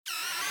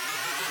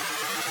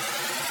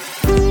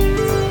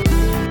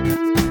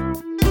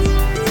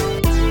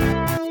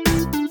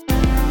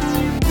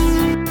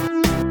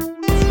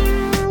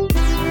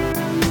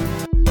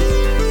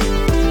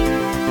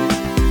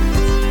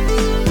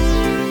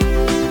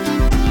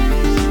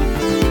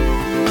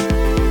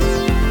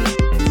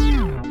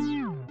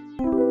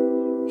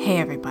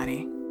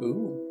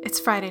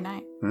Friday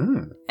night.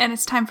 And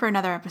it's time for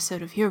another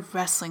episode of your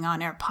Wrestling on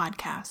Air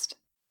podcast.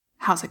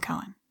 How's it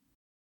going?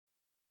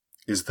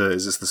 Is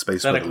this the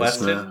space where the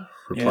listener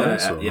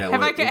replies?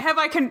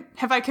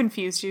 Have I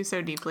confused you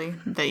so deeply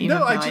that you have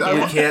no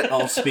idea? We can't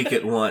all speak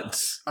at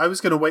once. I was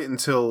going to wait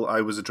until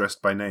I was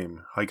addressed by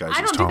name. Hi guys,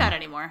 I don't do that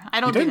anymore. I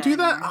don't. You don't do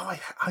that? Anymore.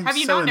 Oh, have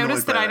you not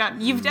noticed that I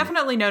don't? You've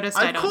definitely noticed.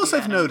 I don't. Of course,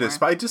 I've noticed,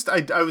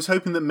 but I was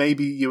hoping that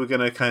maybe you were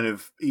going to kind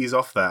of ease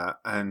off that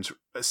and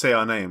say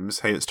our names.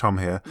 Hey, it's Tom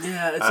here.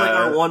 Yeah, it's like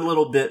our one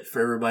little bit for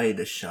everybody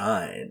to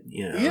shine.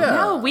 You know? Yeah.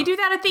 No, we do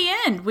that at the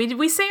end.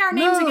 We say our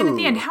names again at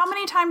the end. How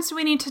many times do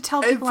we need to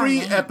tell people our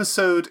names? Every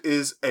episode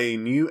is a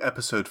new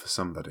episode for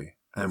somebody.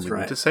 And That's we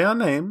right. need to say our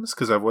names,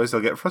 because otherwise they'll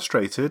get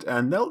frustrated,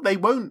 and they're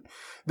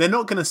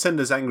not going to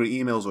send us angry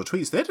emails or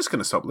tweets, they're just going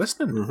to stop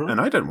listening,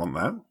 and I don't want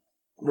that.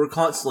 We're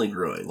constantly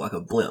growing, like a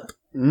blimp.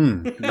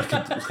 Like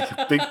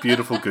a big,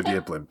 beautiful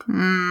Goodyear blimp.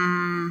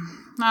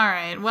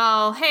 Alright,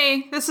 well,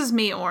 hey, this is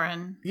me,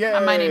 Oren. Yay!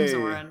 My name's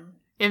Oren.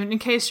 In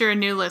case you're a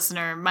new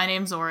listener, my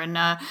name's Oren.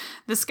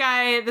 This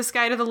guy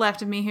to the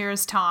left of me here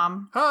is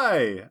Tom.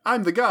 Hi,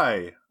 I'm the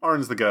guy.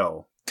 Oren's the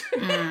girl.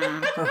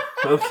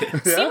 Okay.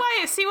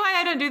 See why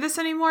I don't do this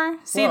anymore?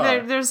 See,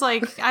 there's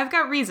like I've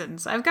got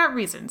reasons.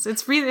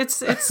 It's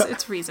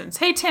reasons.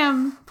 Hey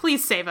Tim,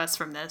 please save us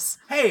from this.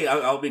 Hey,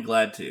 I'll be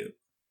glad to.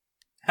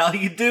 How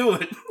you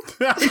doing?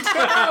 Perfect.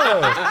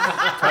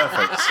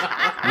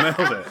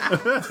 Nailed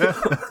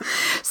it.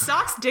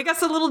 Socks, dig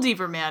us a little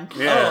deeper, man.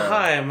 Yeah. Oh,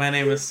 hi, my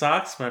name is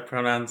Socks. My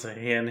pronouns are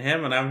he and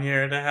him, and I'm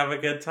here to have a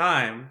good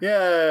time.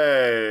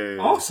 Yay.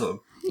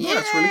 Awesome. Yay!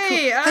 That's really cool.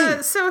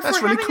 Hey, so if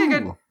that's we're really having cool. a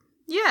good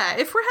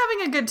if we're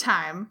having a good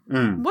time,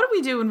 what do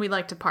we do when we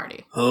like to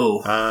party?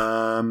 Oh.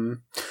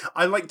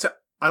 I like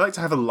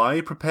to have a lie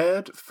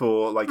prepared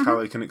for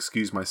how I can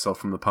excuse myself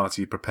from the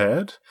party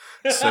prepared,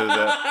 so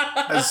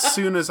that as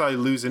soon as I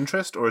lose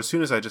interest or as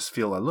soon as I just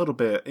feel a little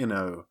bit,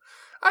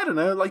 I don't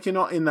know, like you're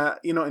not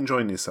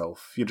enjoying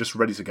yourself. You're just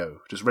ready to go,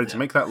 just ready to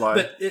make that lie.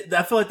 But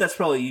I feel like that's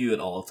probably you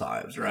at all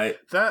times, right?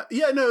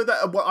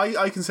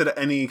 I consider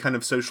any kind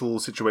of social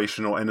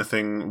situation or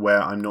anything where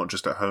I'm not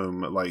just at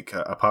home, like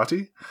a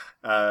party.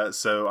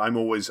 So I'm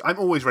always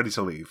ready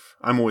to leave.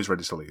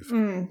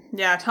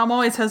 Yeah, Tom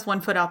always has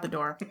one foot out the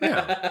door.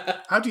 Yeah.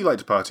 How do you like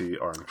to party,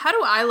 Oren? How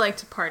do I like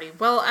to party?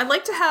 Well, I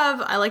like to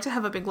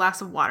have a big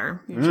glass of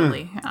water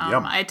usually.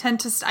 Yum. I tend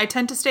to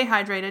stay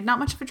hydrated. Not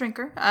much of a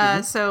drinker,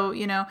 so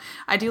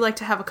I do like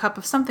to have a cup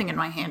of something in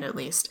my hand at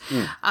least.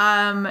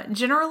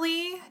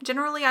 Generally,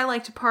 I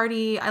like to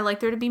party. I like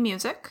there to be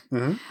music.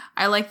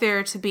 I like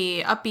there to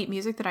be upbeat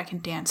music that I can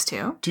dance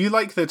to. Do you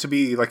like there to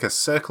be like a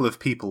circle of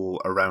people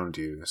around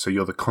you, so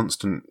you're the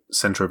constant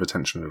center of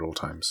attention at all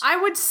times? I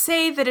would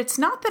say that it's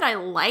not that I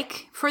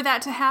like for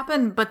that to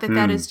happen, but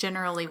that is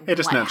generally it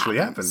just what naturally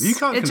happens. happens. You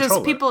can't control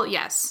just people.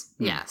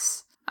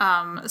 Yes.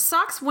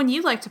 Socks. When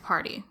you like to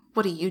party,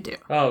 what do you do?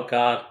 Oh,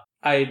 God.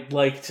 I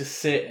like to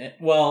sit...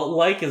 Well,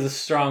 like is a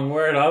strong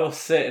word. I will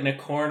sit in a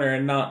corner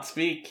and not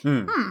speak.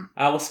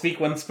 I will speak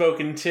when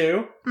spoken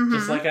to,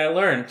 just like I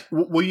learned.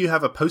 Will you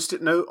have a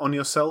post-it note on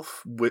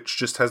yourself which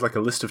just has like a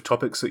list of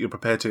topics that you're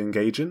prepared to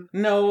engage in?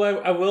 No,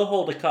 I will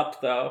hold a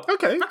cup, though.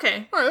 Okay.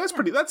 All right,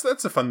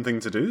 that's a fun thing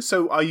to do.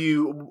 So are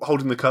you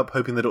holding the cup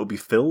hoping that it will be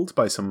filled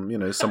by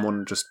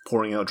someone just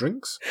pouring out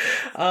drinks?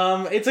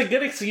 It's a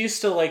good excuse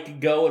to,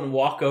 like, go and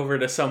walk over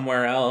to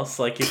somewhere else.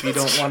 Like, if you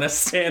don't want to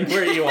stand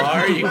where you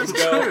are, you can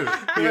go.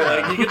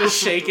 You can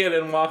just shake it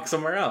and walk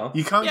somewhere else.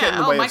 You can't get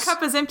in the way my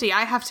cup is empty.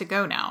 I have to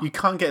go now. You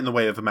can't get in the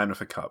way of a man with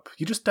a cup.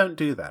 You just don't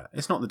do that.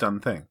 It's not the done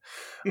thing.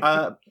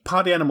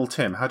 Party animal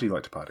Tim, how do you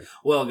like to party?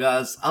 Well,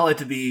 guys, I like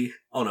to be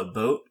on a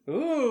boat.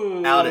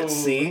 Ooh. Out at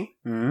sea.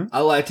 I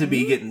like to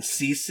be getting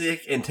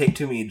seasick and take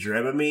too many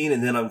Dramamine,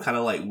 and then I'm kind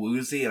of like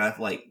woozy, and I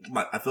feel like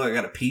I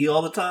gotta pee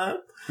all the time.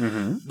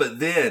 But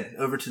then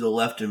over to the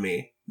left of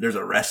me, there's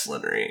a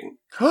wrestling ring.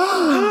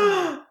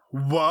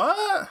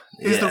 What?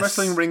 Is the Yes.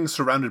 wrestling ring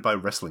surrounded by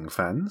wrestling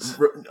fans?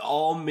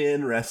 All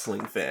men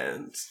wrestling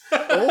fans.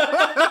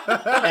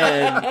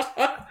 and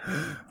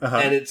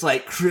it's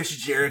like Chris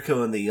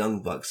Jericho and the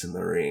Young Bucks in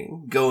the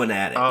ring going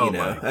at it,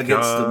 my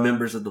against the God.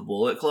 members of the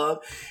Bullet Club.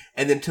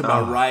 And then to my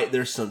right,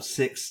 there's some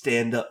sick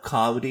stand-up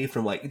comedy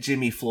from like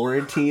Jimmy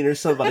Florentine or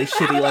somebody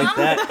shitty like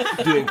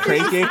that doing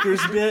Crank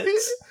Anchors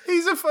bits.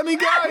 He's a funny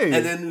guy.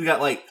 And then we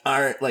got like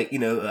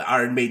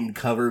Iron Maiden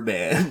cover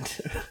band.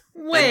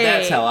 Wait, and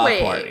that's how I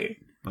party.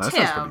 That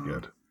Tim. sounds pretty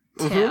good.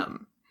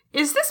 Tim,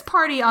 is this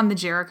party on the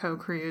Jericho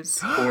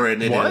Cruise? Or it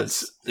What?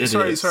 is. It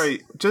Sorry,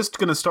 is. just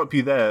gonna stop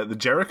you there. The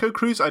Jericho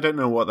Cruise? I don't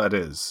know what that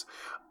is.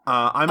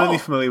 I'm only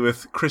familiar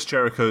with Chris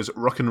Jericho's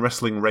Rockin'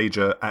 Wrestling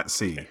Rager at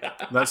Sea.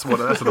 That's the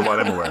one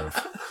I'm aware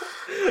of.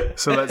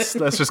 So let's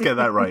just get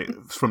that right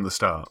from the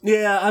start.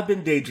 Yeah, I've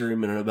been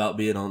daydreaming about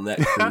being on that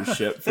cruise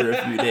ship for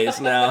a few days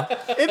now.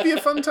 It'd be a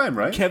fun time,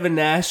 right? Kevin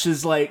Nash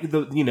is like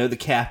the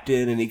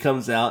captain, and he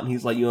comes out and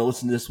he's like,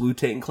 listen to this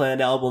Wu-Tang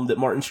Clan album that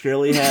Martin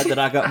Shkreli had that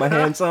I got my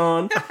hands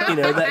on.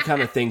 That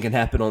kind of thing can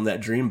happen on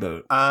that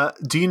dreamboat.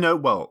 Do you know?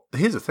 Well,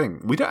 here's the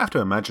thing: we don't have to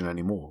imagine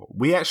anymore.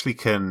 We actually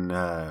can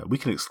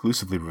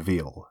exclusively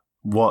reveal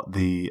what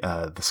the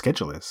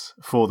schedule is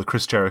for the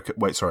Chris Jericho.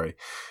 Wait, sorry,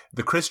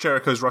 the Chris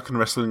Jericho's Rock and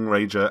Wrestling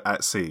Rager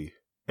at Sea.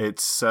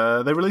 It's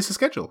they release a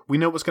schedule. We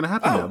know what's going to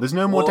happen now. There's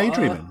no more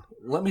daydreaming.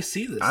 Let me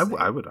see this.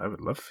 I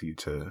would love for you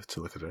to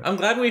look at it. I'm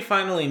glad we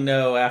finally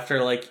know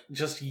after like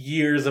just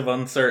years of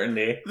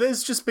uncertainty.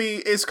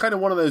 It's kind of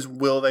one of those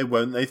will they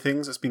won't they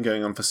things that's been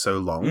going on for so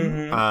long.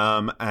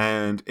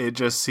 And it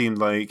just seemed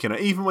like,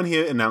 even when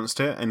he announced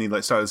it and he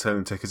like started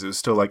selling tickets, it was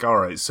still like, all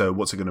right, so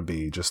what's it going to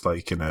be? Just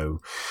like,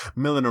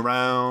 milling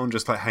around,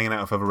 just like hanging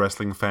out with other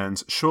wrestling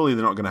fans. Surely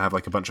they're not going to have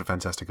like a bunch of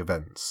fantastic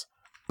events.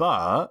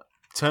 But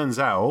turns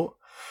out,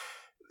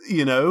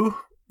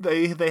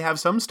 they have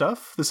some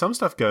stuff. There's some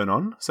stuff going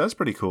on, so that's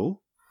pretty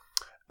cool.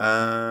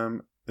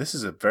 This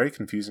is a very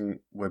confusing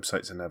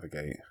website to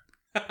navigate.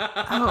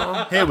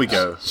 Oh, here we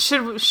go.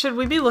 Should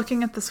we be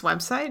looking at this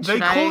website? They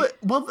call it.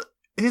 Well,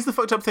 here's the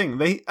fucked up thing.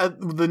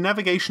 The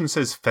navigation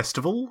says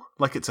festival,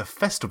 like it's a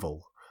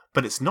festival,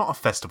 but it's not a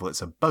festival.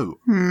 It's a boat.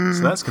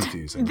 So that's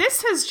confusing.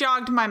 This has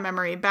jogged my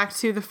memory back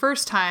to the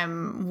first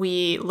time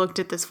we looked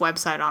at this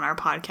website on our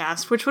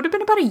podcast, which would have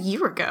been about a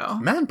year ago.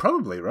 Man,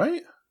 probably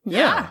right.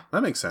 Yeah,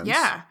 that makes sense.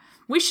 Yeah.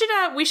 We should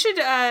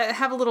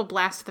have a little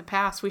blast of the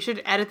past. We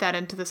should edit that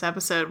into this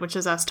episode, which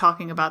is us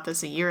talking about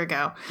this a year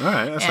ago. All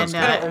right, that sounds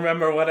good. I don't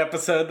remember what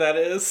episode that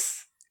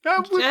is.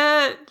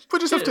 We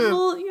just have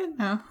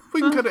to.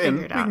 We can cut it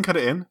in. We can cut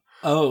it in.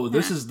 Oh,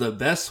 this is the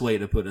best way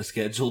to put a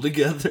schedule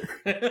together.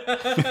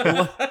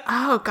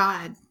 Oh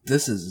God,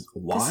 this is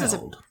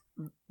wild.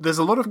 There's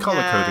a lot of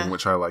color coding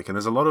which I like, and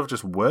there's a lot of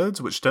just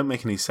words which don't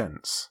make any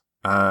sense.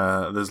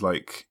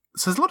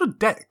 There's a lot of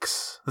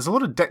decks. There's a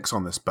lot of decks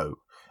on this boat.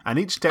 And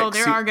each deck... Oh,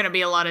 there are going to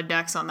be a lot of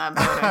decks on that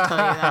boat, I'll tell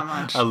you that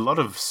much. A lot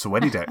of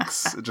sweaty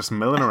decks just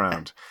milling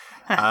around.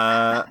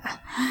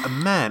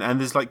 Man, and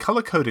there's like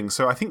color coding.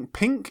 So I think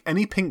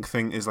any pink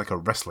thing is like a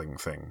wrestling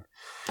thing.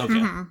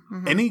 Okay.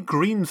 Any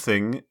green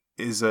thing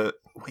is a...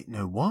 Wait,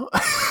 no, what?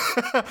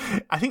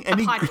 I think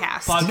any...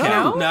 podcast.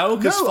 No,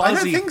 because Fozzy... I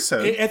don't think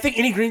so. I think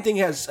any green thing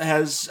has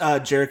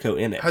Jericho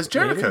in it. Has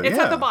Jericho, It's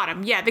at the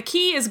bottom. Yeah, the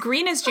key is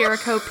green is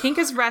Jericho, pink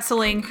is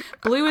wrestling,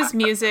 blue is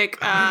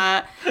music,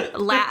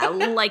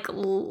 like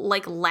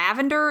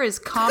lavender is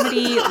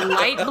comedy,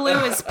 light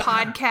blue is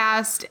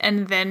podcast,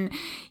 and then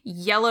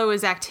yellow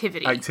is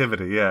activity.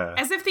 Activity, yeah.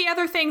 As if the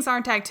other things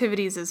aren't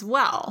activities as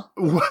well.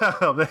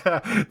 Well,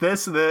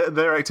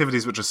 there are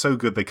activities which are so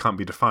good they can't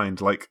be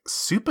defined, like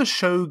Super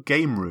Show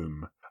Game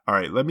Room. All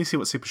right, let me see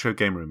what Super Show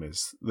Game Room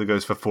is. That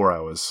goes for 4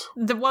 hours.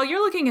 While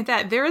you're looking at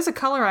that, there is a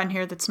color on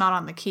here that's not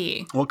on the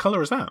key. What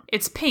color is that?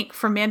 It's pink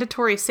for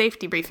mandatory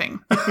safety briefing.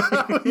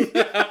 Wait,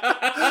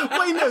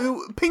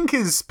 no, pink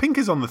is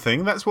on the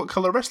thing. That's what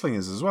color wrestling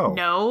is as well.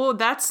 No,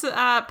 that's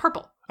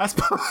purple. That's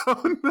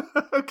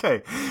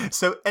okay.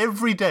 So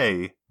every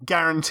day,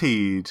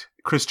 guaranteed,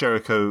 Chris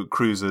Jericho's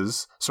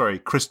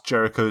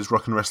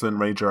Rock and Wrestling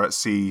Rager at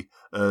Sea.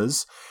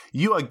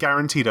 You are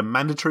guaranteed a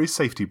mandatory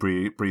safety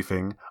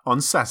briefing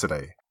on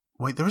Saturday.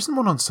 Wait, there isn't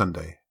one on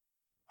Sunday.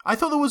 I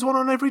thought there was one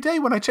on every day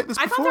when I checked this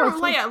before.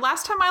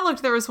 Last time I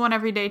looked, there was one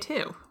every day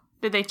too.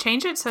 Did they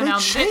change it? They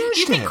changed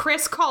you think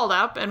Chris called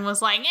up and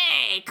was like,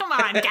 "Hey, come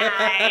on,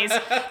 guys,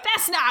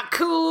 that's not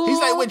cool." He's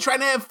like, "We're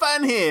trying to have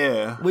fun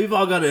here. We've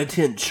all got to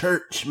attend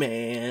church,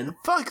 man."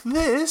 Fuck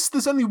this.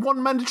 There's only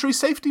one mandatory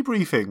safety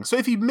briefing. So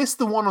if you miss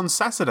the one on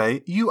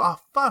Saturday, you are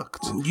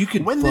fucked. You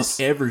can fuck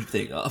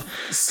everything up.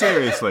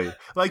 Seriously.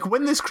 Like,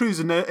 when this cruise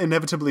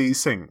inevitably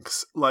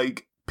sinks,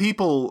 like,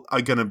 people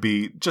are going to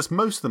be, just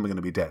most of them are going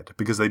to be dead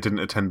because they didn't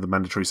attend the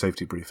mandatory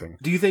safety briefing.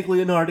 Do you think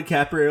Leonardo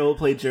DiCaprio will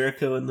play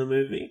Jericho in the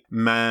movie?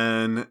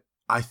 Man,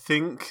 I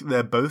think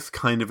they're both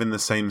kind of in the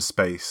same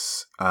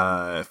space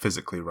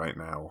physically right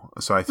now.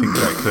 So I think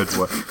that could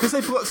work. Because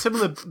they've got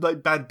similar,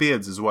 like, bad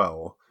beards as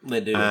well. They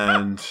do.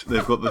 And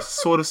they've got the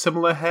sort of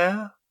similar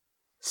hair.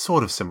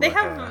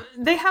 Hair.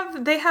 They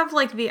have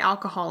like the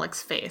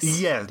alcoholic's face.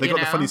 Yeah, they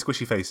got the funny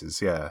squishy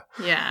faces. Yeah.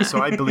 Yeah.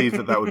 So I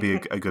believe that would be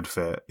a good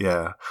fit.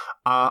 Yeah.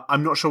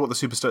 I'm not sure what the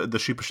Super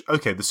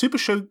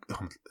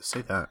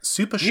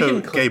Show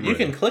Game Room. You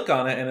can click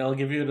on it and it'll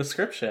give you a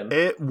description.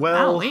 I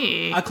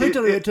clicked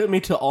on it. It took me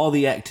to all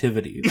the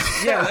activities.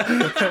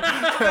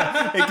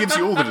 Yeah. It gives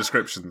you all the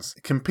descriptions.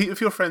 Compete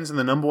with your friends in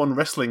the #1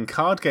 wrestling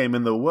card game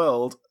in the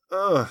world.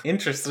 Ugh.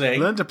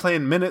 Interesting. Learn to play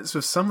in minutes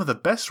with some of the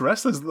best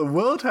wrestlers that the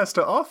world has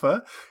to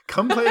offer.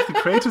 Come play with the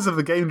creators of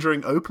the game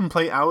during open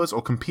play hours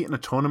or compete in a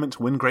tournament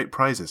to win great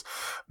prizes.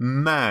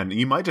 Man,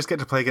 you might just get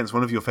to play against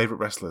one of your favorite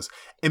wrestlers.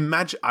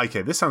 Imagine...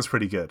 Okay, this sounds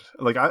pretty good.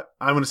 Like, I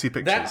want to see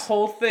pictures. That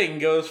whole thing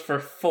goes for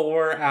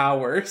 4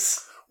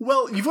 hours.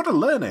 Well, you've got to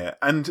learn it,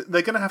 and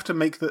they're going to have to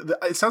make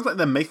it sounds like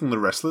they're making the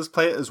wrestlers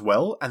play it as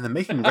well, and they're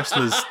making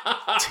wrestlers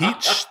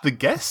teach the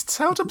guests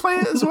how to play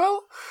it as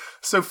well.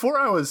 So 4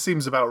 hours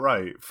seems about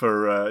right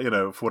for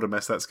what a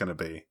mess that's going to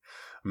be.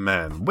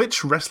 Man,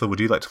 which wrestler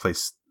would you like to play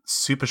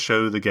Super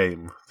Show the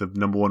game, the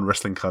 #1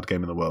 wrestling card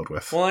game in the world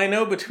with? Well, I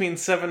know between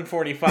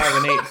 7:45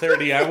 and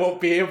 8:30 I won't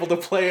be able to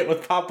play it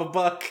with Papa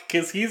Buck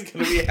because he's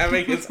going to be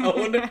having his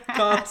own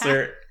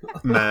concert.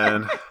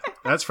 Man,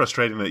 That's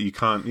frustrating that you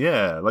can't.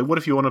 Yeah, like what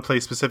if you want to play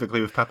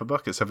specifically with Papa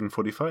Buck at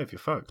 7:45? You're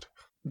fucked.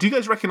 Do you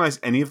guys recognize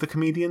any of the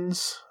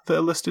comedians that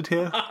are listed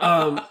here?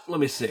 Let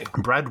me see.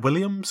 Brad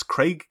Williams,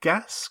 Craig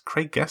Gass.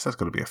 Craig Gass. That's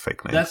got to be a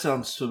fake name. That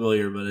sounds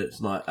familiar, but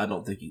it's not. I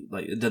don't think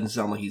it doesn't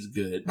sound like he's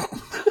good.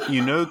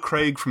 You know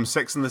Craig from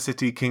Sex and the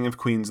City, King of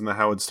Queens, and The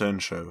Howard Stern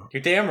Show.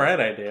 You're damn right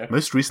I do.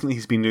 Most recently,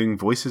 he's been doing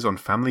voices on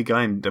Family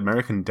Guy and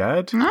American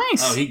Dad.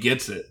 Nice. Oh, he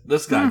gets it.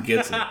 This guy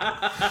gets it.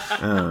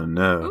 Oh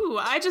no! Ooh,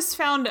 I just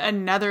found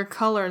another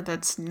color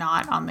that's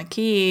not on the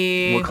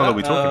key. What color are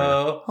we talking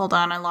about? Hold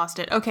on, I lost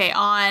it. Okay,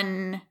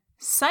 on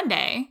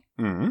Sunday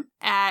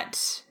at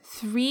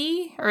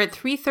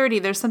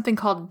 3:30, there's something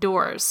called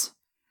Doors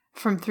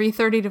from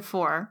 3:30 to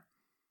 4.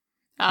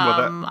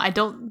 I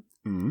don't.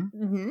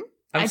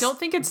 I don't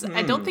think it's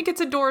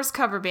a Doors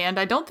cover band.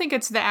 I don't think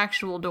it's the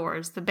actual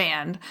Doors, the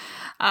band.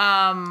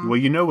 Well,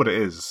 you know what it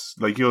is.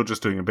 Like, you're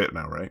just doing a bit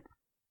now, right?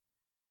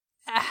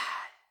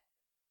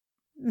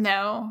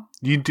 No.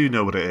 You do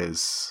know what it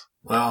is.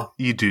 Well,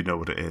 you do know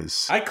what it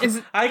is.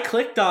 I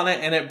clicked on it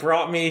and it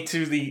brought me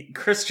to the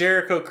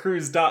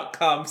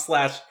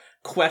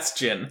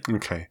ChrisJerichoCruise.com/question.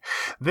 Okay.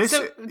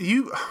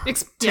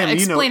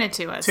 Explain it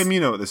to us. Tim,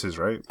 you know what this is,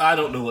 right? I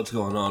don't know what's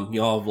going on.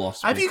 Y'all have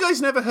lost me. Have you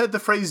guys never heard the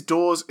phrase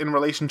doors in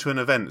relation to an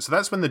event? So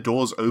that's when the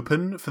doors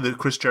open for the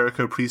Chris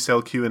Jericho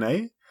pre-sale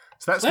Q&A.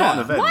 So that's not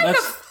an event. Why the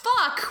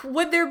fuck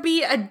would there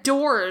be a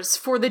Doors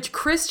for the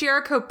Chris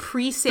Jericho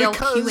pre-sale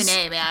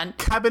Q&A, man?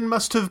 Cabin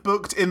must have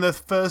booked in the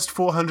first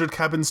 400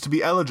 cabins to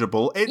be a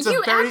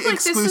very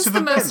exclusive event. This is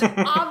the most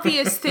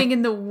obvious thing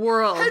in the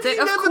world.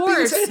 Of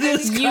course,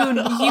 you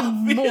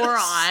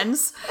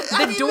morons.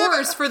 The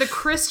Doors for the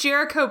Chris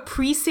Jericho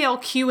pre-sale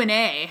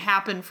Q&A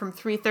happen from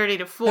 3:30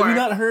 to 4. Have you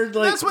not heard,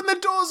 that's when the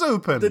doors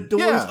open. The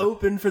doors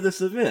open for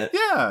this event.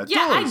 Yeah, doors.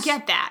 I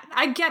get that.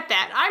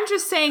 I'm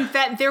just saying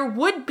that there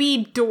would be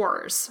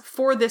Doors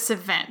for this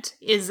event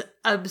is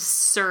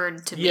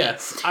absurd to me.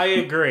 Yes, I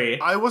agree.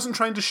 I wasn't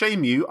trying to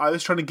shame you. I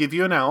was trying to give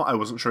you an out. I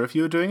wasn't sure if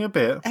you were doing a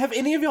bit. Have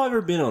any of y'all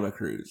ever been on a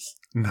cruise?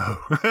 No.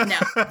 No.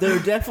 There are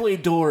definitely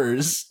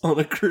doors on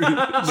a cruise. There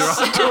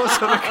are doors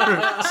on a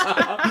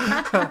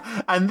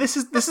cruise. And this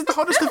is the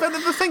hottest event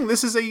of the thing.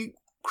 This is a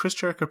Chris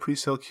Jericho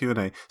pre-sale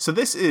Q&A. So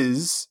this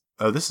is...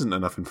 Oh, this isn't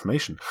enough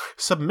information.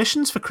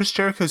 Submissions for Chris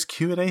Jericho's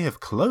Q&A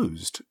have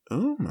closed.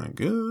 Oh my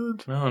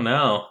god. Oh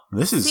no.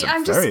 This is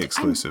very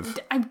exclusive.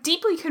 I'm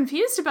deeply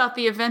confused about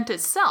the event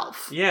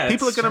itself. Yeah,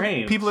 people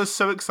are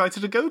so excited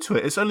to go to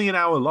it. It's only an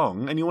hour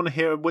long, and you want to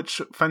hear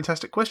which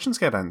fantastic questions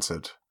get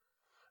answered.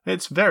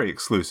 It's very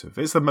exclusive.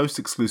 It's the most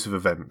exclusive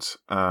event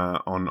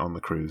on the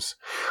cruise.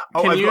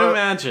 Can you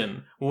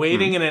imagine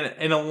waiting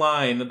in a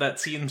line that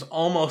seems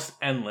almost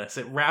endless?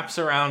 It wraps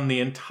around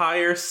the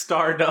entire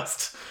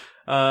Stardust...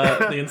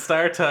 the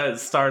entire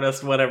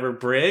Stardust, whatever,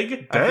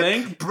 brig, I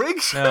think.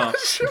 Brig? No.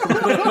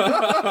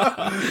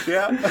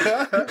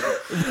 Yeah.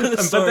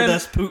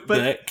 Stardust poop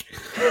deck.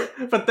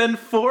 But then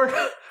 4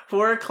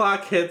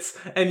 o'clock hits,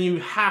 and you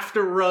have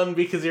to run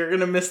because you're going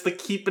to miss the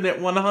Keeping It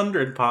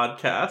 100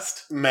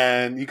 podcast.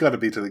 Man, you got to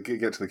get to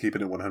the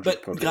Keeping It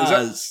 100 podcast.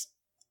 Guys,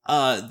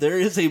 there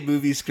is a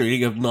movie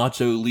screening of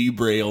Nacho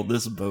Libre on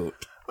this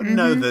boat.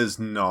 No, there's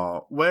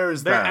not. Where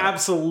is that? There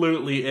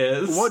absolutely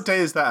is. What day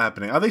is that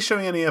happening? Are they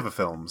showing any other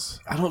films?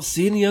 I don't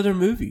see any other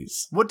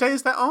movies. What day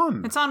is that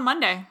on? It's on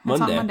Monday.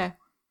 Monday. It's on Monday.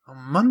 On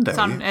Monday?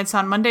 It's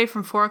on Monday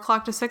from 4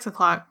 o'clock to 6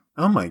 o'clock.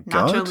 Oh my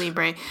god. Nacho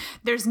Libre.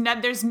 There's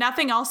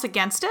nothing else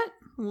against it.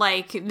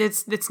 Like,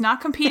 it's not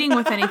competing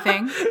with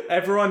anything.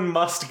 Everyone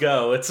must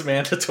go. It's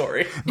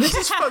mandatory. This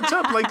is fucked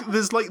up. Like,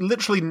 there's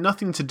literally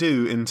nothing to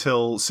do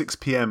until 6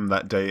 p.m.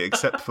 that day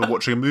except for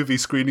watching a movie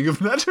screening of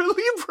Nacho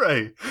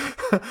Libre.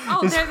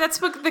 That's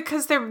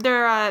because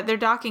they're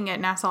docking at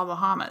Nassau,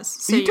 Bahamas.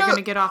 So you're going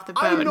to get off the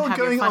boat and have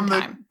your fun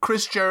time.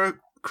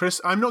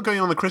 I'm not going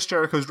on the Chris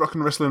Jericho's Rock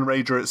and Wrestling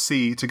Rager at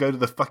Sea to go to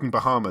the fucking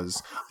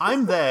Bahamas.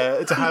 I'm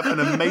there to have an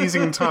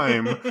amazing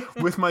time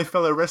with my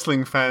fellow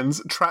wrestling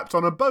fans trapped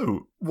on a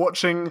boat,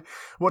 watching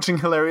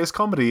hilarious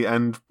comedy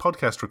and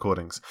podcast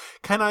recordings.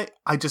 I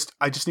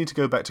just need to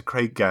go back to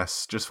Craig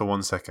Gass just for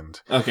 1 second.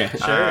 Okay,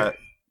 sure.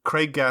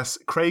 Craig Gass.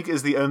 Craig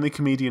is the only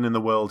comedian in the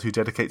world who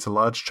dedicates a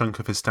large chunk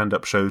of his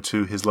stand-up show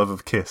to his love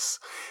of Kiss.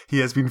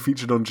 He has been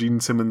featured on Gene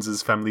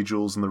Simmons' Family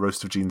Jewels and the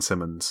Roast of Gene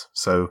Simmons,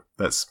 so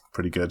that's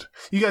pretty good.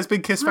 You guys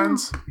big Kiss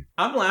fans?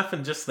 I'm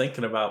laughing just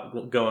thinking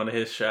about going to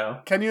his show.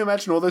 Can you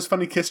imagine all those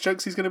funny Kiss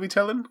jokes he's going to be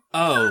telling?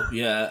 Oh,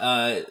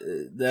 yeah.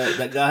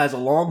 That guy has a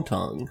long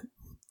tongue.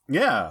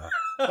 Yeah.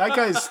 That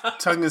guy's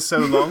tongue is so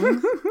long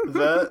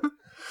that...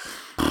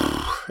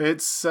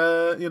 It's,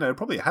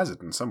 probably a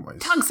hazard in some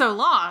ways. Tongue so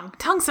long? Why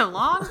tongue so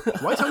long?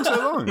 Why tongue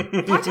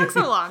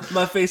so long?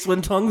 My face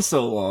went tongue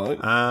so long.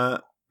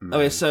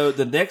 Okay, so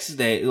the next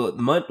day,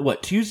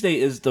 Tuesday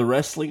is the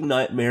Wrestling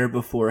Nightmare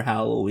Before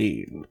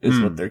Halloween, is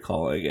what they're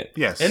calling it.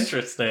 Yes.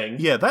 Interesting.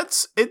 Yeah,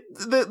 that's it.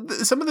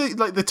 Some of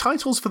the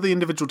titles for the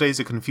individual days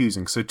are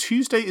confusing. So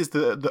Tuesday is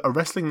a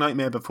Wrestling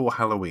Nightmare Before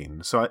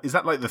Halloween. So is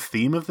that like the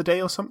theme of the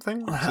day or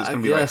something? So it's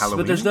I guess,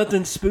 but there's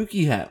nothing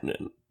spooky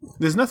happening.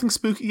 There's nothing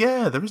spooky.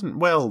 Yeah, there isn't.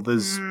 Well,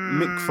 there's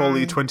Mick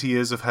Foley, 20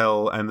 Years of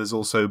Hell, and there's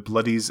also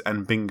Bloodies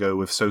and Bingo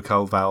with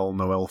SoCal Val,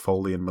 Noel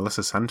Foley, and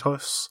Melissa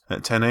Santos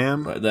at 10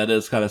 a.m. Right, that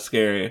is kind of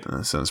scary.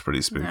 That sounds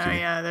pretty spooky. Oh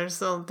yeah,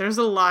 there's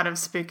a lot of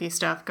spooky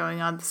stuff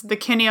going on. The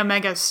Kenny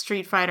Omega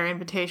Street Fighter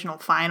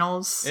Invitational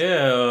Finals.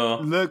 Ew.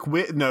 Look,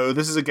 no,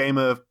 this is a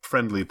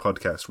gamer-friendly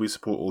podcast. We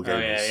support all gamers. Oh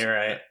yeah, you're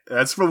right.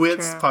 That's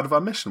it's part of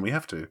our mission. We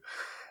have to.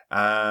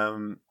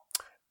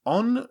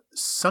 On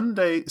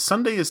Sunday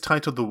is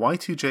titled the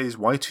Y2J's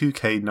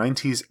Y2K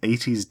 90s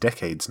 80s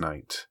Decades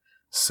Night.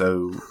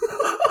 So,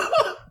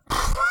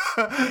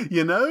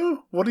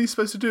 what are you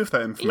supposed to do with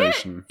that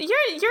information?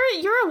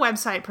 You're a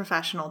website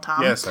professional,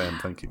 Tom. Yes, I am.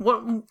 Thank you.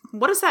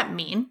 What does that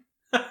mean?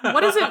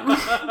 What is it?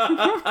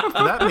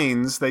 That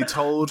means they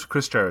told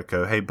Chris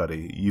Jericho, "Hey,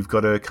 buddy, you've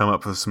got to come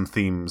up with some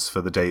themes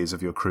for the days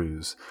of your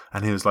cruise."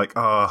 And he was like,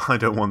 "Oh, I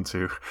don't want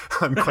to.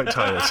 I'm quite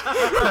tired."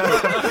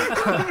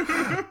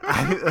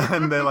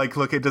 And they're like,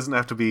 "Look, it doesn't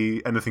have to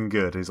be anything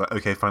good." He's like,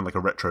 "Okay, fine, like a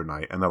retro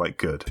night." And they're like,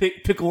 "Good."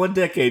 Pick one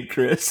decade,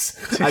 Chris.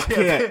 I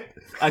can't.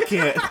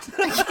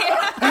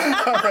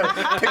 All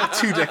right, pick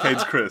 2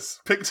 decades, Chris.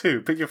 Pick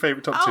 2. Pick your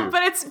favorite top 2.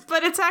 But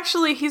it's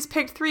actually he's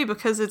picked 3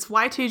 because it's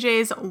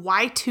Y2J's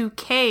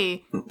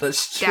Y2K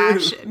That's true.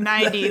 dash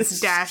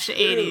 90s dash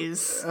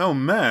 80s. Oh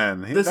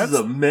man, This is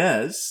a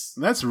mess.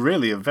 That's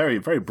really a very,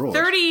 very broad.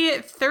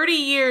 30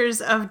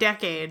 years of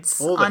decades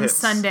All the on hits.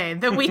 Sunday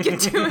that we get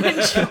to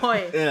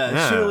enjoy.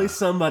 Yeah, surely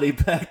somebody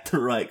packed the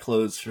right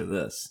clothes for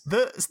this.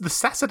 The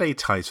Saturday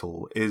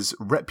title is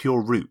Rep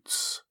Your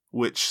Roots,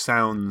 which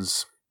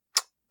sounds,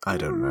 I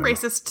don't know.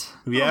 Racist.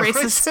 Yeah,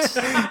 Racist.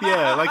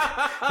 Yeah, like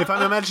if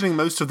I'm imagining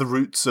most of the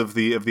roots of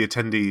the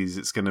attendees,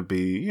 it's going to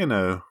be,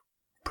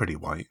 pretty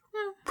white.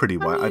 Pretty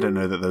white. I don't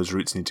know that those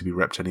roots need to be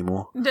repped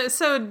anymore.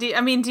 So, do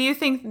you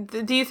think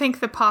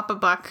the Papa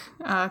Buck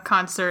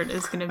concert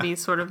is going to be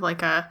sort of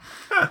like a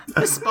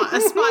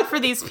spot for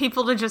these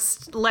people to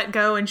just let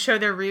go and show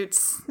their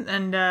roots?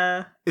 And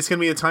it's going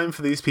to be a time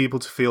for these people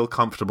to feel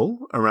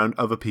comfortable around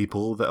other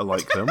people that are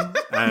like them,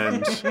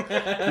 and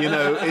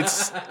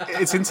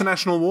it's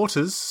international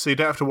waters, so you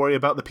don't have to worry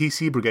about the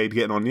PC brigade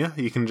getting on you.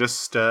 You can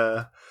just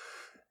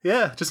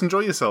just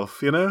enjoy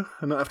yourself, and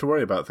not have to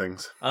worry about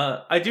things.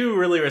 I do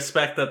really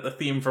respect that the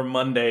theme for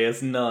Monday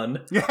is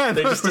none. Yeah,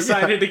 they just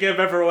decided to give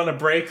everyone a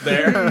break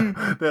there.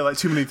 They're like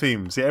too many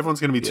themes. Yeah,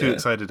 everyone's going to be too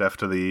excited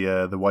after the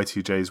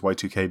Y2J's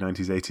Y2K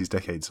 90s 80s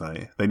Decades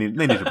Night. They need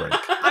a break.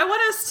 I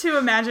want us to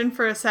imagine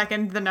for a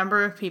second the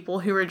number of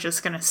people who are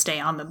just going to stay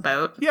on the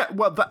boat. Yeah,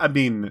 well,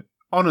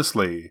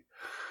 honestly.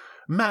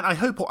 Man,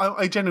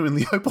 I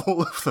genuinely hope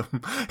all of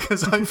them,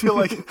 because I feel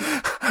like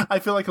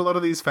a lot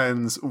of these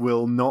fans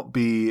will not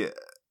be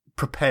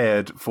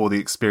prepared for the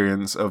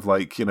experience of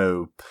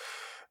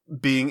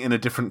being in a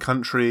different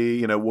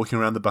country, walking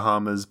around the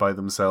Bahamas by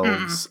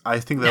themselves. I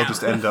think they'll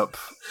just end up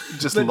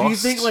just but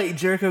lost. Do you think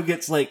Jericho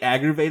gets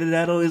aggravated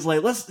at him? He's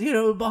like, "Let's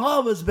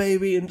Bahamas,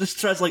 baby," and just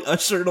tries to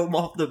usher them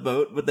off the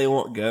boat, but they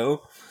won't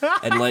go.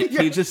 And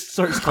he just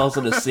starts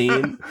causing a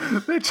scene.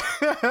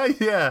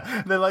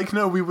 Yeah, they're like,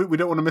 "No, we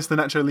don't want to miss the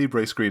Nacho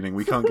Libre screening.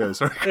 We can't go.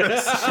 Sorry,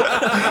 Chris.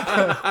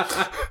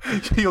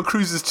 Your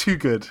cruise is too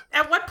good."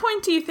 At what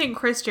point do you think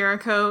Chris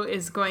Jericho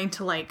is going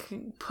to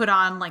put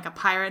on a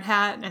pirate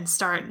hat and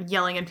start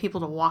yelling at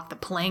people to walk the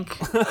plank?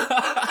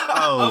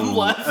 I'm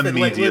laughing.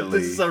 Immediately.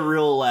 This is a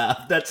real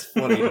laugh. That's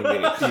funny to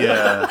me.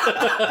 Yeah,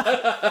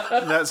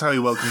 that's how he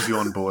welcomes you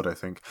on board, I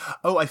think.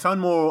 Oh, I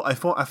found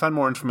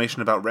more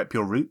information about Rep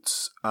Your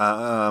Roots.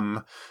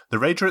 The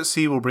Rager at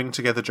Sea will bring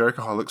together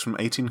Jerichoholics from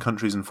 18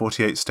 countries and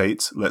 48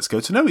 states. Let's go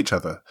to know each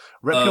other.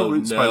 Rep your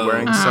roots by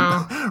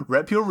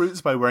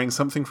wearing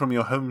something from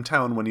your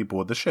hometown when you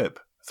board the ship.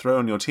 Throw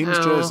on your team's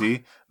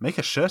jersey, make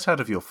a shirt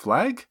out of your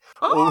flag,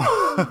 or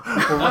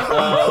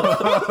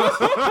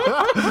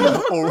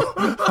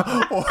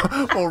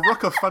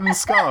rock a fun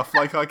scarf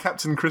like our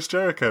Captain Chris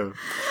Jericho.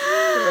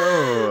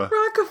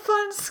 Rock a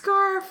fun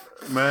scarf.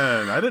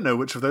 Man, I don't know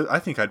which of those. I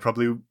think I'd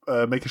probably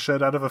make a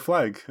shirt out of a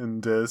flag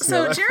and.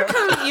 So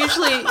Jericho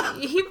usually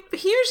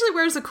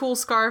wears a cool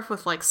scarf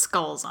with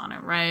skulls on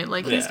it, right?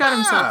 He's got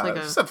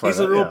himself he's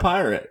a real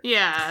pirate.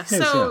 Yeah.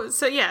 So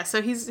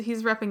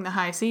he's repping the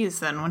high seas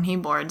then when he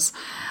boards.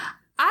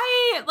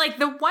 I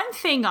the one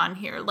thing on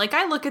here,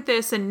 I look at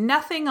this and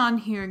nothing on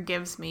here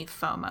gives me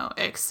FOMO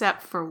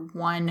except for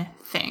one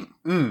thing.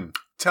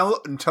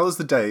 Tell us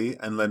the day,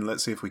 and then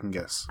let's see if we can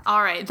guess.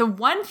 All right. The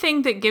one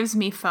thing that gives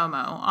me FOMO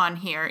on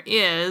here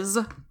is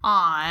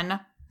on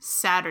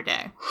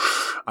Saturday.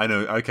 I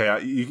know.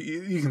 Okay,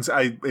 you can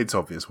say it's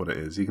obvious what it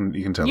is. You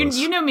can tell us.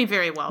 You know me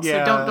very well,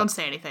 so don't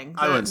say anything.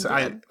 I won't say.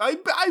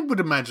 I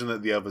would imagine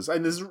that the others.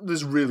 And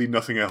there's really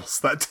nothing else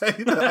that day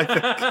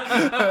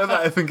that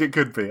I think it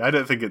could be. I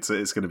don't think it's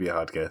going to be a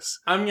hard guess.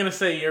 I'm gonna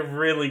say you're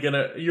really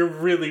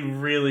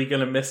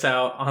gonna miss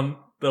out on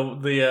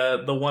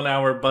the 1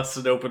 hour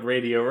busted open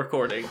radio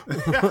recording.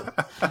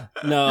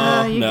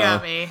 No, you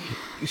got me.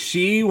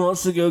 She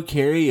wants to go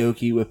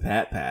karaoke with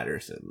Pat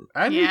Patterson.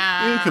 And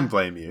Yeah. who can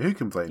blame you? Who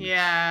can blame you?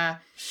 Yeah.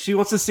 She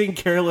wants to sing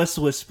Careless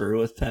Whisper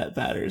with Pat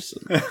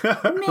Patterson. Man,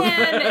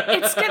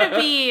 it's gonna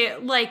be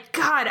like,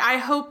 God, I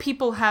hope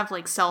people have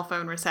like cell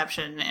phone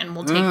reception and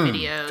will take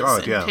videos God,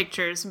 and yeah.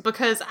 pictures,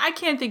 because I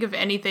can't think of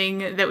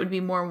anything that would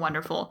be more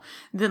wonderful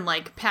than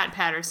like Pat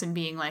Patterson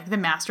being like the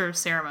master of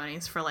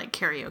ceremonies for like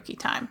karaoke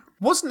time.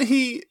 Wasn't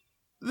he?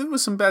 There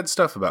was some bad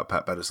stuff about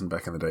Pat Patterson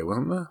back in the day,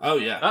 wasn't there? Oh,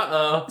 yeah.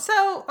 Uh-oh.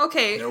 So,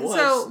 okay, There was.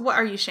 so what,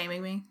 are you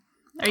shaming me?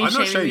 Are you I'm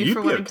not shaming sure. me You'd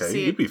for be wanting to okay. see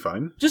You'd it? be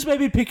fine. Just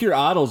maybe pick your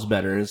idols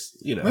better,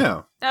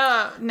 Yeah.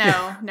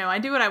 No, I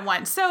do what I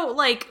want. So,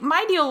 like,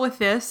 my deal with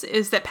this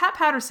is that Pat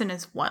Patterson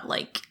is what,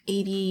 like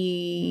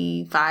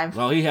 85?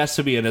 Well, he has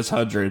to be in his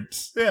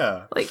hundreds.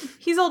 Yeah. Like,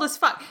 he's old as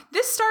fuck.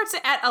 This starts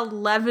at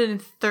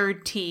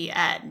 11:30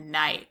 at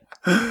night.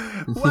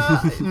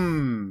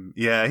 Well,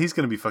 yeah, he's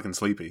gonna be fucking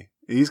sleepy.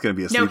 He's gonna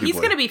be a sleepy No, he's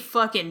boy. gonna be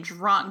fucking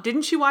drunk.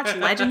 Didn't you watch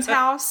Legends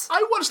House?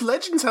 I watched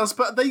Legends House,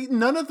 but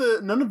none of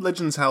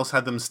Legends House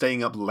had them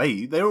staying up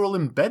late. They were all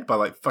in bed by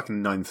like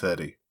fucking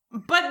 9:30.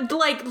 But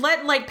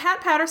like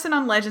Pat Patterson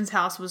on Legends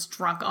House was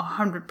drunk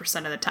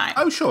 100% of the time.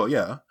 Oh sure,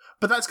 yeah,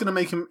 but that's gonna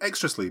make him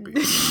extra sleepy.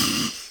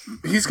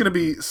 He's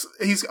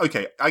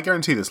okay. I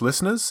guarantee this,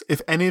 listeners.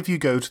 If any of you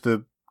go to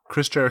the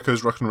Chris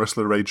Jericho's Rock and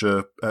Wrestler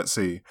Rager at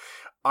Sea,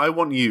 I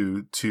want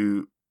you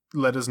to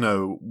let us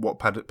know what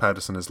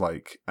Patterson is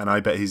like, and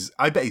I bet he's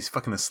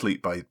fucking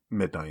asleep by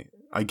midnight.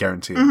 I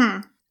guarantee it.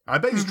 Mm-hmm. I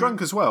bet he's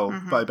drunk as well,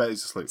 but I bet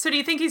he's asleep. So do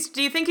you think he's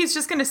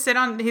just gonna sit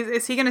on?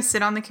 Is he gonna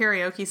sit on the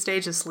karaoke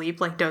stage asleep,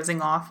 like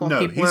dozing off while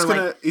No, people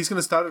are he's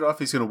gonna start it off.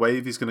 He's gonna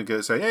wave. He's gonna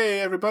go say,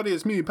 "Hey, everybody,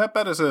 it's me, Pat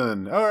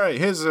Patterson. All right,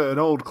 here's an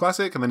old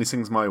classic," and then he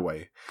sings "My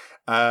Way,"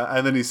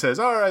 and then he says,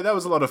 "All right, that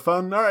was a lot of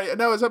fun. All right,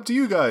 now it's up to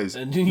you guys."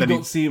 And then you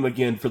don't see him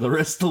again for the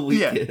rest of the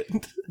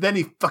weekend. Then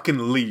he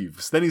fucking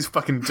leaves. Then he's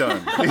fucking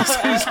done.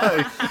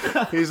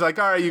 he's like,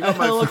 "All right, you A got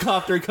my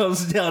helicopter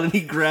comes down and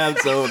he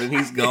grabs Owen and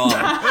he's gone.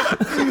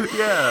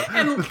 yeah."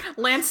 and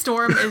Lance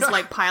Storm is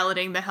like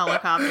piloting the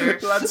helicopter.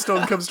 Lance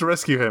Storm comes to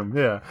rescue him.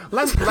 Yeah,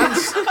 Lance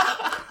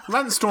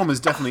Storm is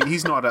definitely he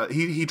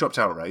dropped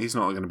out, right? He's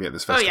not going to be at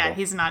this Oh festival. yeah,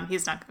 he's not going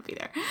to be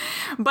there.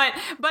 But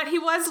he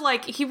was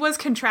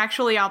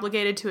contractually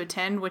obligated to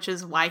attend, which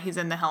is why he's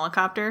in the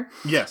helicopter.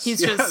 Yes,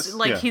 He's yes, just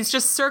yeah. he's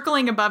just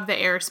circling above the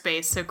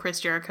airspace so Chris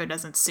Jericho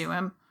doesn't sue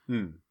him.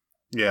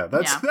 Yeah,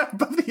 that's Yeah.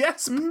 but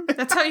yes.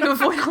 That's how you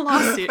avoid a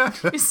lawsuit.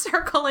 You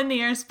circle in the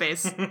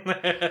airspace.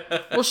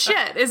 Well,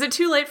 shit. Is it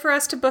too late for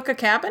us to book a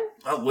cabin?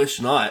 I wish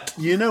not.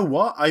 You know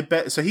what? I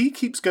bet. So he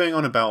keeps going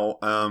on about.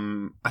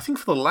 I think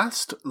for the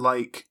last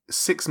like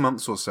 6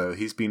 months or so,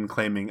 he's been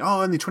claiming,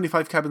 "Oh, only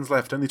 25 cabins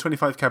left. Only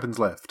 25 cabins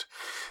left."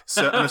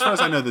 So, and as far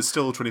as I know, there's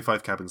still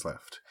 25 cabins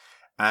left.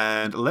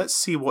 And let's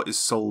see what is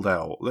sold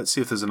out. Let's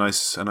see if there's a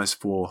nice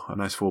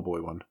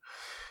 4-boy one.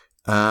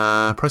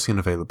 Pricing and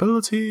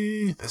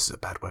availability. This is a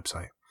bad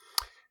website.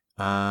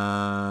 You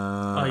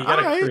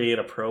gotta alright. create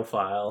a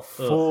profile.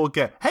 Ugh.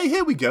 Forget. Hey,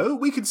 here we go.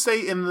 We could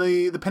stay in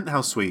the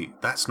penthouse suite.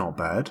 That's not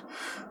bad.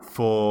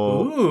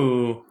 For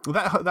Ooh.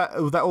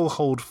 that will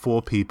hold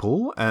 4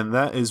 people, and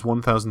that is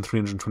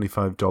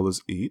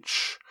 $1,325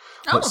 each.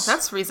 Oh,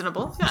 that's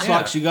reasonable. Yeah.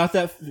 Slox, you got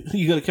that?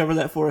 You got to cover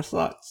that for us,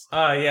 Slox?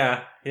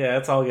 Yeah,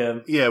 it's all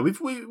good. Yeah, we've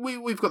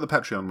got the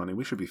Patreon money.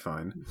 We should be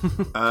fine.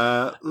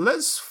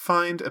 Let's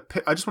find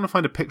I just want to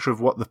find a picture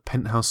of what the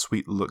penthouse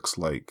suite looks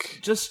like.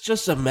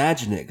 Just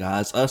imagine it,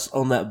 guys. Us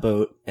on that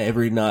boat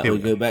every night. Here We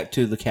we go back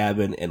to the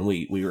cabin and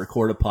we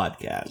record a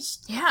podcast.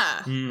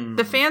 Yeah.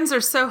 The fans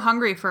are so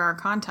hungry for our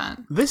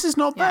content. This is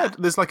not Yeah. bad.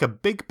 There's like a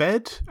big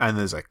bed, and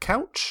there's a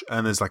couch,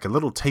 and there's like a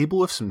little table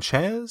with some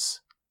chairs.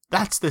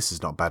 This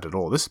is not bad at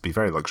all. This would be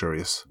very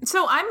luxurious.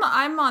 So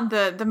I'm on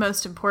the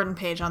most important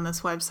page on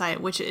this website,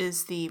 which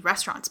is the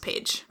restaurants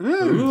page.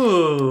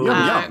 Ooh.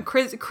 Yum.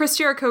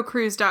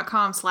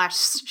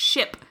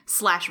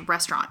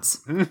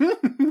 ChrisJerichoCruise.com/ship/restaurants.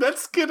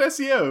 That's good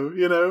SEO,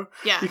 you know?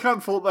 Yeah. You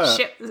can't fault that.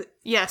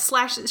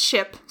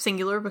 /ship,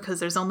 singular, because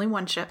there's only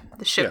one ship,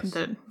 the ship Yes.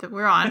 that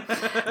we're on.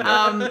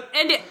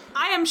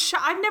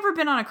 I've never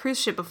been on a cruise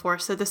ship before,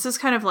 so this is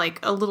kind of like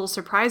a little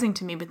surprising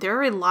to me, but there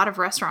are a lot of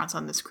restaurants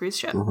on this cruise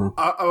ship.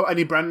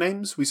 Any brand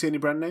names? We see any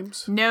brand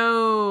names?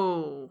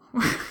 No,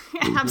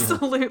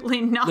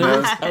 absolutely not.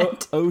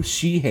 There's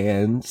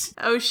Sheehan's.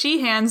 Oh,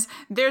 Sheehan's.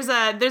 There's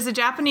a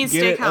Japanese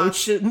Get it, steakhouse.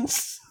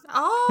 Oceans?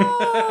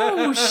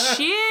 Oh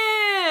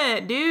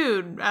shit,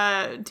 dude.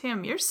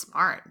 Tim, you're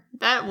smart.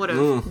 That would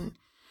have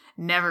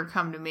never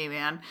come to me,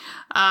 man.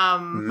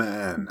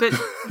 Man. But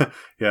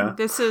Yeah.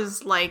 this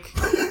is like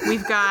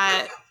we've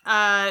got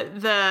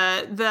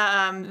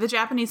the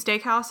Japanese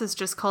steakhouse is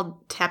just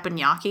called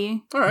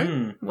teppanyaki, All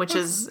right. which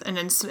is an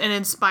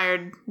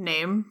inspired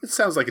name. It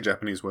sounds like a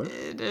Japanese word.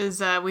 It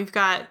is. We've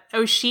got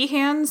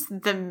O'Sheehan's.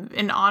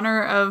 In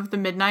honor of the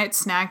midnight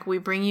snack, we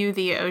bring you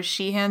the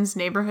O'Sheehan's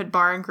Neighborhood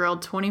Bar and Grill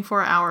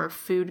 24-hour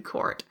food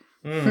court.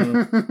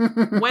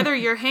 Whether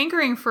you're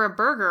hankering for a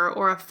burger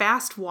or a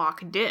fast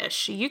walk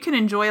dish, you can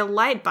enjoy a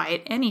light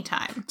bite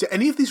anytime. Do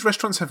any of these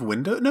restaurants have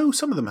windows? No,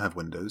 some of them have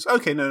windows.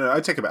 Okay, no, I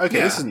take it back. Okay,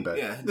 this isn't bad.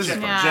 Yeah. This is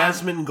fine.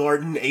 Jasmine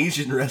Garden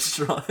Asian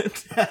Restaurant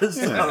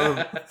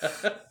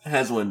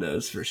has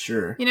windows for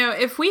sure. You know,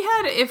 if we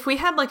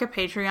had like a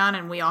Patreon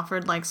and we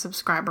offered like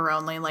subscriber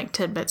only like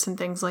tidbits and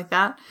things like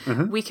that,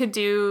 we could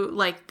do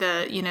like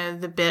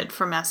the bit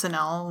from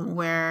SNL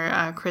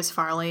where Chris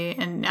Farley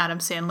and Adam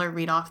Sandler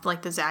read off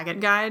like the Zagat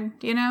guide,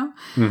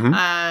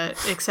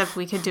 except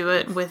we could do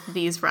it with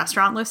these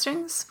restaurant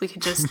listings. We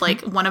could just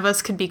like one of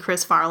us could be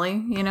Chris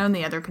Farley, and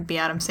the other could be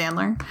Adam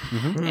Sandler,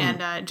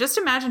 and just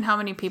imagine how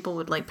many people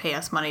would like pay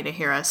us money to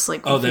hear us.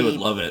 Like, they would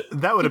love it.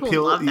 That would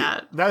appeal. Love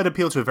that. That would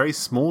appeal to a very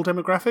small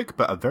demographic,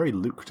 but a very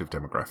lucrative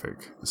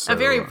demographic. So, a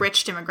very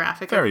rich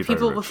demographic very, of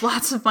people very with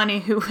lots of money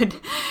who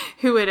would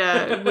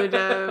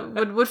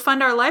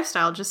fund our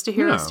lifestyle just to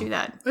hear us do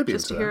that,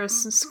 just to hear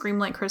us scream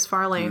like Chris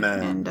Farley,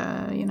 and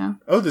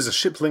Oh, there's a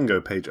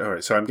Shiplingo page. All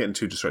right, so I'm getting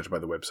too distracted by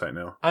the website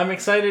now. I'm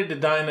excited to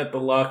dine at the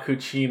La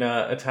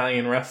Cucina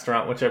Italian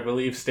restaurant, which I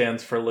believe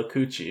stands for La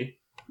Cucci.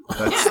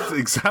 That's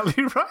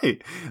exactly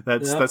right.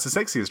 That's the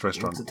sexiest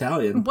restaurant. It's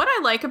Italian. What I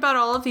like about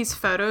all of these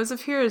photos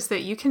of here is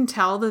that you can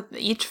tell that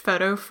each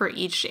photo for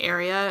each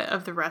area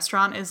of the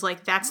restaurant is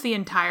like that's the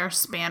entire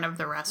span of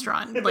the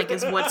restaurant. Like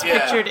is what's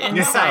pictured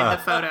inside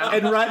the photo.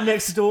 And right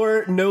next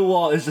door, no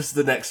wall is just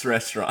the next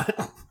restaurant.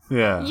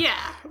 Yeah. Yeah.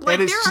 Like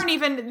there aren't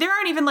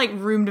even like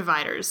room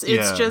dividers.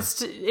 It's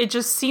it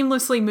just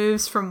seamlessly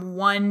moves from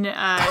one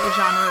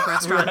genre of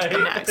restaurant to the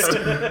next.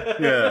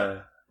 Yeah.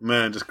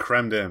 Man, just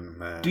crammed in,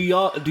 man. Do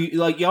y'all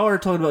are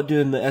talking about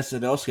doing the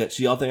SNL sketch?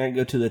 Do y'all think I can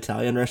go to the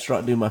Italian restaurant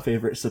and do my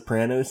favorite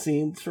Soprano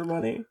scenes for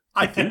money?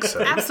 I think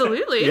so.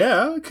 Absolutely.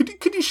 Yeah.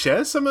 Could you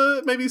share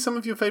maybe some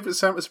of your favorite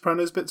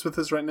Sopranos bits with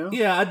us right now?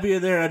 Yeah, I'd be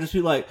in there and I'd just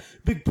be like,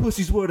 big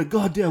pussies were the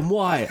goddamn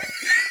wire.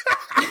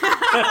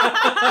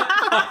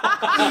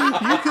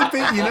 You could be.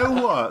 You know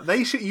what?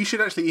 You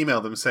should actually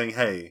email them saying,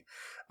 "Hey,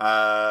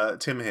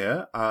 Tim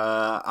here.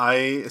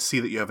 I see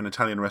that you have an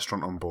Italian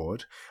restaurant on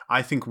board.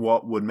 I think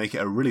what would make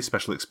it a really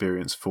special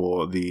experience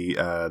for the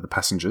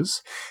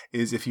passengers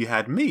is if you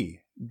had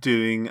me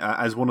doing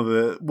as one of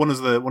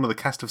the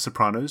cast of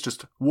Sopranos,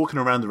 just walking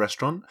around the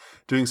restaurant,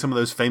 doing some of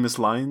those famous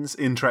lines,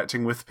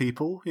 interacting with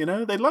people.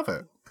 They'd love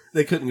it."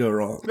 They couldn't go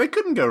wrong. They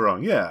couldn't go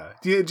wrong, yeah.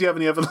 Do you have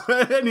any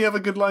other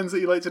good lines that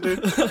you like to do?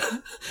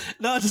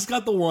 No, I just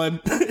got the one.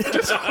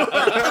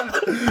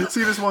 So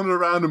you just wander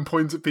around and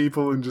point at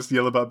people and just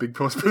yell about big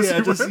pussy? Yeah,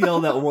 just yell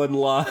that one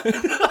line.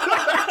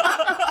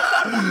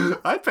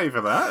 I'd pay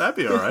for that. That'd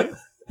be all right.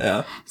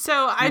 Yeah.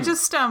 So I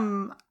just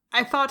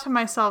I thought to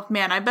myself,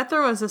 man, I bet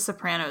there was a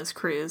Sopranos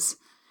cruise,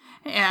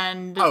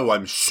 and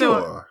I'm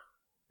sure.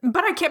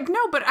 But I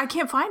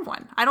can't find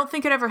one. I don't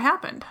think it ever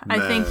happened. No. I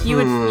think you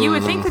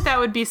would think that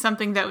would be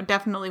something that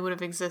definitely would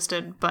have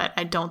existed, but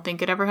I don't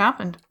think it ever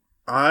happened.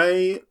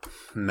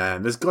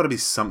 There's got to be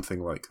something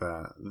like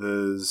that.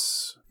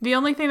 The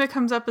only thing that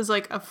comes up is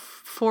like a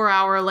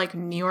 4-hour like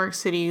New York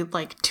City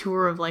like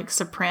tour of like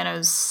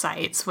Sopranos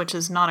sites, which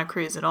is not a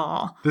cruise at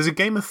all. There's a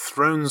Game of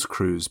Thrones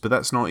cruise, but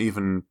that's not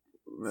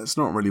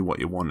really what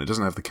you want. It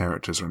doesn't have the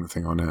characters or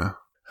anything on it.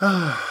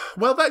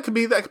 Well, that could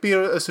be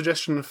a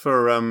suggestion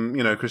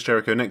for Chris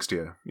Jericho next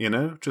year.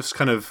 Just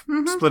kind of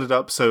split it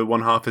up so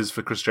one half is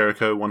for Chris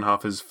Jericho, one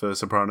half is for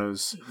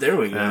Sopranos. There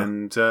we go.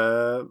 And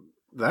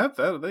that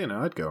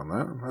I'd go on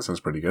that. That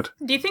sounds pretty good.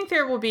 Do you think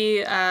there will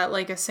be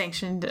like a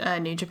sanctioned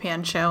New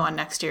Japan show on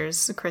next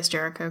year's Chris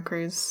Jericho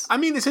cruise? I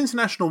mean, it's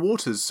international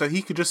waters, so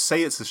he could just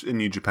say it's a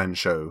New Japan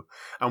show.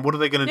 And what are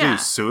they going to do?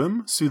 Sue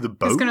him? Sue the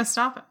boat? Who's going to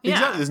stop it? Yeah.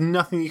 Exactly. There's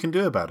nothing you can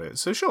do about it.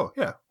 So sure,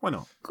 yeah, why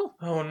not? Cool.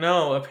 Oh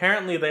no!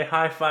 Apparently, they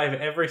high five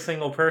every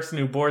single person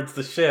who boards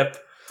the ship.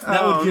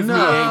 That would give me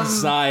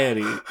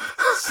anxiety.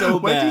 So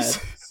bad.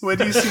 Where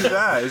do you see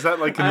that? Is that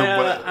like in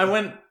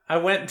the? I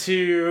went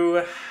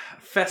to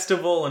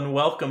festival and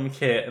welcome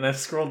kit, and I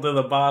scrolled to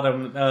the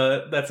bottom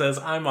that says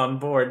I'm on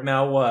board.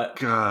 Now what?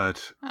 God,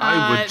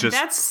 I would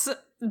just.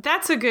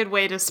 That's a good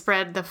way to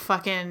spread the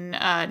fucking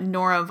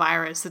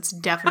norovirus that's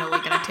definitely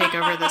going to take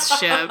over this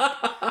ship.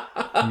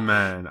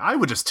 Man, I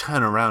would just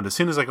turn around. As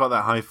soon as I got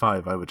that high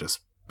five, I would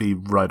just be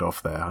right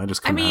off there. I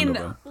just couldn't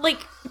handle that.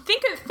 Like,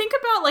 think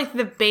about, like,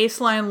 the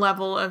baseline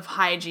level of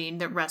hygiene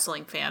that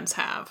wrestling fans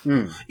have.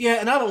 Yeah,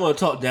 and I don't want to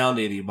talk down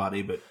to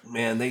anybody, but,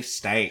 man, they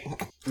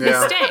stank. They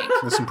stink.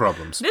 There's some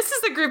problems. This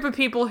is the group of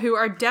people who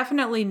are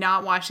definitely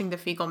not washing the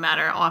fecal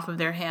matter off of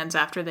their hands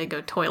after they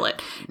go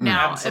toilet.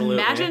 Now,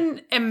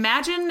 imagine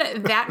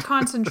that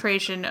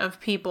concentration of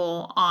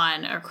people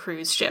on a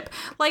cruise ship.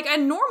 Like a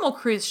normal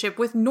cruise ship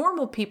with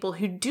normal people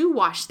who do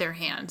wash their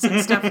hands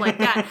and stuff like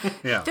that.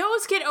 Yeah.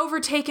 Those get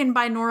overtaken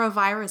by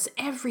norovirus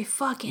every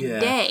fucking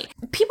day.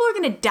 people are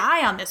going to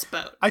die on this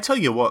boat. I tell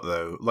you what,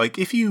 though, like,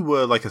 if you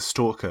were, like, a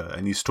stalker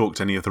and you stalked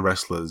any of the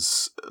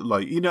wrestlers,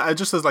 like, you know,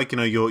 just as, like, you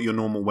know, your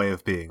normal way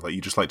of being, like,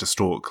 you just like to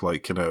stalk,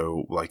 like, you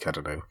know, like, I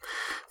don't know,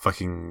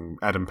 fucking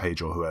Adam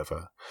Page or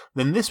whoever,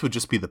 then this would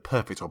just be the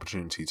perfect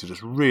opportunity to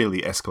just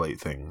really escalate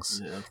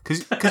things.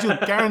 Because you're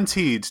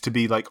guaranteed to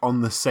be, like,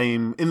 in the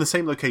same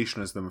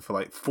location as them for,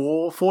 like, 3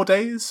 or 4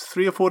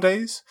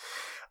 days.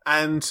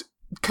 And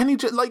can you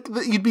just, like,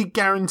 you'd be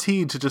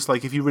guaranteed to just,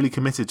 like, if you really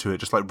committed to it,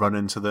 just, like, run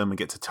into them and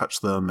get to touch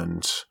them,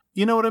 and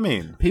you know what I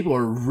mean? People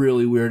are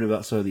really weird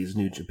about some of these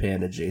New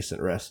Japan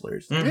adjacent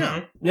wrestlers.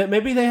 Yeah. Yeah,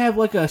 maybe they have,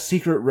 like, a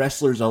secret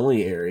wrestlers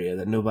only area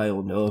that nobody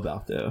will know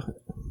about, though.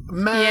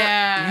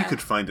 Man, you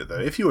could find it, though.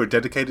 If you were a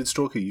dedicated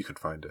stalker, you could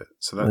find it.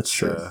 So that's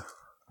true.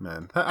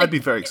 Man, I'd be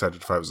very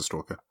excited if I was a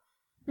stalker.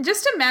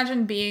 Just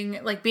imagine being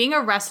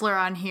a wrestler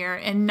on here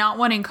and not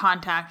wanting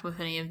contact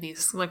with any of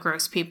these, like,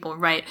 gross people,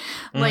 right?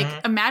 Like,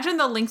 imagine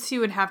the lengths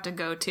you would have to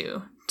go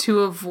to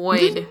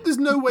avoid. There's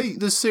no way.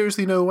 There's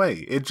seriously no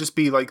way. It'd just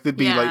be like there'd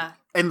be like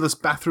endless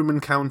bathroom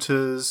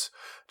encounters.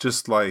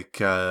 Just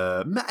like,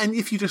 and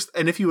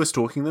if you were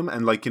stalking them,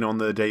 and, like, you know, on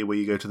the day where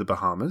you go to the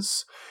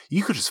Bahamas,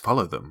 you could just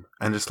follow them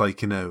and just,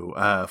 like, you know,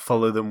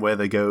 follow them where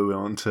they go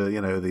onto, you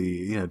know,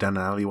 down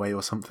an alleyway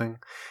or something,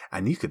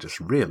 and you could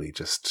just really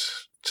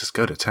just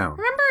go to town.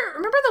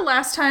 Remember the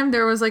last time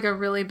there was, like, a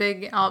really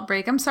big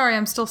outbreak? I'm sorry,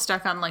 I'm still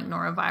stuck on, like,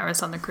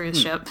 norovirus on the cruise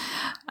ship.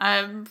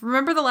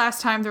 Remember the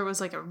last time there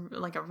was, like a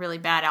really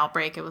bad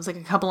outbreak? It was, like,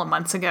 a couple of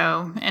months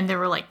ago, and there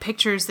were, like,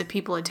 pictures that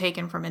people had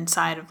taken from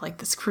inside of, like,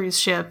 this cruise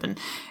ship, and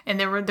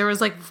there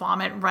was, like,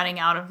 vomit running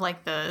out of,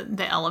 like,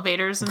 the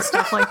elevators and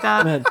stuff like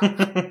that. Man,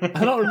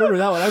 I don't remember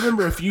that one. I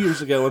remember a few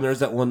years ago when there was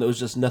that one that was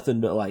just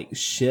nothing but, like,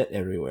 shit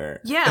everywhere.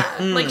 Yeah,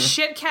 like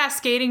shit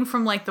cascading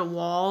from, like, the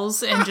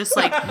walls, and just,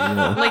 like,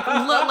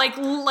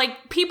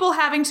 like people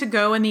having to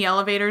go in the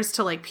elevators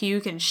to, like,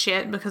 puke and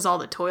shit because all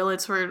the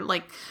toilets were,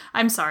 like,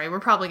 I'm sorry, we're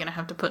probably gonna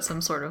have to put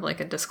some sort of, like,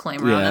 a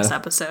disclaimer on this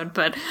episode,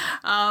 but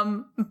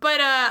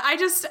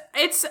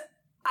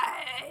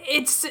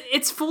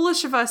it's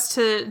foolish of us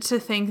to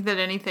think that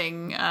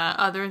anything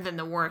other than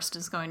the worst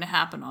is going to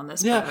happen on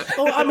this boat.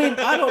 Well, I mean,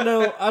 I don't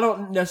know. I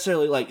don't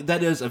necessarily, like,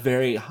 that is a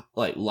very,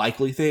 like,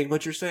 likely thing,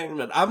 what you're saying,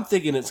 but I'm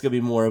thinking it's going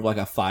to be more of, like,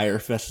 a fire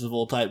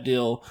festival type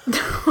deal.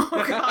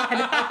 Oh,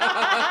 God.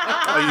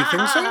 Oh, you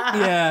think so?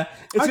 Yeah.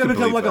 It's going to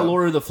become like that. a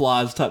Lord of the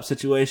Flies type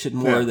situation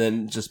more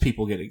than just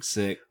people getting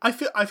sick. I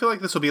feel like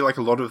this will be like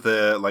a lot of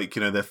their, like,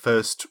 you know, their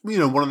first, you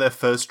know, one of their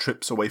first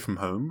trips away from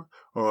home,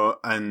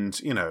 and,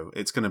 you know,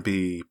 it's going to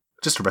be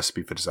just a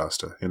recipe for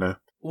disaster, you know?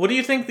 What do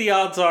you think the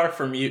odds are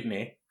for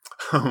mutiny?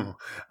 Man,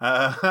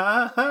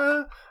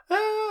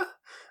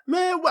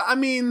 well, I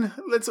mean,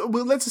 let's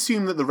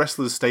assume that the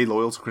wrestlers stay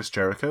loyal to Chris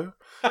Jericho.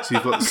 So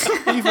you've got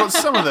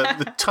some of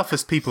the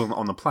toughest people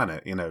on the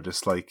planet, you know,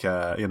 just like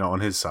you know, on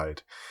his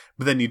side.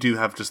 But then you do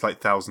have just like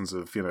thousands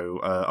of, you know,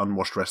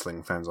 unwashed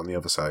wrestling fans on the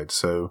other side.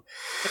 So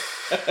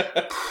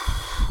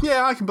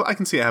yeah, I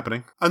can see it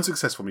happening.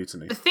 Unsuccessful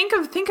mutiny. Think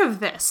of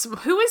this.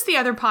 Who is the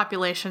other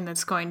population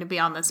that's going to be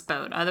on this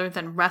boat other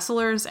than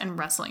wrestlers and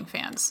wrestling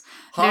fans?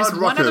 Hard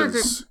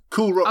rockers.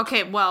 Cool rock.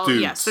 Okay, well,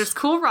 dudes. yes, there's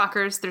cool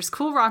rockers, there's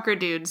cool rocker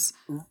dudes.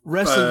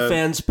 Wrestling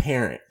fans'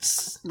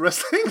 parents.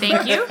 Wrestling.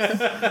 Thank you.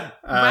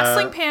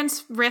 Wrestling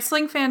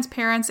fans'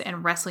 parents,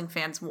 and wrestling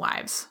fans'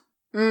 wives.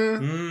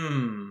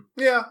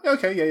 Yeah.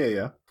 Okay.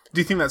 Yeah. Do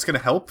you think that's going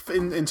to help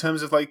in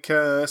terms of, like,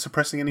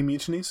 suppressing any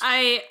mutinies?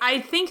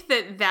 I think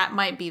that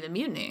might be the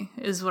mutiny,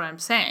 is what I'm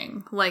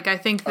saying. Like, I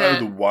think that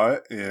the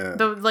what? Yeah.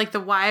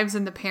 The wives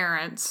and the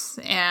parents,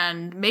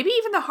 and maybe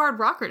even the hard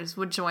rockers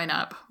would join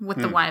up with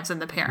the wives and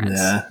the parents.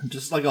 Yeah,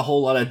 just like a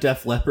whole lot of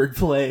Def Leppard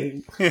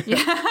playing.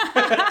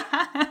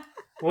 Yeah.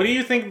 What do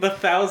you think the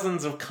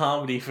thousands of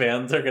comedy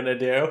fans are gonna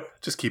do?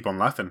 Just keep on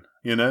laughing,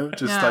 you know.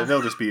 Like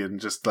they'll just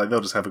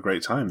have a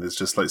great time. There's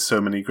just like so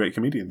many great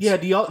comedians. Yeah.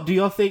 Do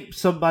y'all think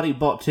somebody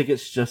bought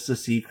tickets just to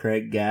see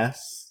Craig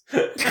Gass?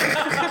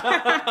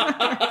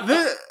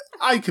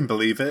 I can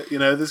believe it. You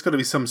know, there's got to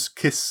be some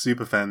Kiss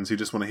super fans who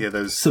just want to hear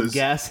those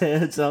Gas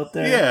heads out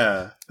there.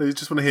 Yeah, they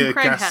just want to hear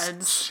Gas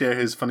heads share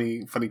his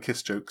funny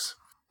Kiss jokes.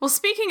 Well,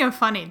 speaking of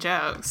funny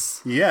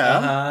jokes.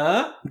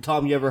 Yeah.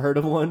 Tom, you ever heard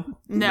of one?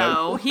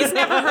 No, he's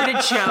never heard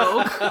a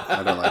joke.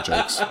 I don't like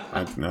jokes.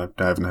 I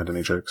haven't heard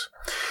any jokes.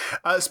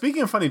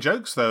 Speaking of funny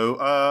jokes, though,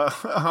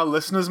 our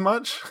listeners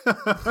much?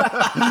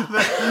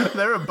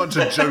 They're a bunch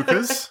of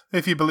jokers,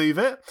 if you believe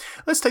it.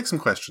 Let's take some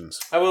questions.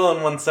 I will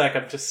in 1 sec.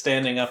 I'm just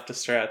standing up to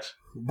stretch.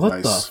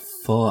 What the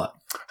fuck?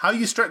 How are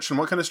you stretching?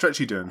 What kind of stretch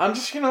are you doing? I'm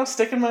just,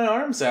 sticking my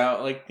arms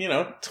out, like,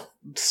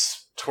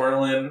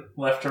 twirling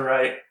left to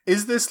right.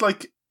 Is this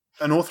like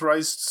an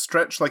authorized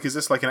stretch? Like, is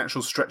this like an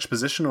actual stretch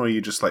position, or are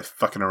you just like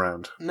fucking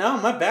around? No,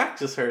 my back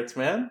just hurts,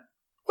 man.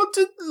 What?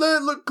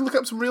 Look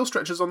up some real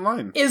stretches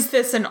online. Is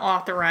this an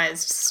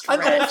authorized stretch?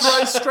 An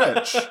authorized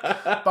stretch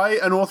by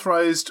an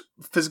authorized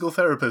physical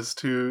therapist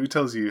who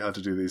tells you how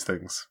to do these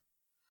things.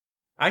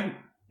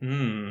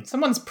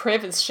 Someone's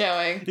priv is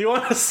showing. You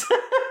want to?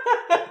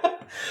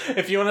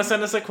 If you want to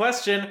send us a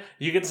question,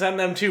 you can send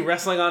them to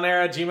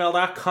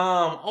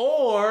wrestlingonair@gmail.com.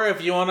 Or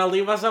if you want to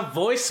leave us a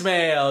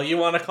voicemail, you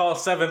want to call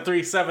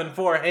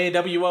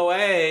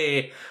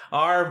 737-4-AWOA.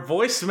 Our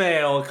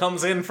voicemail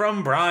comes in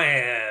from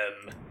Brian.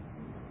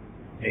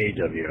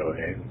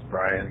 AWOA, it's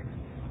Brian.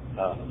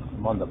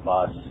 I'm on the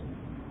bus,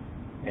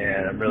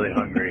 and I'm really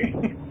hungry,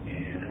 and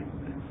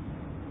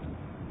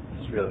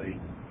it's really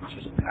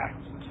just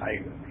packed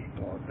tight with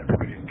people, and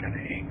everybody's kind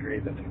of angry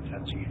that they're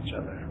touching each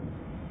other.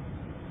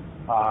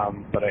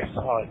 But I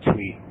saw a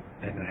tweet,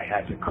 and I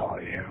had to call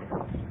you.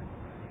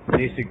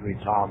 Basically,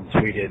 Tom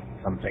tweeted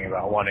something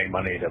about wanting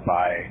money to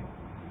buy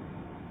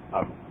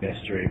a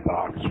mystery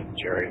box with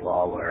Jerry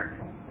Lawler,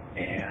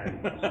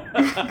 and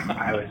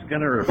I was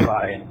going to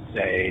reply and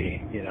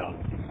say,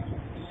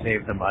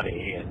 save the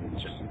money and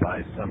just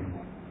buy some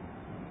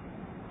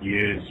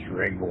used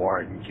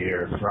ring-worn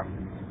gear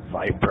from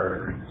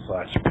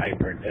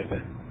Viper/Piper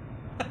Niven.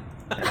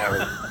 And I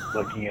was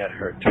looking at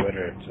her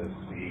Twitter to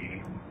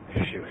see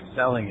if she was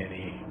selling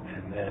any,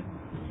 and then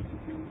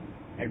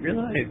I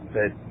realized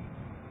that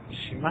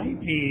she might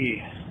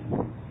be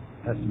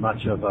as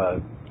much of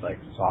a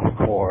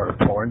softcore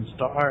porn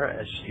star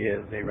as she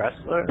is a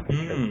wrestler.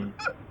 There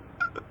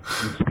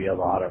seems to be a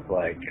lot of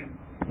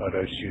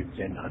photo shoots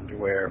in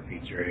underwear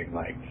featuring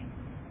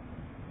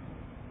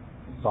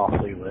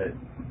softly lit,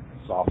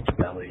 soft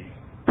belly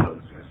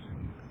poses.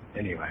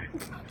 Anyway,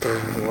 so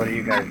what do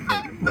you guys think?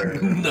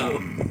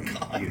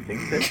 Do you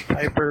think that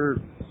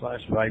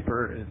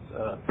Piper/Viper is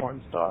a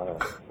porn star,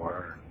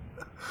 or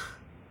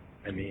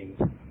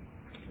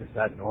is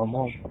that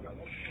normal?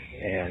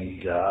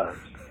 And does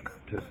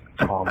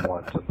Tom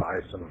want to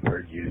buy some of her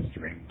used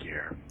ring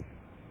gear?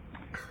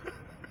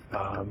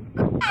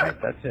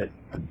 Alright, that's it.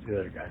 See you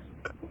later, guys.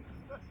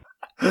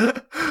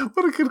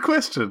 What a good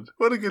question.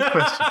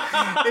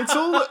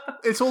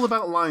 It's all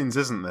about lines,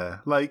 isn't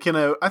there? I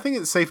think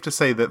it's safe to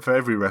say that for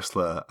every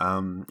wrestler,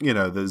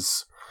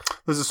 there's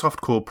a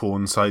softcore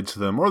porn side to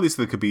them, or at least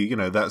there could be,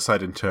 that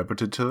side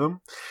interpreted to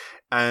them.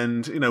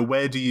 And,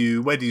 where do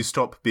you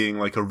stop being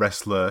a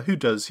wrestler who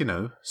does,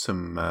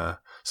 some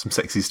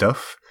sexy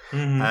stuff,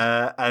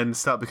 and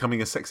start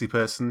becoming a sexy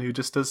person who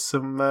just does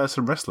some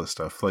wrestler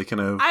stuff,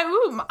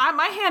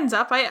 my hand's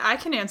up. I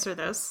can answer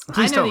this.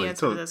 Please I know the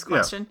answer to this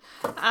question.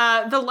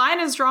 Yeah. The line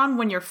is drawn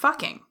when you're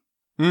fucking.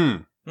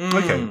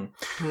 Okay.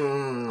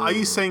 Are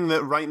you saying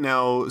that right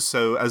now,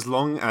 so as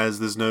long as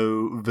there's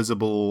no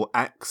visible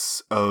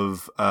acts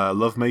of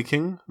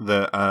lovemaking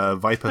that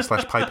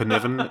Viper/Piper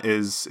Niven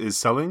is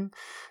selling,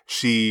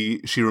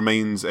 she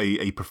remains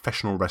a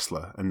professional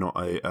wrestler and not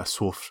a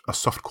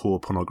softcore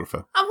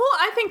pornographer? Well,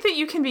 I think that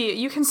you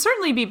can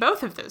certainly be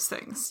both of those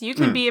things. You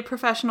can be a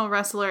professional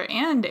wrestler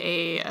and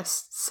a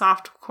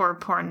softcore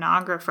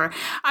pornographer.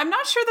 I'm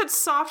not sure that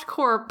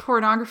softcore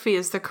pornography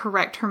is the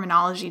correct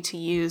terminology to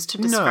use to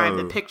describe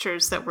the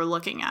pictures that we're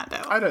looking at,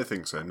 though. I don't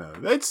think so, no.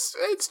 It's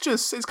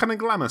kind of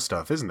glamour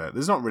stuff, isn't it?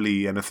 There's not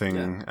really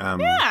anything...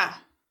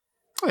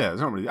 Yeah,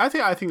 it's not really. I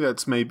think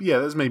that's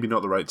maybe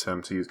not the right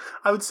term to use.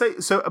 I would say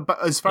so.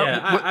 But as far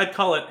I'd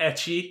call it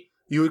ecchi.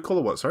 You would call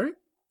it what? Sorry,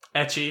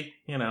 ecchi.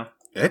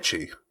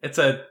 Ecchi. It's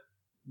a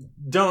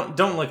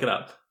don't look it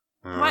up.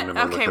 What?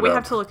 Okay, we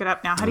have to look it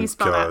up now. How do you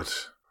spell that?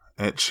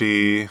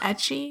 Ecchi.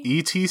 Ecchi.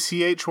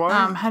 ETCHY.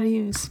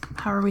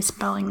 How are we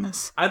spelling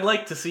this? I'd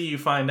like to see you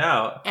find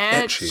out.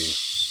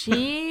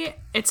 Ecchi.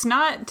 It's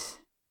not.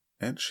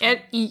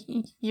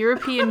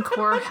 European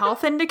Core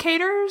Health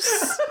Indicators.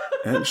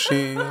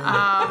 Ecchi.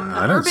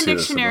 Urban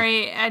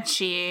Dictionary,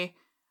 ecchi.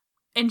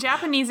 In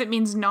Japanese, it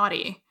means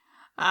naughty.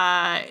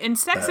 In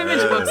sex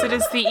image books, it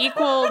is the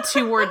equal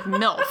to word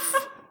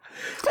MILF.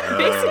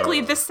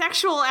 Basically, the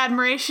sexual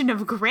admiration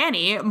of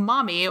granny,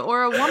 mommy,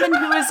 or a woman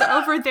who is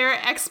over their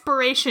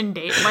expiration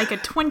date, like a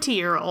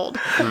 20-year-old.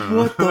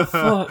 What the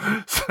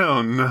fuck?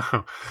 So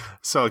no.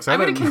 So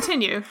excited. I'm going to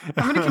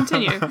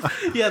continue.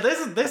 Yeah,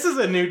 this is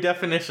a new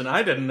definition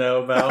I didn't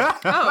know about.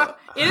 Oh,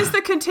 it is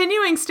the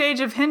continuing stage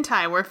of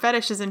hentai where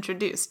fetish is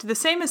introduced. The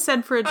same is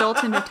said for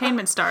adult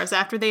entertainment stars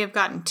after they have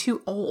gotten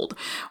too old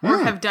or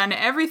have done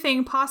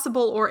everything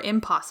possible or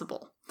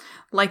impossible.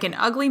 Like an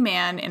ugly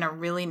man in a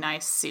really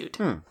nice suit.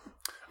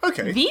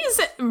 Okay.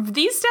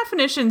 These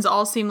definitions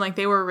all seem like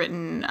they were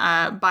written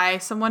by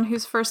someone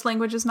whose first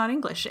language is not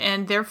English,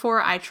 and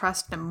therefore I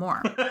trust them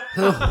more.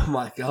 Oh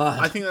my god!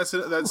 I think that's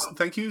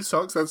thank you,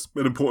 Socks. That's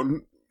an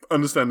important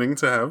understanding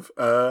to have.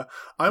 I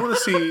want to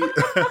see.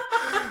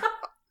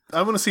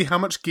 I want to see how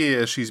much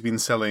gear she's been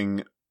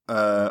selling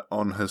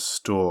on her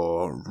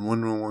store.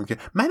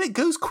 Man, it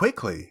goes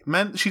quickly.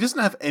 Man, she doesn't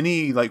have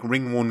any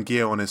ring-worn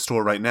gear on her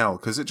store right now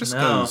because it just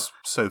goes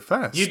so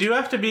fast. You do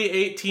have to be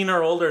 18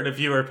 or older to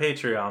view her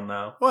Patreon,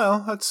 though.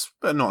 Well, that's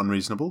not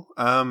unreasonable.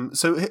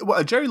 So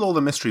a Jerry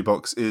Lawler mystery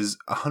box is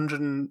how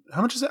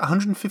much is it?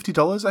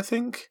 $150, I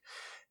think,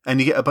 and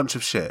you get a bunch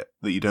of shit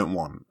that you don't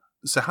want.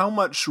 So how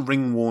much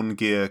ring-worn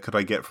gear could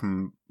I get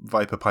from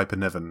Viper/Piper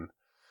Niven?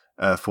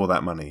 For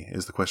that money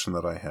is the question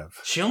that I have.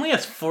 She only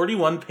has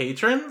 41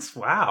 patrons?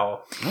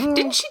 Wow.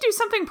 Didn't she do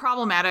something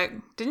problematic?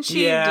 Didn't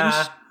she?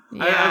 Yeah.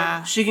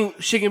 Yeah. She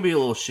can be a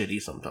little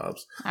shitty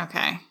sometimes.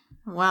 Okay.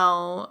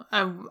 Well,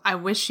 I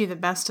wish you the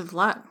best of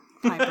luck,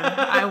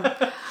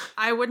 Piper.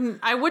 I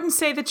wouldn't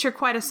say that you're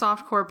quite a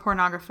softcore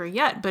pornographer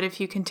yet, but if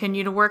you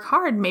continue to work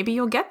hard, maybe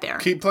you'll get there.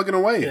 Keep plugging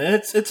away. Yeah,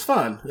 it's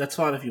fun. That's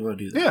fun if you want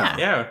to do that.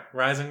 Yeah,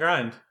 rise and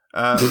grind.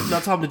 Now,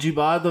 Tom, did you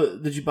buy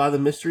the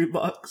mystery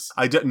box?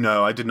 I did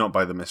not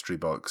buy the mystery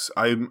box.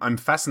 I'm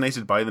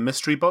fascinated by the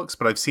mystery box,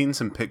 but I've seen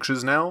some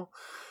pictures now,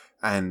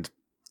 and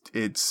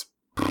it's,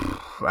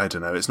 I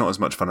don't know, it's not as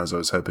much fun as I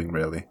was hoping,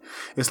 really.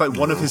 It's like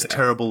one of his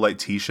terrible like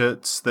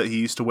t-shirts that he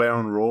used to wear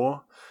on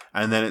Raw,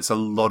 and then it's a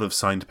lot of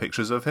signed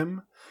pictures of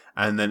him,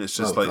 and then it's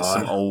just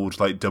some old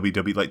like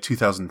WWE, like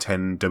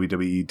 2010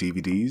 WWE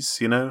DVDs,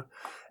 you know?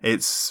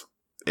 It's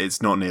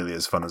not nearly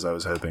as fun as I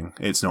was hoping.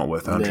 It's not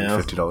worth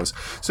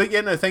 $150. So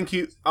yeah, no, thank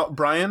you.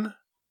 Brian,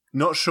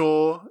 not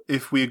sure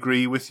if we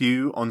agree with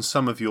you on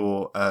some of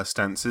your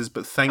stances,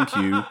 but thank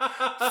you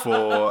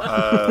for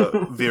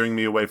veering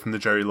me away from the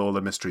Jerry Lawler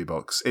mystery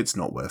box. It's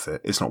not worth it.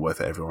 It's not worth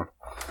it, everyone.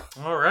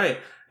 All right.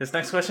 This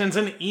next question is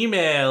an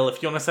email.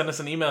 If you want to send us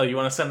an email, you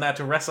want to send that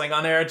to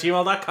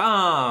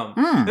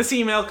wrestlingonair@gmail.com. This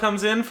email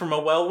comes in from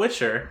a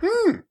well-wisher.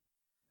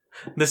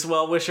 This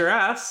well-wisher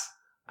asks,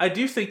 I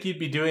do think you'd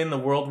be doing the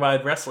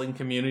worldwide wrestling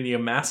community a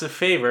massive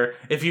favor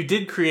if you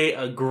did create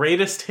a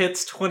greatest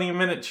hits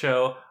 20-minute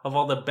show of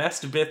all the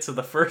best bits of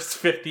the first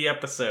 50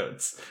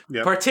 episodes.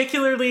 Yep.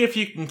 Particularly if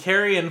you can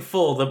carry in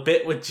full the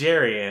bit with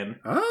Jerry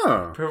in.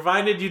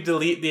 Provided you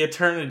delete the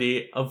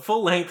eternity of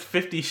full-length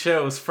 50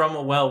 shows from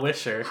a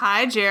well-wisher.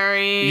 Hi,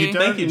 Jerry. You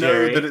don't know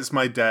Jerry. that it's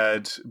my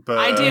dad, but...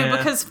 I do,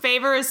 because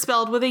favor is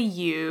spelled with a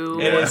U.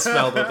 It is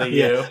spelled with a U.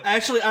 Yeah.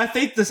 Actually, I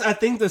think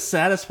the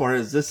saddest part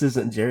is this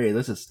isn't Jerry,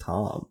 this is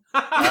Tom.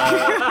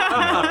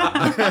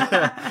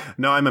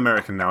 No, I'm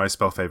American now. I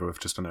spell favor with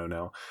just an O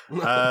now.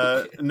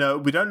 No,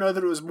 we don't know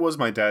that it was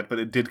my dad, but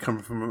it did come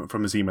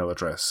from his email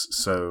address.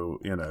 So,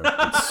 you know,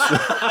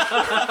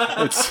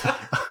 it's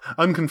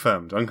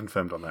unconfirmed on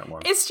that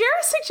one. Is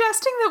Jerry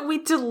suggesting that we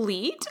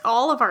delete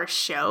all of our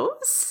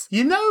shows?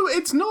 You know,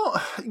 it's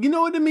not. You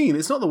know what I mean?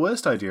 It's not the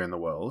worst idea in the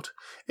world.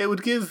 It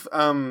would give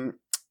a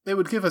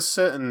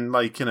certain,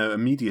 like, you know,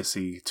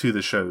 immediacy to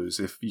the shows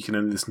if you can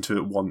only listen to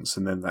it once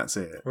and then that's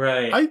it.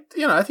 Right. I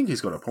think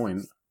he's got a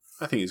point.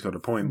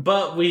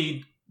 But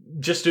we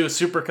just do a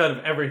supercut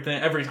of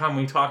everything every time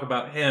we talk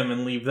about him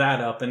and leave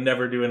that up and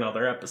never do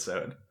another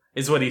episode,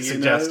 is what he's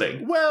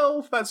suggesting.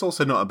 Well, that's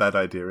also not a bad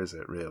idea, is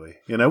it, really?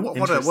 You know,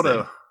 what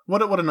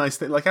a nice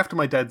thing. Like, after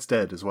my dad's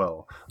dead as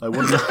well. Like,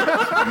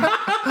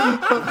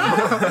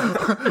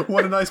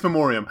 what a nice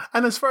memoriam.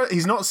 And as far as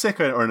he's not sick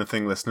or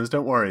anything, listeners,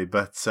 don't worry.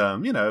 But,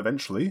 you know,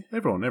 eventually,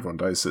 everyone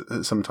dies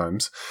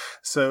sometimes.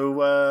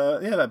 So,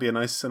 yeah, that'd be a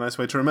nice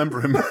way to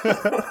remember him.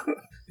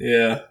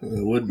 Yeah,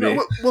 it would be.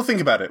 No, we'll think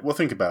about it. Yeah, we'll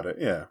think about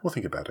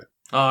it.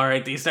 All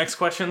right, these next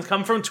questions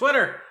come from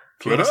Twitter.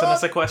 If you want to send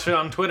us a question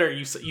on Twitter,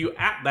 you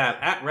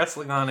at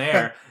Wrestling On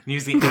Air, and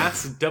use the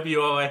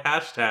AskWOA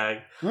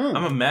hashtag.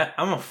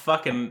 I'm a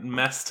fucking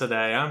mess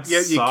today. I'm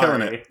sorry. You're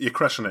killing it. You're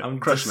crushing it.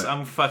 I'm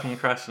fucking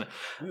crushing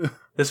it.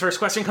 This first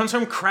question comes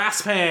from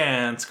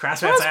Crasspants.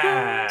 Crasspants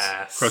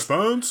asks,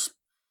 Crasspants,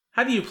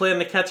 how do you plan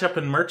to catch up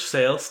in merch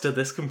sales to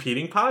this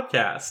competing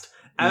podcast?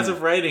 As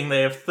of writing,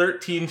 they have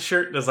 13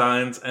 shirt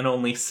designs and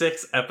only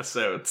 6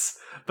 episodes.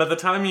 By the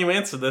time you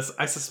answer this,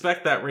 I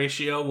suspect that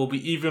ratio will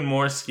be even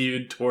more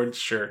skewed towards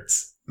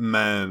shirts.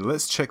 Man,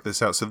 let's check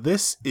this out. So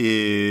this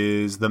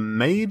is the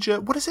major...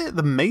 What is it?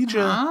 The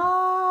major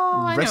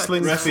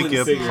wrestling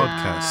figure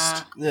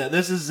podcast. Yeah,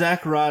 this is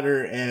Zack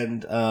Ryder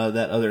and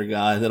that other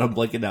guy that I'm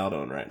blanking out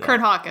on right now.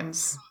 Kurt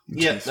Hawkins.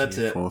 Yeah, that's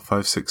it. 4,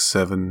 5, 6,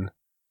 7,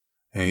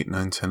 8,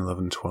 9, 10,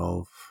 11,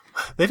 12.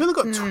 They've only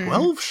got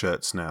 12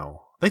 shirts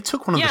now. They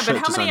took one of the shirt designs.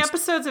 Yeah, but how many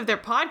episodes of their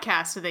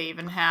podcast do they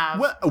even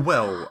have?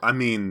 Well, I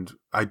mean,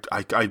 I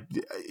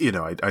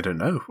don't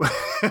know.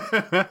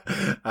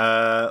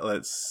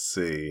 Let's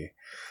see,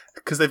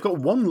 because they've got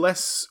one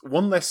less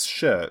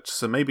shirt.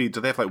 So maybe do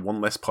they have like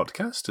one less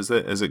podcast?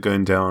 Is it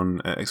going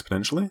down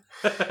exponentially?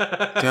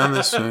 Down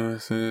this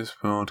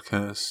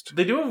podcast.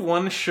 They do have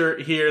one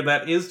shirt here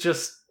that is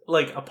just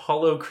like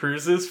Apollo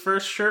Crews'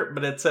 first shirt,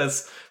 but it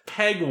says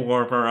Peg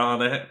Warmer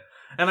on it.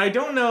 And I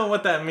don't know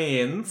what that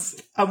means.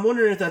 I'm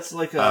wondering if that's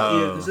like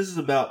because this is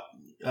about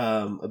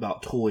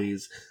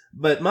toys.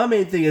 But my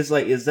main thing is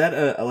like, is that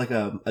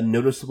a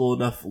noticeable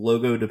enough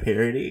logo to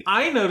parody?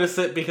 I notice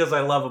it because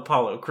I love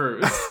Apollo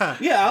Crews.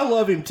 Yeah, I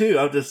love him too.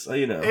 I'm just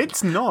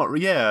it's not.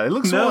 Yeah, it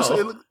looks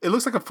it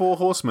looks like a Four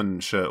Horsemen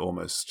shirt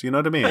almost. You know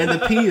what I mean? And the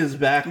P is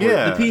backwards.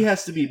 Yeah. The P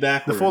has to be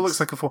backwards. The 4 looks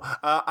like a 4.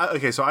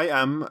 Okay, so I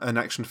am an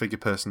action figure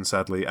person,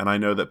 sadly, and I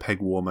know that peg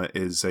warmer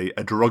is a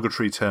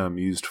derogatory term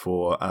used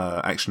for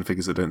action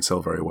figures that don't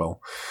sell very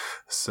well.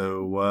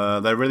 So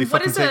they're really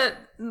fucking.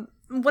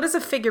 What is a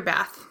figure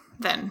bath?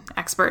 than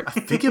expert.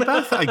 Figure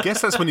bath? I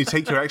guess that's when you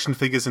take your action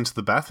figures into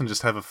the bath and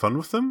just have fun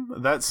with them.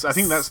 I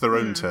think that's their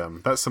own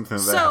term. That's something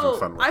that they're having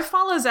fun with. I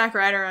follow Zack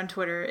Ryder on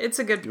Twitter. It's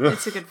a good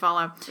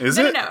follow. Is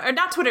it? No,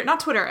 not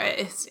Twitter.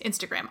 It's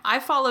Instagram. I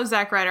follow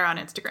Zack Ryder on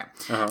Instagram,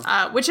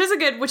 which is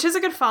a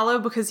good follow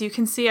because you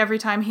can see every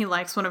time he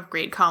likes one of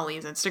Great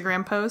Khali's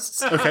Instagram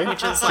posts,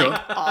 which is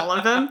like all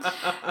of them.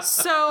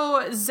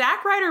 So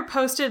Zack Ryder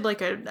posted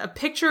like a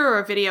picture or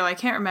a video, I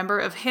can't remember,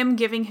 of him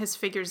giving his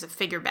figures a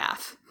figure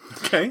bath.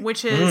 Okay.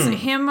 Which is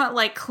him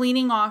like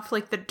cleaning off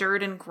like the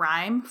dirt and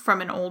grime from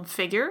an old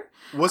figure.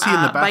 Was he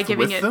in the bath by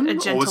giving with it them, a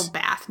gentle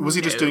bath? Was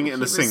he just doing it in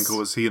the sink, or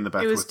was he in the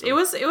bath with them? It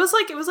was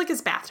like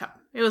his bathtub.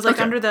 It was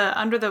like under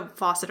the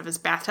faucet of his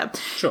bathtub.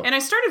 Sure. And I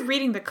started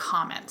reading the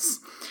comments.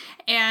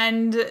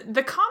 And in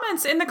the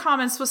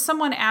comments was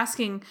someone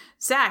asking,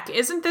 Zach,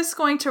 isn't this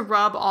going to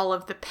rub all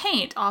of the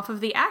paint off of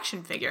the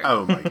action figure?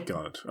 Oh my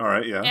god. All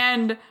right, yeah.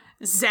 And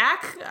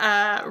Zach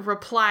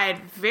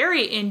replied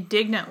very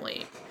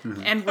indignantly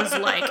and was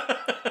like,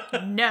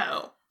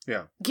 no.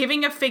 Yeah.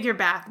 Giving a figure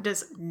bath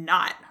does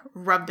not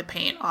rub the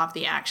paint off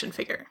the action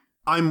figure.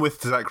 I'm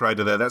with Zack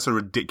Ryder there. That's a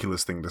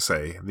ridiculous thing to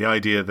say. The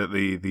idea that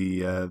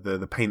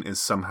the paint is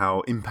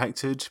somehow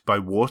impacted by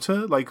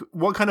water. Like,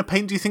 what kind of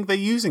paint do you think they're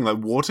using? Like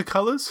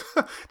watercolors?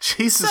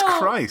 Jesus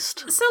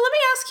Christ! So let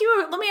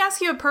me ask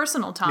you a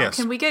personal, Tom. Yes.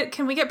 Can we get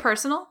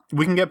personal?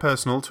 We can get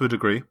personal to a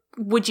degree.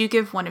 Would you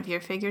give one of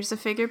your figures a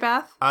figure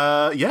bath?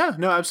 Yeah,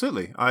 no,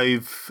 absolutely.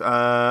 I've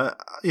done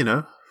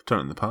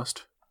it in the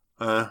past.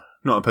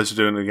 Not opposed to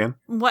doing it again.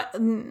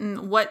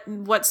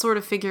 What sort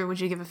of figure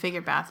would you give a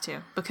figure bath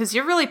to? Because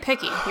you're really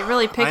picky. You're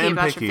really picky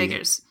about your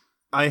figures.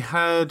 I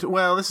had,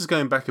 well, this is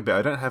going back a bit.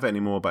 I don't have it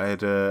anymore, but I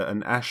had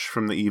an Ash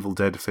from the Evil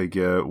Dead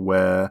figure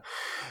where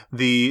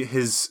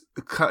his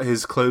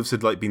clothes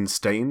had like been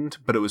stained,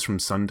 but it was from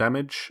sun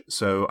damage.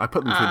 So I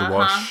put them through the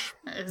wash.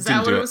 Is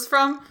that what it was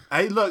from?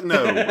 Hey, look,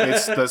 no,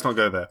 let's not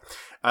go there.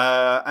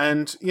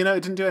 And it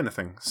didn't do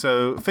anything.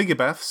 So figure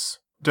baths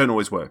don't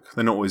always work.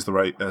 They're not always the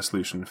right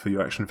solution for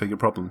your action figure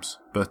problems.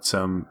 But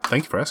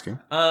thank you for asking.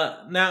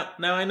 Now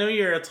I know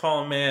you're a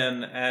tall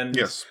man, and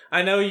yes.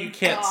 I know you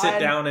can't sit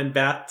down in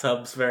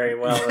bathtubs very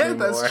well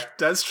anymore.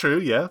 That's true.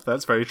 Yeah,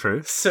 that's very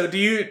true. So do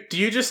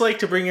you just like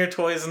to bring your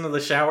toys into the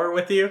shower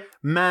with you?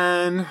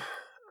 Man,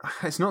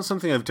 it's not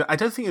something I've done. I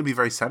don't think it'd be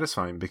very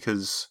satisfying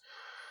because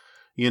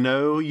you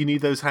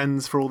need those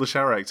hands for all the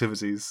shower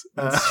activities.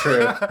 That's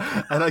true.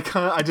 And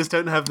I just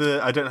don't have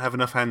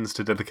enough hands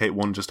to dedicate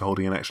one just to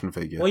holding an action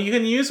figure. Well, you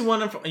can use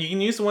one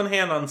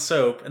hand on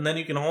soap, and then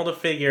you can hold a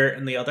figure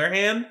in the other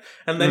hand,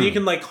 and then you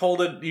can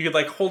hold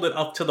it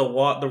up to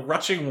the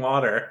rushing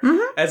water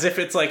as if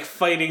it's like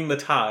fighting the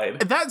tide.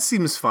 That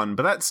seems fun,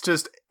 but that's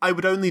just, I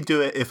would only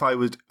do it if I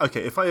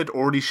had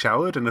already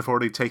showered and have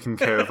already taken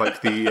care of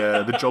like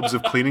the jobs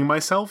of cleaning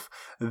myself,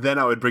 then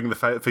I would bring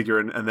the figure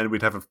in and then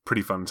we'd have a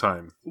pretty fun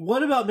time.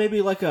 What about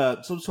maybe like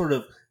some sort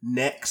of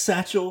neck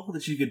satchel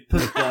that you could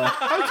put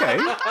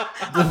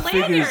the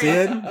figures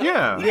in?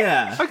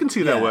 Yeah. I can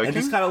see that working. And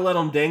just kind of let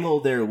them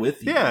dangle there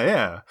with you.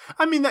 Yeah.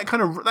 I mean,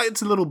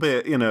 that's a little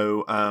bit,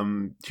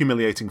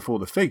 humiliating for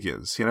the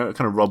figures. It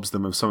kind of robs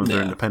them of some of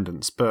their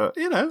independence, but,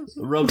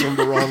 rubs them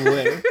the wrong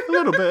way. A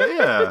little bit,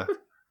 yeah.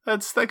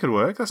 That could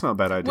work. That's not a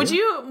bad idea.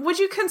 Would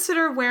you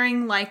consider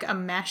wearing like a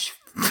mesh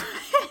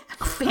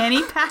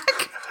fanny pack?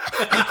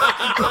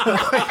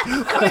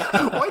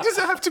 Why does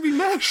it have to be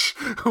mesh?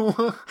 Because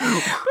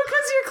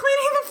you're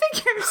cleaning the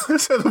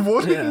figures. So the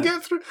water can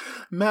get through.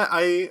 Matt,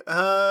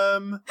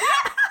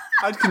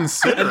 I'd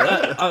consider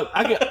it.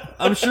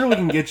 I'm sure we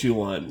can get you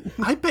one.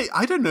 I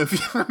don't know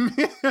if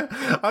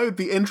I would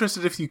be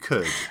interested if you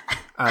could.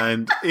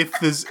 And if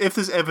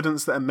there's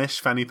evidence that a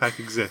mesh fanny pack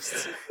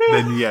exists,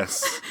 then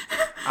yes,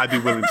 I'd be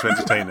willing to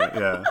entertain it.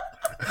 Yeah.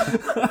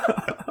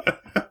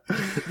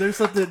 There's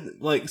something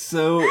like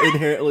so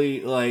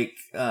inherently like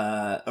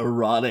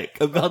erotic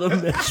about a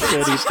mesh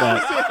fanny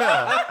pack.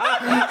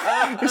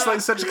 Yeah. It's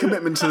like such a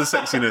commitment to the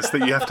sexiness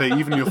that you have to,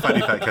 even your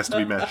fanny pack has to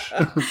be mesh.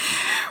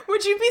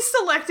 Would you be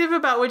selective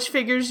about which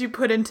figures you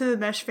put into the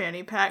mesh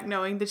fanny pack,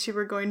 knowing that you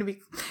were going to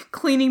be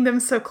cleaning them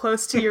so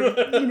close to your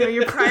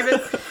your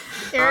private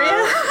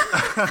area?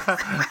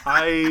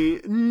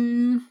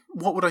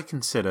 What would I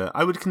consider?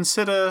 I'd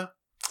consider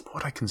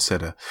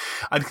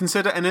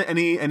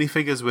any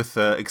figures with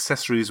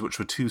accessories which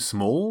were too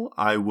small.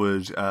 I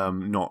would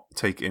not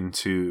take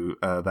into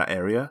that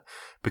area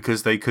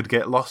because they could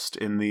get lost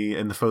in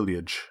the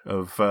foliage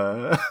of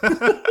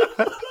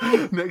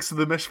next to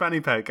the mesh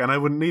fanny pack, and I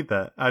wouldn't need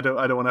that. I don't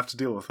want to have to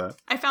deal with that.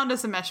 I found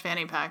us a mesh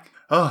fanny pack.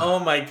 Oh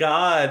my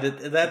god,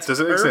 that's Does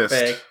it perfect.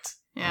 Exist?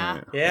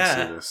 Yeah.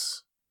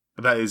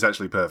 That is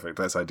actually perfect.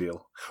 That's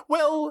ideal.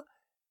 Well,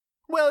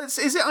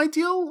 is it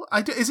ideal?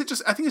 I think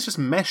it's just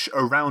mesh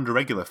around a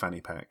regular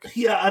fanny pack.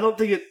 Yeah, I don't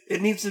think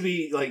it needs to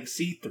be like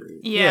see-through.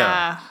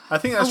 Yeah. I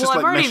think that's just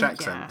like mesh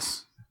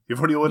accents. You've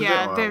already ordered it?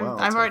 Yeah,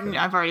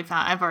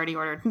 I've already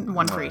ordered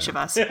one for each of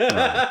us.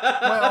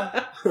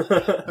 Well,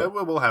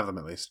 we'll have them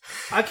at least.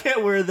 I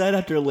can't wear that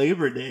after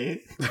Labor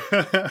Day.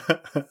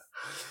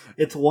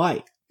 It's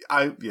white.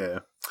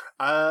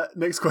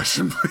 Next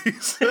question,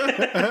 please.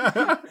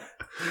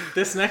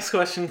 This next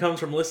question comes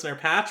from listener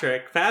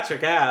Patrick.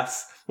 Patrick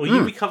asks, will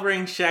you be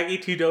covering Shaggy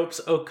 2 Dope's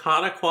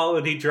Okada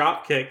quality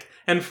dropkick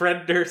and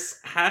Fred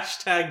Durst's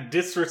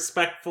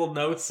 #disrespectful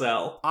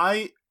no-sell?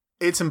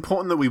 It's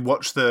important that we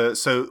watch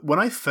so when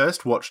I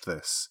first watched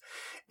this,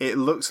 it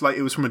looked like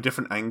it was from a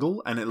different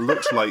angle, and it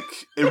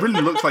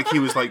really looked like he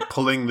was like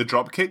pulling the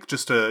dropkick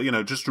just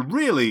to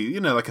really,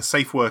 like a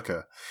safe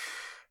worker.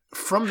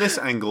 From this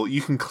angle,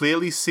 you can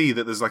clearly see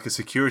that there's like a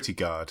security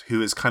guard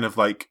who is kind of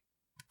like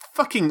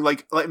fucking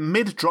like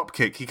mid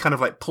dropkick. He kind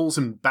of like pulls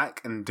him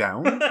back and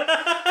down.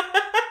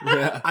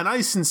 Yeah. And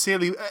I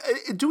sincerely,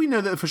 do we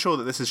know that for sure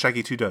that this is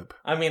Shaggy 2 Dope?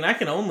 I mean, I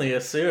can only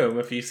assume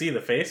if you see the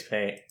face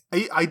paint.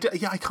 I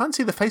can't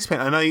see the face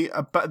paint, and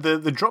but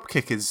the drop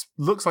kick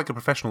looks like a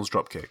professional's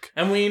drop kick,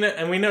 and we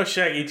know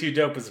Shaggy 2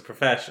 Dope is a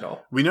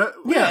professional. We know,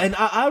 and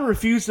I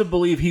refuse to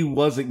believe he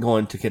wasn't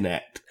going to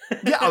connect.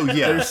 Yeah,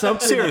 there's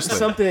something. Seriously,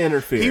 something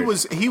interfered.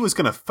 He was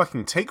gonna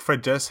fucking take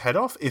Fred Durst's head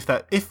off if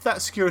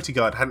that security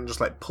guard hadn't just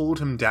like pulled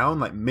him down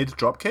like mid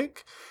drop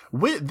kick.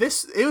 With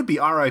this, it would be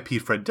R.I.P.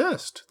 Fred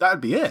Durst. That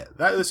would be it.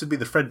 This would be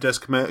the Fred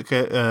Durst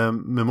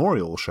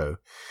memorial show.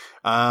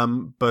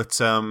 Fred,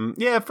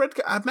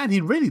 man,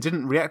 he really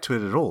didn't react to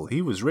it at all.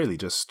 He was really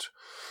just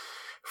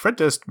Fred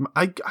Durst.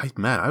 I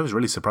was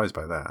really surprised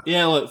by that.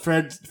 Yeah, look,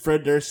 Fred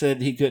Durst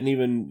said he couldn't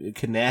even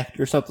connect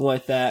or something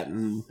like that,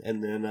 and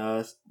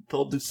then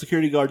told the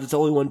security guards it's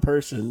only one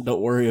person.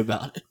 Don't worry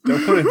about it.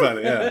 Don't worry about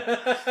it.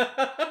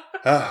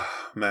 Yeah.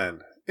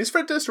 Man, is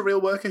Fred Durst a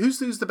real worker? Who's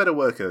the better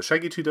worker,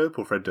 Shaggy 2 Dope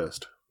or Fred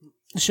Durst?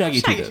 Shaggy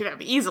 2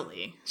 Dope,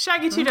 easily.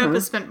 Shaggy 2 Dope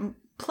has spent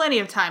plenty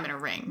of time in a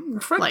ring.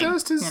 Fred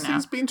Durst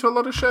he's been to a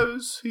lot of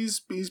shows. He's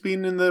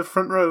been in the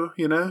front row,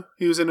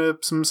 He was in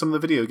some of the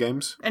video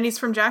games. And he's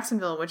from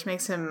Jacksonville, which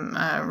makes him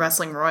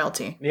wrestling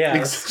royalty. Yeah,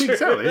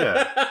 exactly,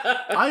 yeah.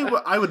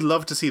 I would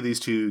love to see these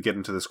two get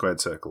into the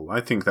squared circle. I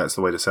think that's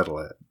the way to settle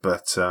it.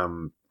 But,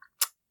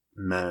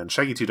 man,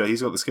 Shaggy 2 Dope,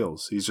 he's got the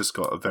skills. He's just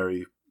got a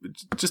very...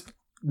 just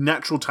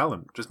natural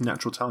talent. Just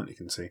natural talent, you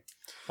can see.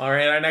 All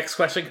right, our next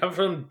question comes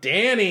from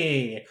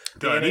Danny.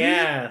 Danny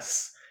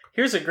asks,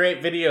 here's a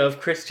great video of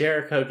Chris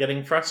Jericho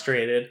getting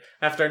frustrated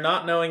after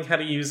not knowing how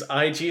to use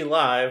IG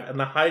Live and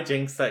the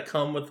hijinks that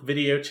come with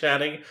video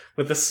chatting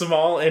with a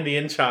small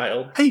Indian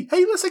child. Hey,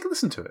 let's take a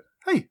listen to it.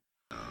 Hey.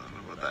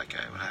 What about that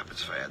guy? What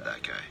happens if I had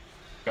that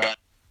guy?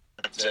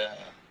 But,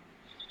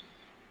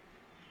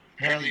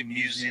 apparently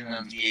Museum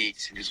on the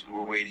 8 is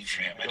we're waiting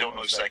for him. I don't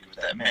know exactly what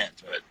that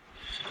meant, but...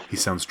 He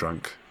sounds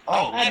drunk.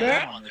 Oh,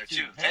 yeah, I'm on there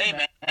too. Hey,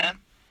 man.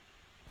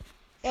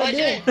 How you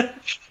doing?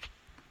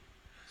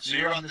 So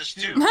you're on this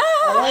too?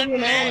 I love you,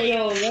 man.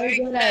 Yo, very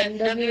good at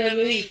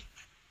WWE.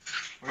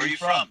 Where are you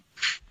from?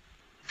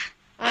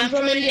 I'm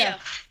from India.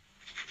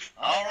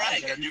 All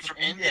right, got a dude from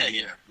India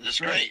here. That's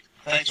great.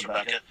 Thanks,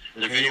 Rebecca.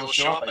 The video will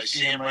show up. I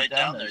see him right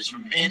down there. He's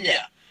from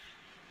India.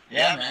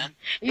 Yeah, man.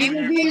 You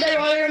will be in the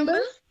Royal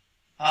Rumble?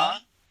 Huh?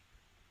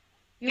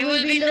 You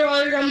will be in the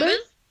Royal Rumble?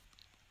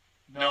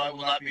 No, I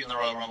will not be in the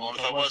Royal Rumble.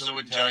 If I was, I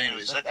wouldn't tell you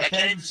anyways. I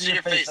can't even see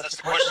your face. That's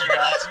the question you're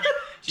asking me?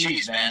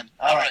 Jeez, man.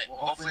 All right, well,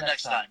 hopefully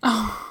next time.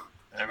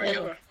 There we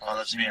go. Oh,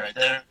 that's me right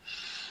there.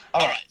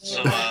 All right,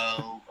 so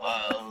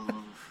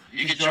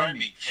you can join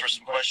me for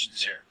some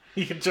questions here.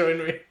 You can join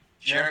me.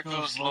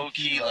 Jericho's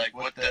low-key, like,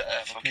 what the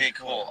F? Okay,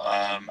 cool.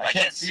 I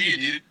can't see you,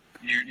 dude.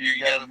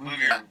 You gotta move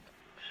your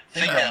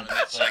thing down a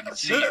bit so I can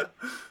see you.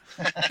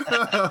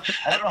 I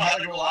don't know how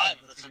to go live.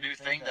 That's a new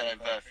thing that I've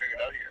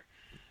figured out here.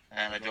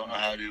 And I don't know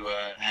how to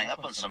hang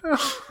up on something.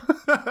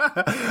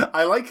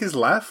 I like his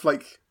laugh.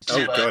 Like,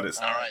 oh god, it's...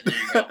 All right, there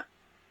you go.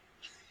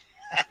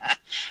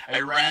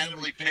 I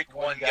randomly pick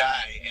one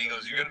guy, and he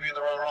goes, "You're going to be in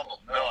the Royal Rumble."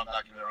 No, I'm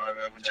not going to be in the Royal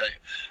Rumble. I wouldn't tell you.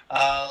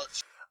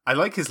 Let's I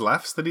like his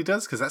laughs that he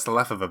does, because that's the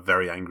laugh of a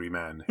very angry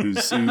man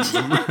who's who's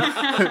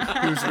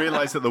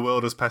realised that the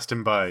world has passed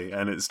him by,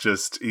 and it's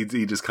just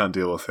he just can't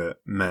deal with it.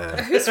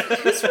 Man, who's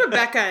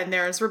Rebecca in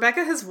there? Is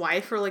Rebecca his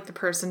wife, or like the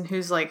person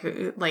who's like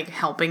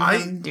helping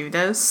him do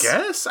this?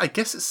 I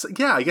guess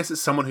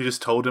it's someone who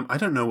just told him. I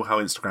don't know how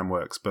Instagram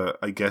works, but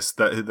I guess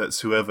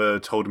that's whoever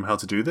told him how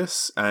to do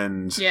this.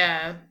 And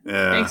yeah.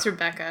 Thanks,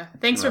 Rebecca.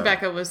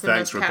 Rebecca was the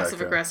most passive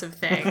aggressive.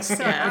 Thanks,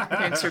 yeah.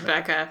 Thanks,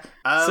 Rebecca.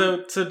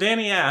 So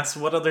Danny asks,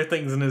 what other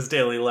things in his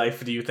daily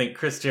life do you think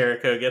Chris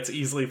Jericho gets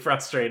easily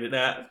frustrated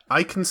at?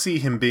 I can see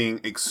him being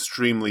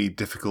extremely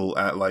difficult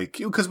at, like,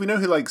 because we know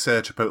he likes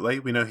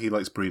Chipotle, we know he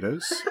likes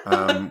burritos,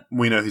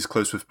 we know he's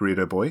close with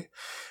Burrito Boy.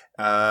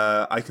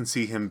 I can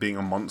see him being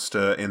a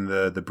monster in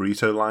the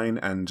burrito line,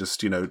 and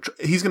just,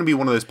 he's going to be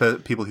one of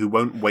those people who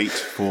won't wait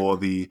for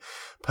the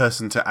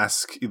person to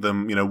ask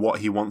them,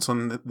 what he wants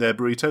on their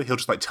burrito. He'll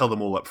just tell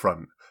them all up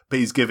front. But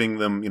he's giving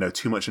them,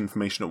 too much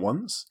information at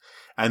once.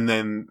 And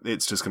then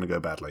it's just going to go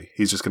badly.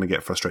 He's just going to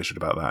get frustrated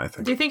about that, I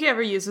think. Do you think he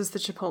ever uses the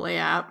Chipotle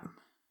app?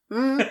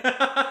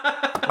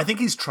 I think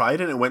he's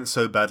tried and it went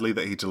so badly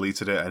that he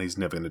deleted it and he's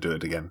never going to do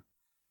it again.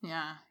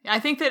 Yeah. I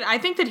think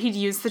that he'd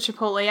used the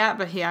Chipotle app,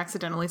 but he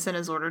accidentally sent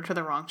his order to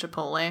the wrong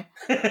Chipotle.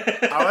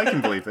 Oh, I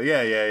can believe it.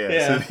 Yeah.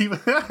 Yeah. So he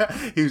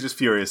was just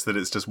furious that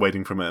it's just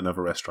waiting for him at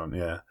another restaurant.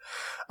 Yeah.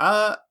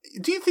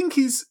 Do you think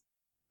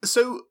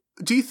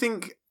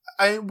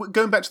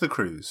going back to the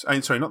cruise?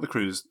 Sorry, not the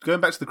cruise. Going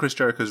back to the Chris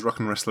Jericho's Rock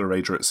and Wrestler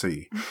Rager at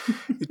Sea.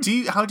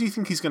 How do you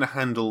think he's going to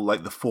handle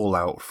like the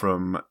fallout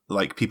from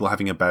like people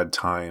having a bad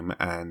time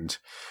and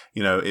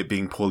it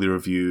being poorly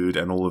reviewed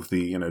and all of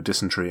the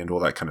dysentery and all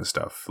that kind of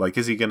stuff? Like,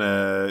 is he going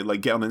to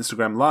like get on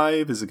Instagram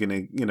Live? Is he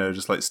going to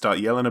just like start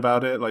yelling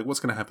about it? Like, what's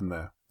going to happen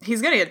there?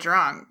 He's going to get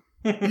drunk.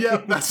 Yeah,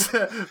 that's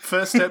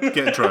first step.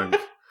 Get drunk.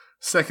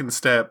 Second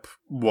step,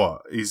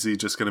 what? Is he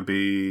just going to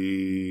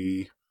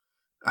be?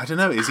 I don't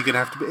know. Is he going to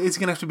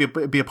have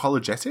to be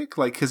apologetic?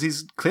 Like, because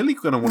he's clearly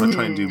going to want to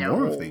try and do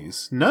more of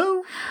these.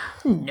 No.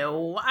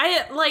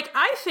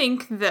 I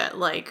think that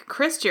like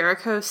Chris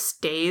Jericho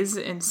stays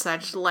in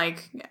such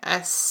like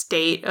a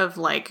state of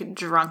like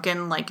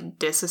drunken like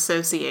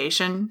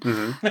disassociation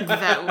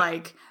that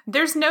like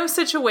there's no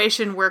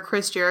situation where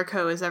Chris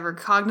Jericho is ever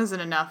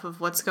cognizant enough of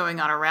what's going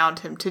on around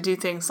him to do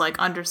things like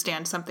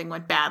understand something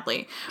went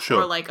badly,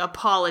 or like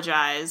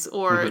apologize,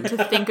 or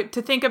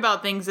to think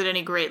about things at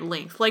any great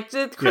length. Like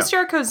Chris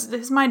Jericho's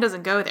his mind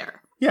doesn't go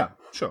there. Yeah,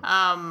 sure.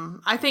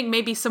 I think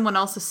maybe someone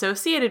else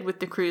associated with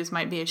the cruise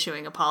might be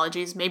issuing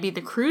apologies. Maybe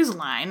the cruise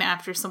line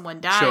after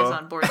someone dies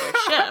on board their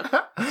ship.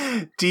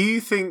 Do you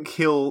think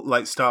he'll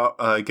like start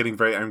getting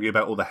very angry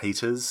about all the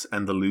haters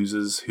and the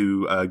losers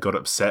who got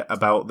upset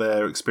about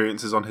their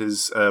experiences on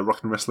his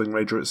Rock and Wrestling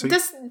Rager at Sea?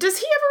 Does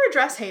he ever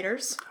address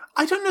haters?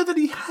 I don't know that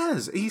he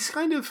has. He's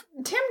kind of...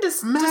 Tim,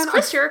 does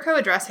Chris Jericho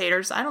address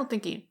haters? I don't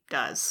think he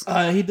does.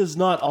 He does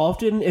not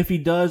often. If he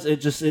does,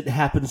 it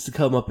happens to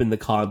come up in the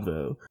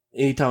convo.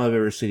 Anytime I've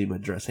ever seen him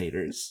address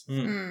haters.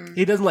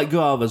 He doesn't like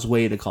go out of his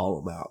way to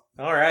call them out.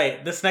 All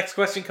right, this next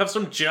question comes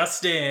from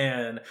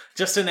Justin.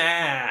 Justin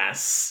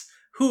asks,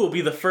 who will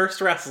be the first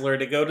wrestler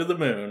to go to the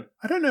moon?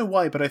 I don't know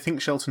why, but I think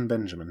Shelton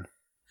Benjamin.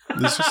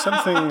 There's just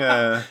something...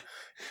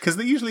 Because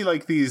they're usually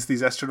like these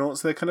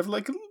astronauts, they're kind of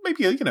like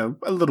maybe,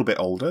 a little bit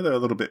older. They're a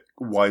little bit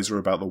wiser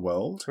about the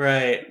world.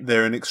 Right.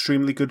 They're in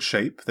extremely good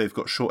shape. They've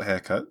got short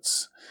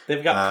haircuts.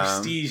 They've got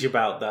prestige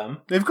about them.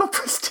 They've got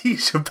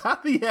prestige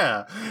about them,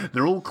 yeah.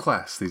 They're all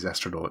class, these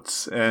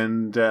astronauts.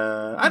 And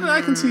I don't know,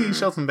 I can see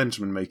Shelton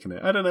Benjamin making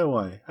it. I don't know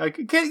why.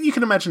 You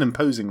can imagine him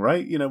posing,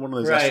 right? One of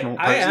those astronaut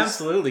poses. I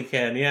absolutely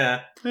can,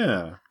 yeah.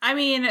 Yeah. I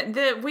mean,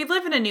 we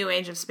live in a new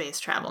age of space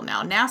travel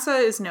now.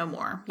 NASA is no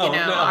more. No.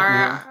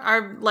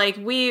 Our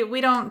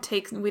we don't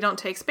take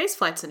space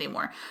flights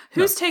anymore.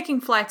 Who's taking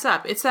flights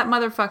up? It's that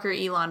motherfucker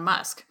Elon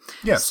Musk.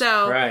 Yes.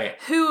 So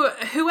right.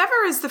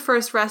 Whoever is the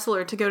first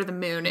wrestler to go to the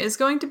moon is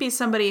going to be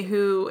somebody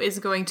who is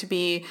going to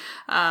be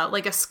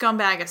like a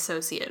scumbag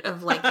associate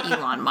of like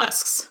Elon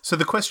Musk's. So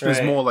the question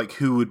is more like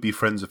who would be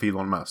friends with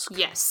Elon Musk?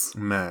 Yes.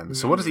 Man.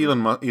 So what is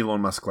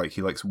Elon Musk like?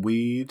 He likes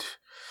weed.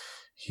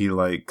 He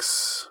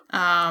likes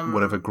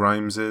whatever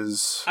Grimes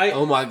is.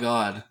 Oh my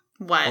god.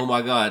 What? Oh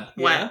my god.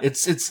 What?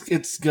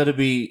 It's gonna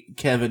be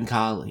Kevin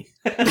Kiley.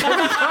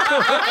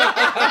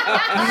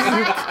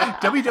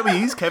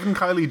 WWE's Kevin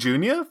Kiley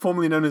Jr.,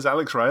 formerly known as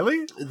Alex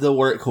Riley? The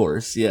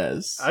workhorse,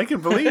 yes. I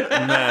can believe it.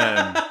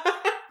 Man.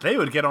 They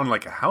would get on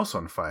like a house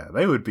on fire.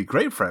 They would be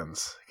great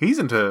friends. He's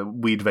into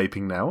weed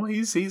vaping now.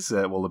 He's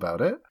all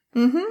about it.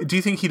 Mm-hmm. Do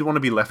you think he'd want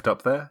to be left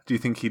up there? Do you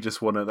think he'd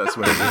just want to, that's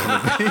where he'd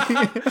want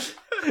to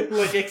be?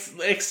 Like,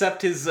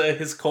 accept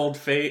his cold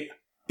fate?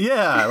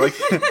 Yeah, like,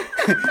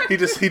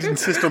 he'd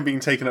insist on being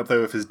taken up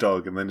there with his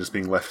dog and then just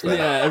being left there.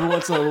 Yeah, every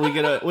once in a while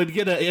we'd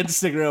get an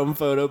Instagram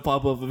photo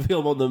pop up of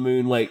him on the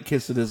moon, like,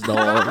 kissing his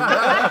dog.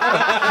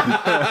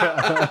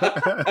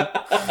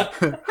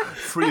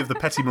 Free of the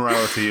petty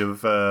morality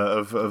of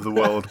the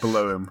world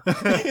below him.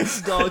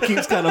 His dog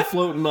keeps kind of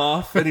floating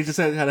off, and he just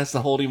kind of has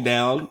to hold him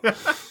down.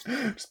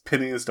 Just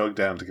pinning his dog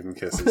down to give him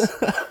kisses.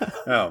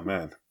 Oh,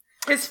 man.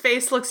 His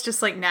face looks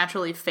just like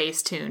naturally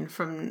face-tuned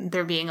from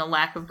there being a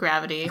lack of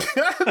gravity.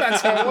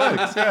 That's how it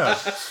works, yeah.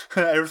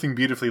 Everything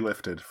beautifully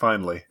lifted,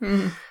 finally.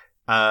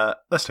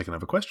 Let's take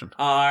another question.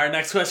 Our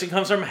next question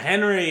comes from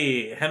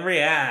Henry. Henry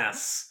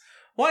asks,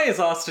 why is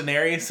Austin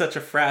Aries such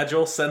a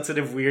fragile,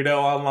 sensitive weirdo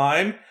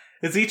online?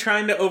 Is he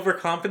trying to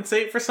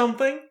overcompensate for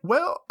something?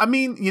 Well, I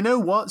mean, you know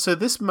what? So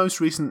this most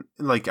recent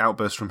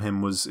outburst from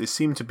him it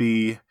seemed to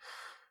be...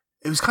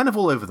 It was kind of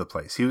all over the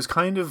place. He was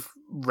kind of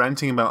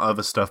ranting about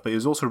other stuff, but he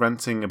was also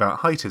ranting about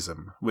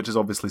heightism, which is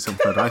obviously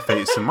something that I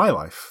face in my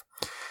life.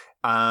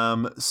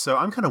 So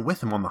I'm kind of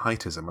with him on the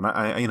heightism,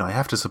 and I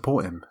have to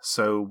support him.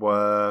 So,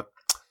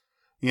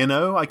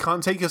 I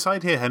can't take your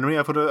side here, Henry.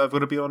 I've got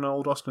to be on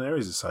old Austin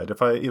Aries' side.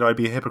 If I'd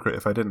be a hypocrite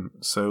if I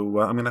didn't.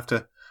 So I'm gonna have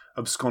to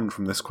abscond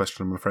from this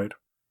question, I'm afraid.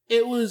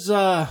 It was,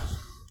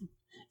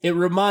 it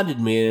reminded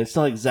me, and it's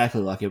not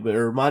exactly like it, but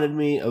it reminded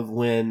me of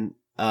when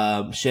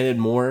Shannon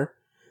Moore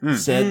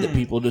said that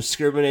people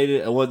discriminated,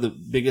 and one of the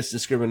biggest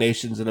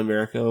discriminations in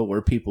America were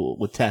people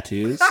with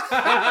tattoos.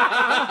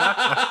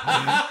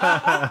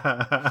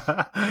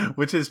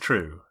 Which is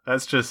true.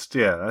 That's just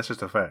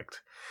a fact.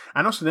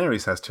 And Austin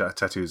Aries has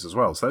tattoos as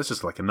well, so that's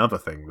just like another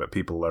thing that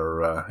people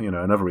are,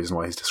 another reason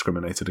why he's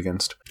discriminated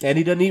against. And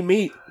he doesn't eat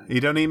meat. He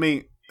don't eat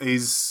meat.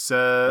 He's.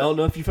 I don't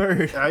know if you've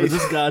heard, but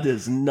this guy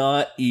does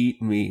not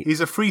eat meat. He's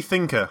a free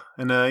thinker,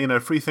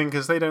 and free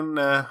thinkers they don't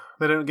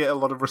get a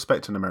lot of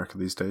respect in America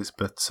these days.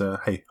 But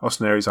hey,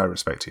 Austin Aries, I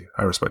respect you.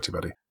 I respect you,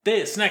 buddy.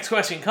 This next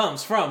question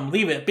comes from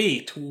Leave It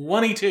Be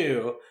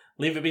 22.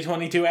 Leave It Be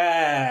 22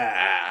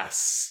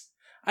 asks,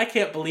 I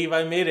can't believe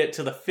I made it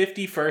to the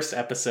 51st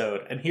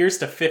episode, and here's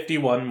to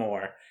 51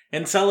 more.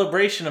 In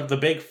celebration of the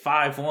big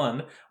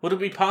 5-1, would it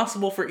be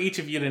possible for each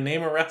of you to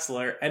name a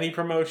wrestler, any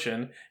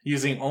promotion,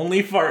 using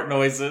only fart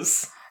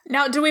noises?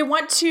 Now, do we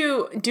want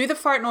to do the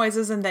fart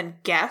noises and then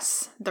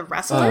guess the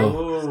wrestler?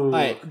 All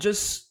right,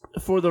 just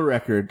for the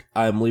record,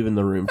 I'm leaving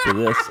the room for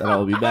this, and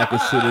I'll be back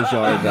as soon as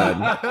y'all are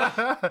done.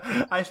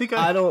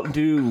 I don't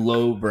do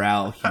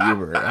lowbrow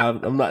humor.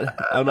 I'm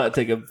not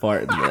taking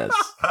part in this.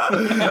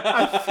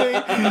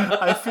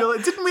 I feel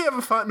like, didn't we have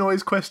a fart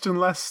noise question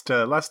last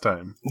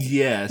time?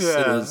 Yes,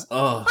 Yeah.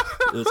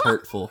 It was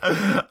hurtful.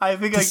 I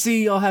think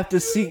see y'all have to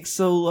sink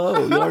so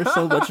low. You are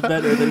so much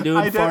better than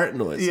doing fart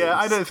noises. Yeah,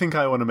 I don't think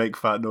I want to make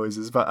fart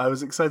noises, but I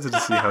was excited to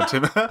see how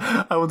Tim.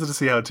 I wanted to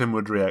see how Tim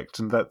would react,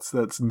 and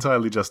that's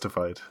entirely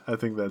justified. I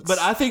think that's. But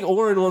I think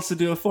Oren wants to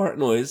do a fart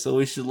noise, so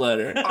we should let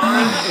her.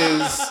 Oren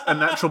is a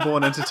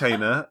natural-born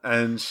entertainer,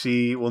 and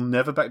she will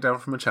never back down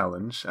from a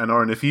challenge. And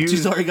Oren, if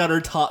she's already got her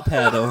top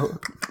hat on.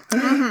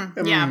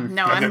 Yeah,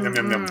 no, I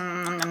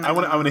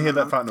want to hear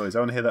that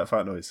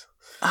fart noise.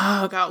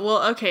 Oh god.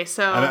 Well, okay,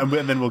 so and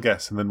then we'll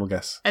guess. And then we'll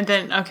guess.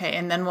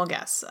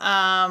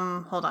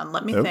 Hold on.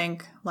 Let me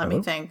think. Let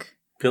me think.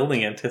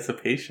 Building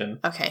anticipation.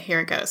 Okay, here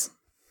it goes.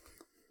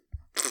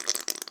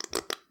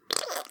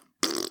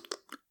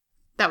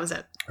 That was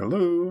it.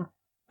 Hello.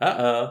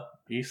 Uh-oh. Are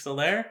you still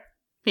there? Are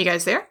you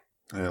guys there?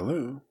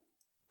 Hello.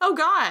 Oh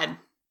god.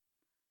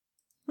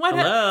 What?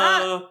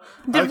 Hello.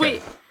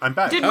 I'm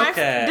back. Did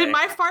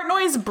my fart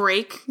noise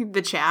break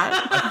the chat?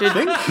 I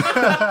think.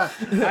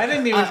 I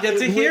didn't even get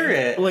to hear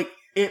it. Like,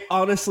 it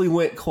honestly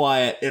went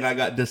quiet, and I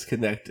got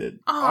disconnected.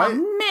 Oh,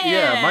 man.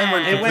 Yeah, mine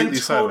went It went completely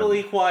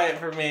totally silent. quiet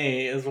for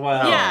me as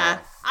well.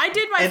 Yeah, I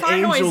did my An fart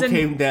noise angel and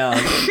came down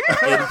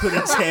and put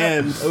its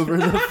hand over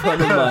the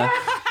front of my...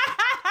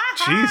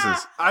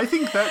 Jesus. I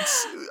think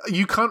that's...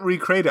 You can't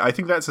recreate it. I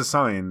think that's a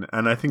sign,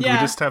 and I think we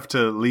just have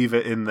to leave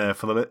it in there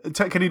for the...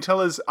 Can you tell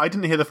us... I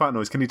didn't hear the fart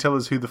noise. Can you tell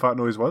us who the fart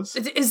noise was?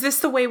 Is this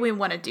the way we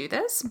want to do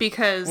this?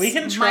 Because we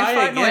can try my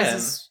fart again. noise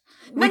is...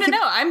 No.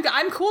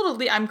 I'm cool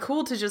to I'm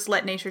cool to just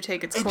let nature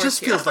take its course. It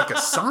just feels like a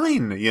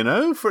sign,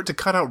 for it to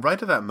cut out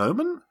right at that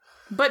moment.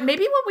 But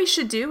maybe what we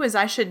should do is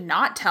I should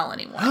not tell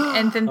anyone,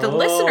 and then the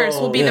listeners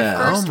will be the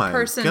first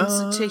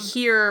persons to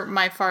hear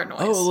my fart noise.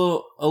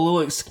 Oh, a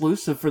little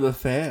exclusive for the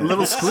fans. A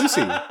little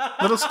exclusive.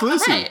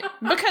 Right,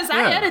 because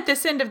I edit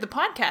this end of the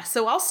podcast,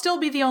 so I'll still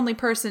be the only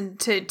person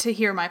to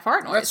hear my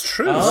fart noise. That's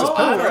true.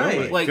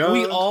 Right. Like,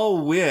 we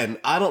all win.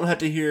 I don't have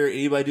to hear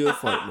anybody do a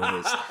fart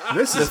noise.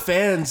 The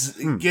fans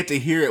get to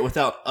hear it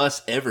without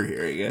us ever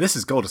hearing it. This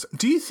is gold.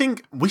 Do you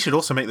think we should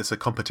also make this a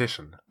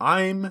competition?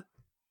 I'm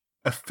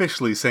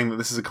officially saying that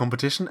this is a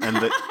competition and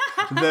that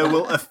there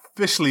will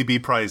officially be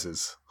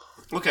prizes.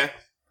 Okay.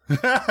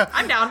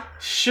 I'm down.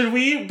 Should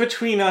we,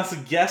 between us,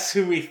 guess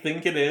who we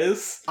think it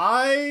is? No,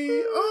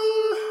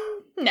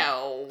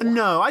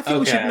 I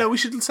think we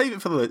should save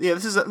it for the... Yeah,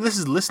 this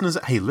is listeners...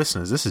 Hey,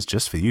 listeners, this is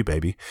just for you,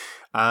 baby.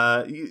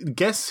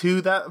 Guess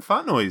who that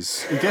fart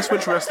noise... Guess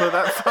which wrestler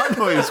that fart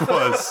noise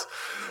was.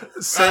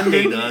 Send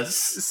in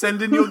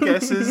your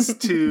guesses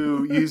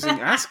to using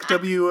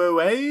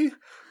AskWOA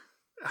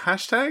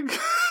hashtag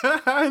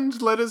and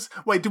let us...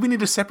 Wait, do we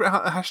need a separate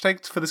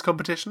hashtag for this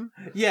competition?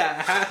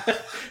 Yeah,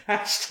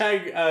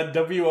 hashtag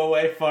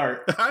WOA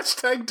fart.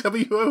 Hashtag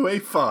WOA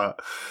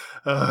fart.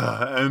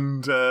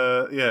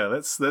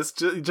 Let's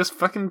just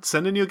fucking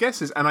send in your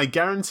guesses, and I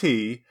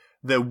guarantee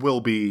there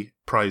will be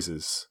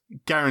prizes.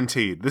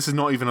 Guaranteed. This is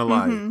not even a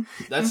lie.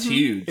 Mm-hmm. That's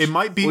huge. It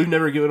might be. We've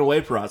never given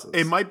away prizes.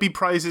 It might be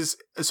prizes.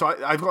 So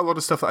I've got a lot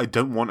of stuff that I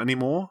don't want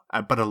anymore,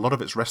 but a lot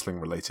of it's wrestling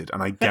related,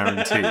 and I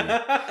guarantee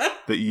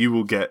that you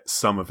will get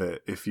some of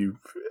it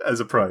as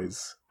a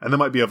prize. And there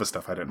might be other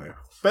stuff, I don't know.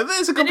 But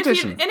there's a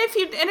competition. And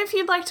if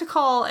you'd like to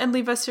call and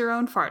leave us your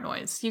own fart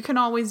noise, you can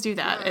always do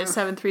that at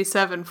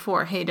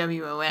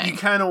 737-4-HEY-WOA. You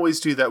can always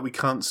do that. We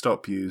can't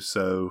stop you,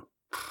 so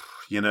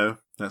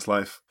that's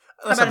life.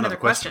 How about another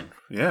question?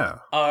 Yeah.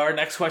 Our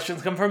next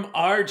questions come from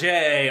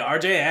RJ.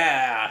 RJ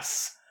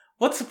asks,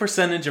 what's the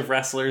percentage of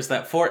wrestlers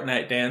that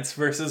Fortnite dance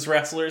versus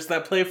wrestlers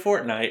that play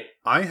Fortnite?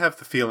 I have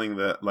the feeling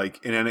that,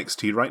 like, in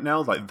NXT right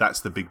now, like, that's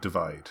the big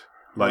divide.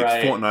 Like,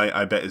 right. Fortnite,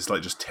 I bet, is,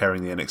 like, just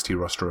tearing the NXT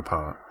roster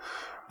apart.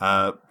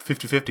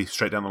 50-50,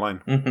 straight down the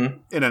line.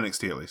 Mm-hmm. In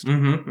NXT, at least.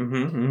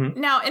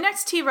 Now,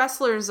 NXT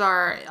wrestlers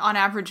are, on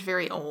average,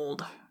 very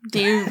old.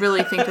 Do you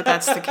really think that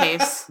that's the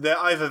case? They're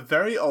either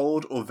very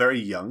old or very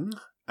young.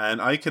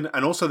 And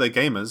also they're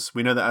gamers.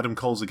 We know that Adam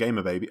Cole's a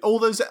gamer baby. All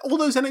those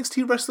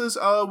NXT wrestlers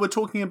were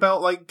talking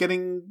about, like,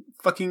 getting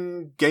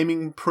fucking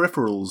gaming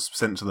peripherals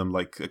sent to them,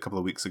 like, a couple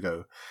of weeks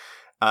ago.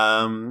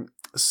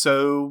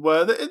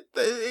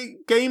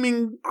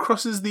 Gaming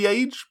crosses the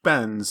age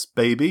bands,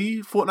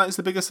 baby. Fortnite's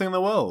the biggest thing in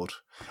the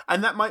world.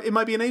 And it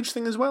might be an age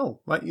thing as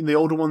well. Like, the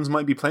older ones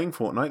might be playing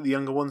Fortnite, the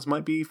younger ones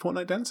might be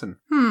Fortnite dancing.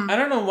 I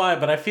don't know why,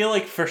 but I feel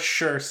like for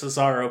sure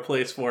Cesaro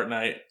plays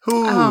Fortnite.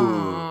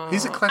 Ooh.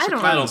 He's a Clash of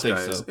Clans I don't think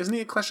guy. so. Isn't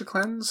he a Clash of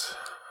Clans?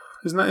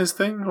 Isn't that his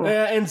thing? Or?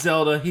 Yeah, and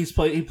Zelda. He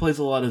plays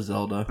a lot of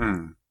Zelda.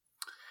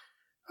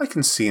 I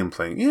can see him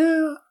playing.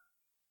 Yeah,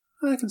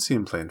 I can see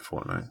him playing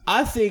Fortnite.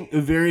 I think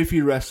very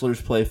few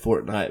wrestlers play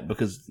Fortnite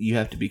because you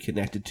have to be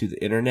connected to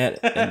the internet,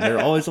 and they're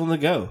always on the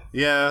go.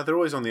 Yeah, they're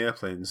always on the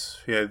airplanes.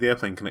 Yeah, the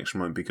airplane connection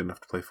won't be good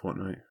enough to play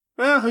Fortnite.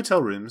 Well,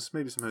 hotel rooms.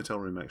 Maybe some hotel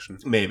room action.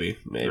 Maybe.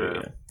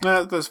 Yeah.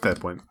 That's a fair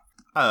point.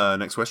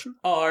 Next question.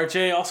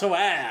 RJ also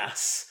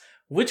asks,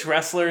 which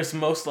wrestler is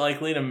most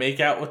likely to make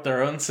out with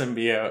their own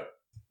symbiote?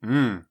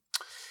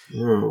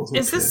 Oh, okay.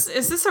 Is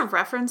this a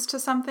reference to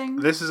something?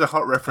 This is a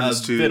hot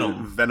reference to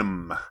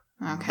Venom.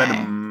 Okay.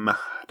 Venom.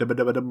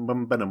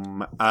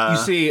 You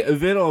see,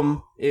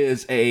 Venom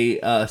is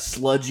a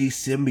sludgy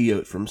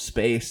symbiote from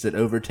space that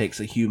overtakes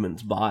a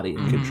human's body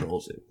and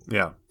controls it.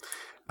 Yeah.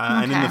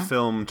 And in the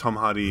film, Tom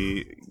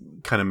Hardy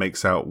kind of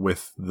makes out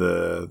with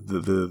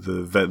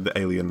the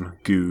alien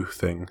goo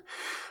thing.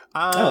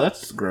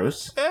 That's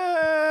gross.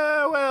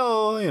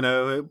 Well,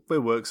 it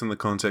works in the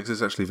context.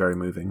 It's actually very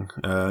moving.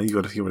 You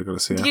got to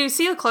see it. Do you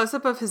see a close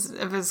up of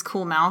his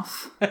cool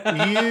mouth?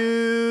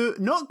 You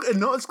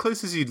not as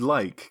close as you'd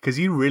like, because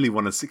you really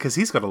want to see, because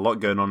he's got a lot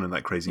going on in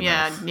that crazy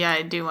mouth. Yeah,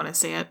 I do want to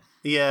see it.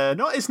 Yeah,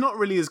 it's not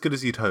really as good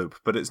as you'd hope,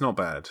 but it's not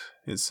bad.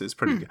 It's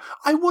pretty good.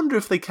 I wonder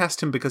if they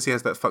cast him because he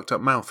has that fucked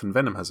up mouth, and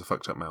Venom has a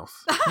fucked up mouth.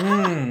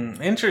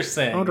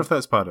 Interesting. I wonder if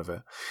that's part of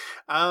it.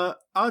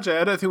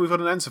 RJ, I don't think we've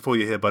got an answer for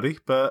you here, buddy,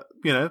 but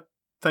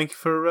thanks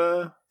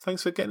for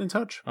getting in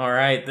touch. All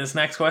right, this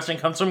next question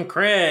comes from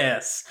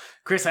Chris.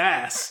 Chris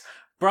asks,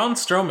 Braun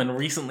Strowman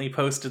recently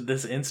posted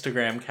this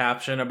Instagram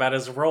caption about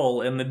his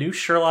role in the new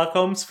Sherlock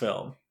Holmes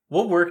film.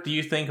 What work do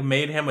you think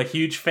made him a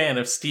huge fan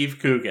of Steve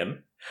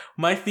Coogan?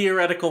 My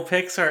theoretical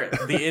picks are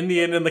The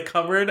Indian in the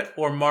Cupboard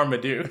or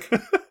Marmaduke.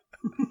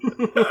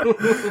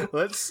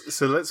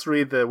 Let's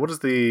read what does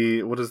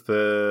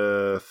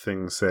the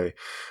thing say?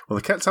 Well,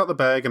 the cat's out the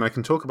bag and I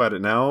can talk about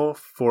it now,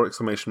 4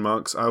 exclamation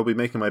marks. I will be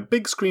making my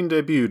big screen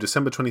debut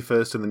December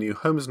 21st in the new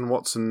Holmes and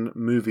Watson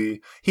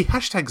movie. He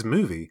hashtags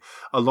movie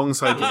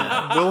alongside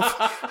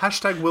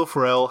Will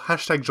Ferrell,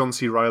 John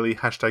C. Reilly,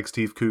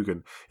 Steve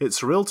Coogan.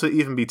 It's surreal to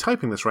even be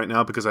typing this right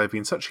now because I've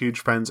been such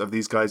huge fans of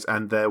these guys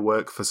and their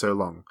work for so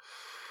long.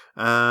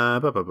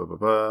 Man.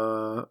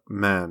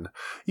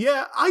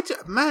 Yeah,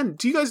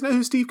 do you guys know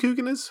who Steve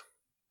Coogan is?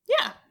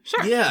 Yeah,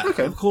 sure. Yeah,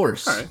 okay. Of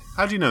course. All right.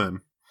 How do you know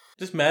him?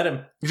 Just met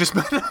him. You just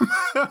met him?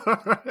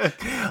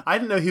 I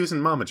didn't know he was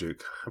in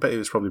Marmaduke. I bet he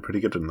was probably pretty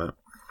good in that.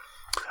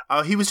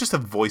 He was just a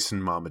voice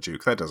in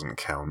Marmaduke. That doesn't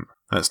count.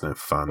 That's no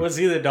fun. Was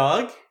he the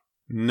dog?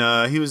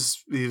 No, he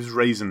was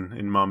Raisin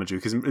in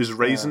Marmaduke. Is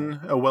Raisin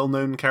a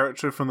well-known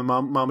character from the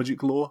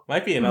Marmaduke lore?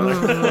 Might be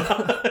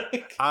another.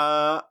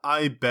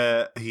 I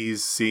bet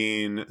he's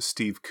seen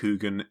Steve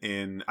Coogan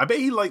in... I bet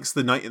he likes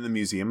the Night in the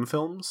Museum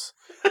films,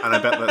 and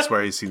I bet that's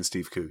where he's seen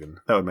Steve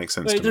Coogan. That would make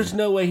sense to me. There's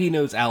no way he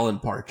knows Alan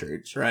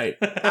Partridge, right?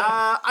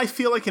 I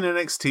feel like in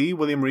NXT,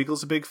 William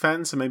Regal's a big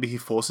fan, so maybe he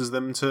forces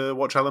them to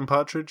watch Alan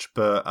Partridge,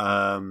 but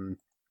I'm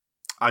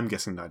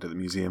guessing Night at the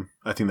Museum.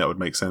 I think that would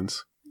make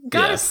sense.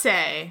 Gotta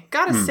say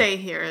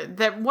here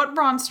that what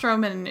Braun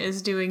Strowman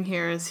is doing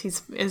here is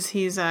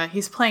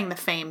he's playing the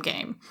fame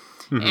game.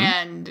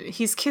 And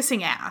he's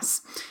kissing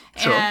ass.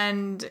 Sure.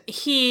 And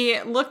he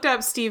looked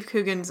up Steve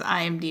Coogan's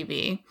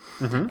IMDb,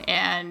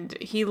 and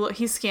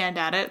he scanned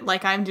at it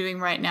like I'm doing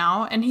right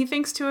now, and he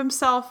thinks to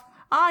himself,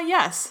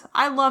 yes,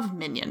 I love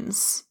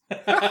Minions.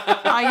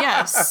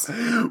 Yes.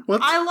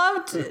 What? I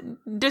loved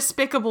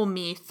Despicable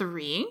Me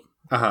 3.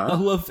 I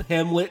love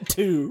Hamlet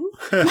 2.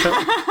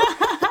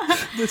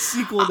 The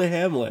sequel to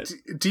Hamlet.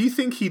 Do you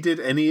think he did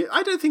any...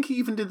 I don't think he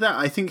even did that.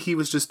 I think he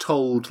was just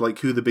told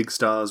who the big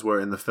stars were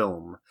in the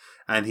film,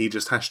 and he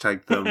just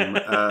hashtagged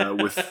them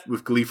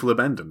with gleeful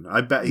abandon. I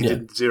bet he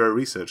did zero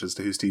research as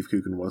to who Steve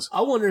Coogan was.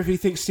 I wonder if he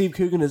thinks Steve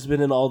Coogan has been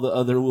in all the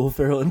other Will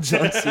Ferrell and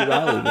John C.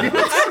 Reilly movies.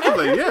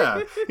 Exactly,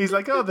 yeah. He's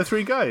like, the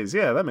 3 guys.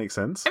 Yeah, that makes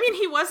sense. I mean,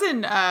 he was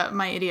in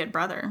My Idiot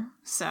Brother,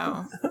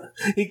 so...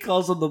 He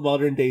calls them the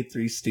modern-day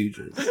Three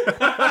Stooges.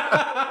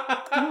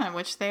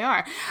 Which they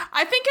are.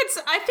 I think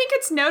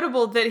it's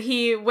notable that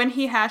when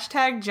he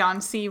hashtagged John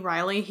C.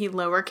 Reilly, he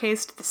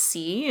lowercased the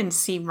C in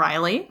C.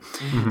 Reilly.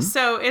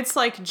 So it's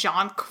like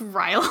John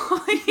Reilly.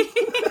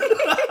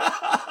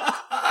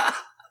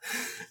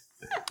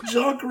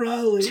 John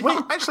Reilly. Wait,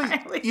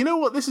 actually, you know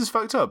what? This is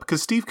fucked up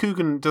because Steve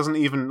Coogan doesn't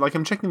even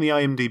I'm checking the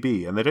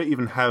IMDb and they don't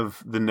even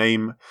have the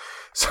name.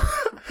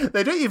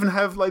 They don't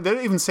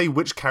even say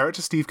which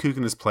character Steve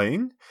Coogan is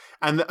playing,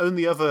 and the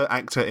only other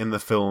actor in the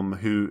film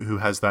who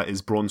has that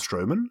is Braun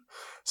Strowman.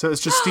 So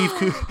it's just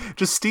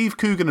Steve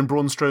Coogan and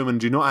Braun Strowman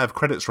do not have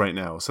credits right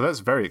now. So that's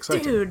very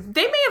exciting. Dude,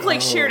 they may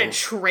have shared a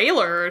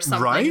trailer or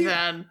something Right?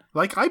 then.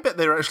 I bet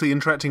they're actually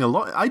interacting a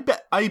lot.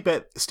 I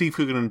bet Steve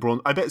Coogan and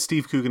Braun. I bet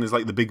Steve Coogan is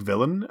like the big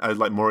villain,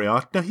 like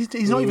Moriarty. No,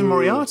 he's not even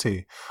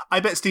Moriarty. I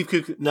bet Steve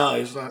Coogan. No,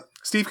 he's not.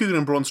 Steve Coogan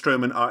and Braun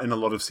Strowman are in a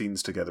lot of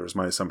scenes together, is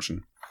my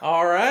assumption.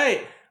 All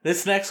right.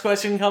 This next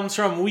question comes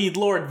from Weed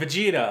Lord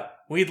Vegeta.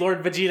 Weed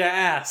Lord Vegeta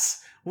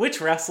asks,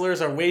 which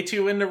wrestlers are way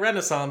too into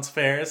Renaissance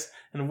fairs,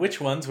 and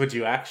which ones would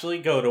you actually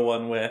go to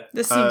one with?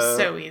 This seems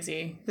so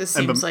easy. This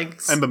seems like...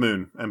 Ember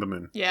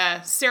Moon.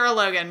 Yeah, Sarah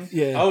Logan.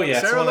 Yeah. Oh,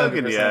 yeah. Sarah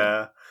Logan, 100%.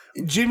 yeah.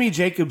 Jimmy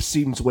Jacobs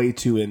seems way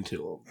too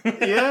into him.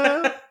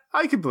 Yeah,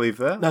 I can believe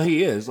that. No,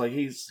 he is.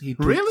 He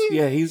Really?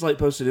 Yeah, he's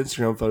posted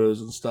Instagram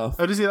photos and stuff.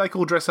 Oh, does he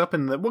all dress up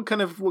in what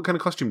kind of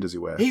costume does he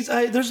wear? He's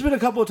there's been a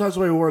couple of times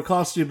where he wore a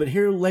costume, but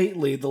here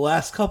lately, the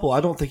last couple,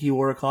 I don't think he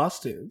wore a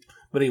costume.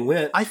 But he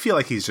went. I feel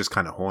like he's just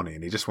kind of horny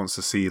and he just wants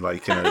to see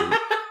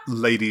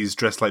ladies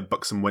dressed like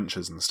buxom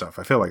wenches and stuff.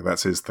 I feel like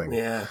that's his thing.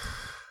 Yeah.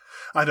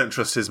 I don't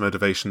trust his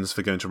motivations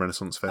for going to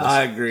Renaissance fairs.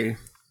 I agree.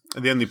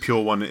 The only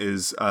pure one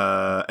is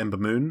Ember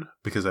Moon,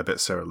 because I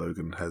bet Sarah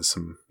Logan has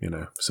some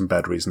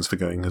bad reasons for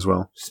going as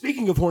well.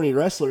 Speaking of horny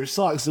wrestlers,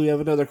 Socks, do we have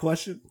another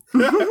question?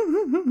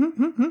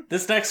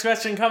 This next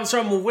question comes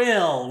from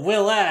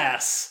Will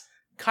S.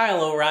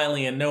 Kyle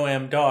O'Reilly and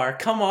Noam Dar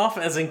come off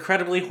as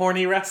incredibly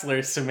horny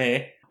wrestlers to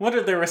me. What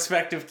are their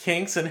respective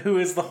kinks, and who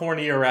is the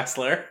hornier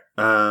wrestler?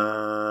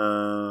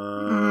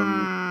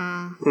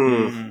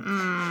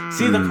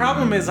 See, the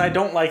problem is I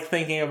don't like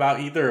thinking about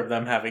either of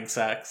them having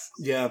sex.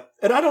 Yeah.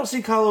 And I don't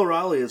see Kyle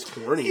O'Reilly as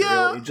horny,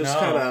 really. Just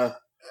kind of...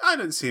 I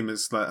don't see him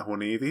as that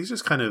horny either. He's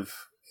just kind of...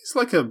 He's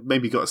like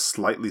maybe got a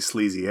slightly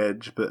sleazy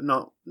edge, but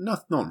not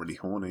really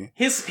horny.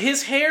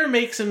 His hair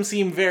makes him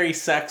seem very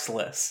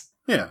sexless.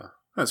 Yeah.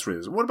 That's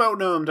real. What about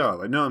Noam Dar?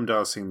 Noam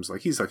Dar seems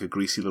like he's like a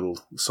greasy little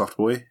soft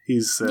boy.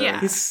 He's what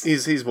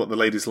the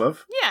ladies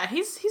love. Yeah,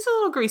 he's a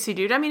little greasy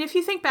dude. I mean, if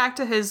you think back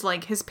to his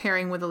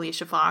pairing with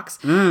Alicia Fox,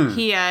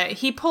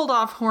 he pulled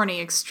off horny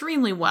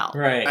extremely well.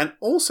 Right. And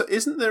also,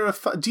 isn't there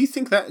do you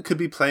think that could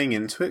be playing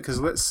into it? Because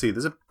let's see,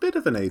 there's a bit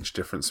of an age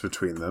difference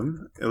between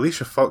them.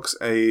 Alicia Fox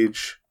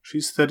age.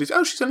 She's 30.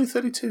 Oh, she's only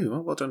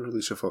 32. Well done,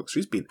 Alicia Fox.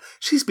 She's been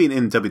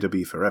in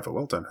WWE forever.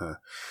 Well done, her.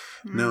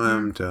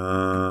 Noam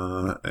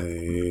Dar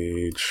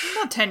age.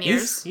 About 10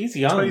 years. He's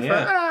young, 25,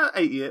 yeah.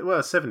 8 years.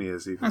 Well, 7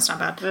 years even. That's not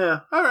bad.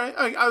 Yeah. All right.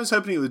 I was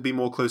hoping it would be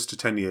more close to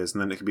 10 years,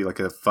 and then it could be like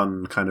a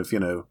fun kind of,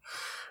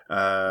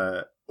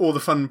 all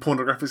the fun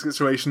pornographic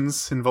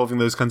situations involving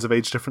those kinds of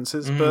age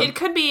differences. But it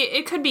could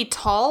be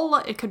tall.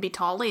 It could be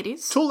tall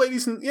ladies. Tall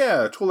ladies and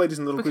little greasy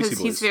boys.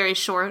 Because he's very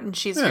short and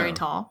she's very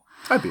tall.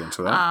 I'd be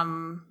into that.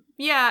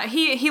 Yeah,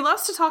 he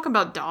loves to talk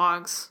about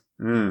dogs.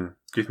 Do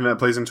you think that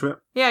plays into it?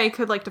 Yeah, he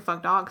could like to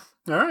fuck dogs.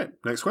 All right,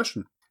 next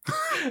question.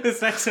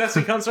 This next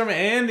question comes from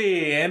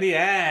Andy. Andy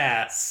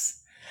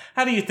asks,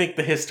 how do you think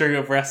the history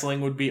of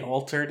wrestling would be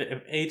altered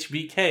if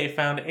HBK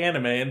found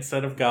anime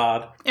instead of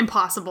God?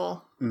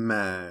 Impossible.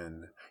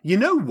 Man. You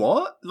know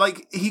what?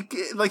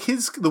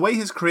 The way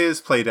his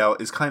career's played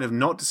out is kind of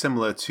not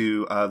dissimilar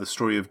to the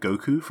story of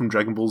Goku from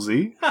Dragon Ball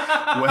Z,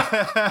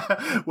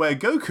 where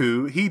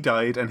Goku, he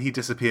died and he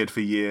disappeared for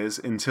years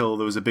until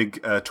there was a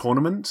big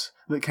tournament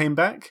that came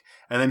back,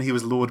 and then he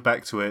was lured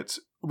back to it.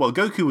 Well,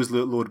 Goku was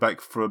lured back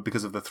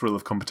because of the thrill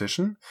of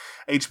competition.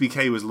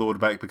 HBK was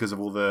lured back because of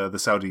all the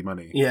Saudi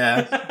money.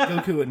 Yeah,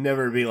 Goku would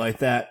never be like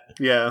that.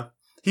 Yeah.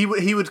 He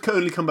would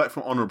only come back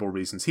for honourable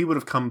reasons. He would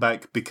have come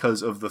back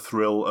because of the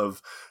thrill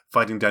of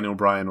fighting Daniel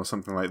Bryan or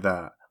something like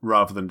that,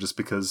 rather than just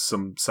because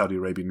some Saudi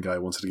Arabian guy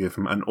wanted to give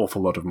him an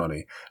awful lot of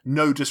money.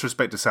 No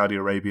disrespect to Saudi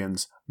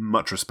Arabians,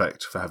 much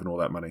respect for having all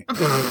that money.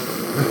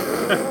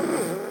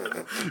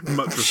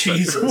 Much respect.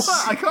 Jesus.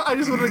 What? I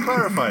just wanted to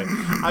clarify.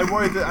 I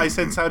worried that I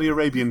said Saudi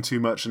Arabian too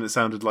much and it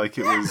sounded like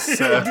it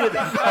was... After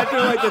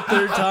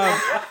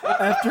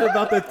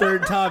about the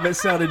third time, it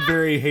sounded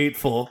very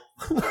hateful.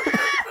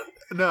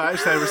 No,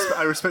 actually,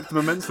 I respect them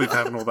immensely for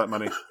having all that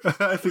money.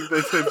 I think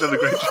they've done a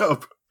great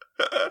job.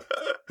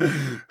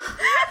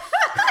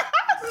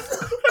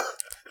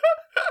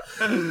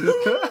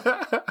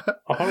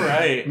 All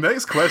right.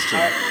 Next question.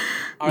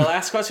 Our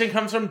last question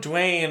comes from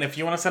Dwayne. If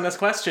you want to send us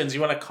questions,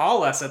 you want to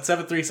call us at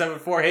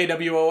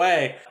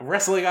 7374-HEY-WOA,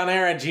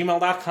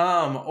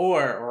 wrestlingonair@gmail.com,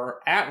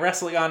 or at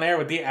wrestlingonair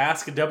with the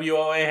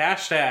AskWOA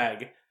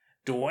hashtag.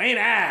 Dwayne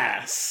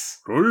asks,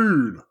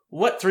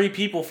 what 3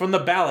 people from the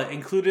ballot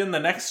included in the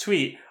next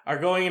tweet are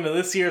going into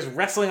this year's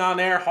Wrestling on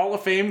Air Hall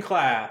of Fame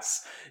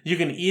class? You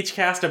can each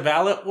cast a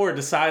ballot or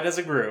decide as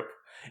a group.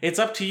 It's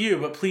up to you,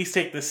 but please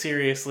take this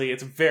seriously.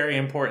 It's very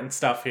important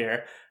stuff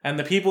here. And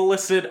the people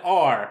listed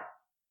are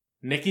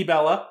Nikki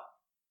Bella,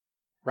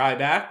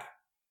 Ryback,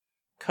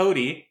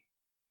 Cody,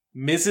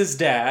 Mrs.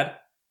 Dad,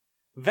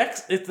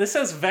 Vex. This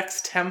says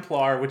Vex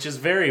Templar, which is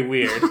very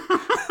weird.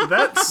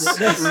 That's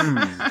their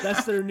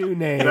new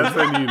name. That's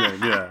their new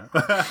name, yeah.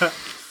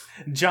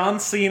 John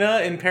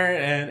Cena in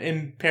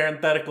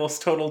parentheticals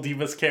Total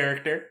Divas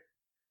character.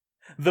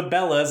 The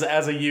Bellas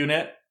as a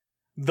unit.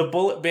 the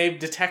Bullet Babe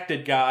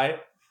detected guy,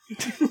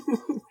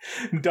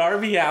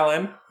 Darby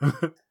Allin,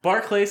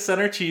 Barclays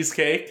Center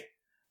Cheesecake,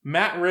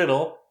 Matt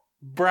Riddle,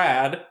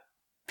 Brad,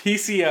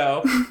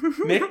 PCO,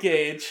 Nick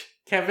Gage,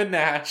 Kevin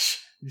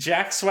Nash,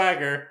 Jack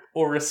Swagger,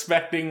 or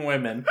respecting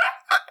women.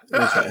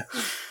 Okay.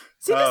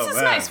 See, this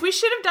is nice. We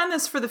should have done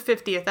this for the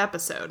 50th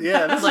episode.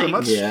 Yeah,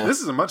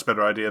 this is a much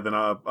better idea than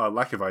our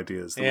lack of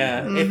ideas.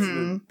 Yeah,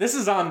 this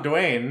is on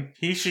Dwayne.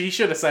 He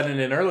should have sent it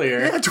in earlier.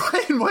 Yeah,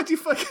 Dwayne, why do you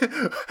fucking...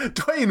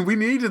 Dwayne, we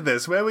needed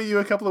this. Where were you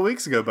a couple of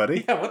weeks ago,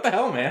 buddy? Yeah, what the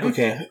hell, man?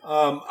 Okay.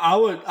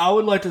 I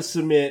would like to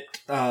submit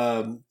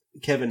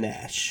Kevin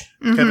Nash.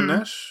 Kevin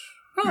Nash?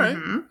 All right.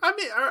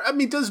 I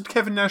mean, does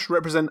Kevin Nash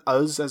represent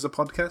us as a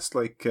podcast?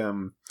 Like,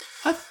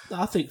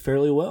 I think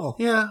fairly well.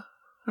 Yeah.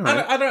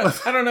 Right. I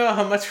don't know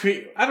how much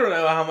we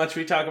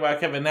talk about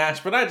Kevin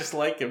Nash, but I just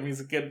like him. He's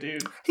a good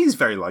dude. He's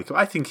very likable.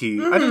 I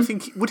don't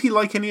think would he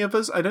like any of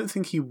us? I don't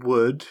think he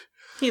would.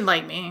 He'd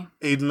like me.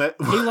 He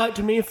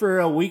liked me for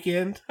a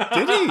weekend.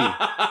 Did he?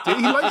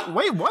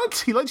 Wait,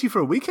 what? He liked you for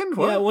a weekend?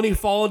 What? Yeah, when he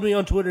followed me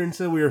on Twitter and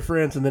said we were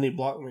friends, and then he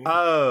blocked me.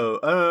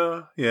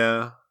 Oh,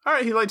 yeah. All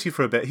right, he liked you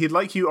for a bit. He'd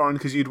like you, Oren,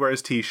 because you'd wear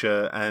his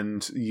t-shirt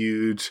and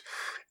you'd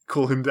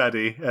call him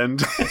daddy,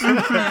 and you'd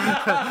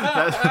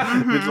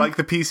like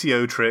the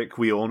PCO trick.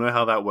 We all know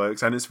how that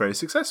works, and it's very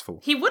successful.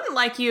 He wouldn't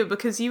like you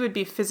because you would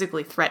be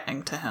physically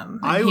threatening to him.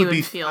 I would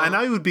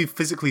be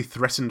physically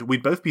threatened.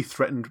 We'd both be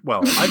threatened.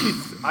 Well,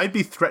 I'd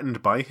be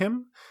threatened by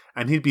him,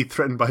 and he'd be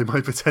threatened by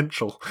my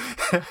potential.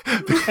 because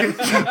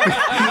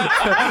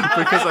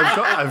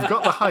I've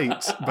got the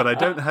height, but I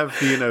don't have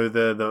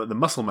the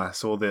muscle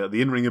mass or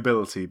the in-ring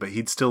ability. But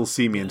he'd still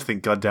see me and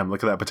think, "God damn,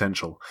 look at that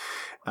potential."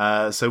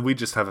 So we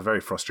just have a very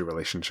frosty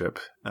relationship.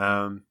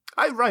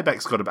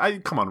 Ryback's got to be.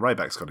 Come on,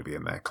 Ryback's got to be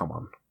in there. Come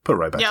on, put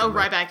Ryback. Yeah, in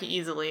there. Ryback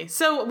easily.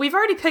 So we've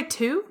already picked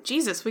two.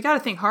 Jesus, we got to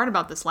think hard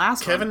about this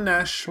last one. Kevin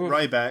Nash,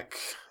 Ryback.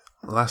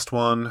 Last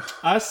one.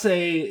 I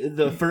say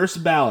the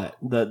first ballot,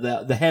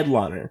 the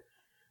headliner,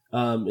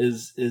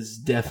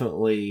 is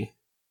definitely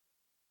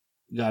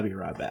gotta be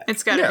Ryback.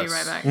 It's gotta be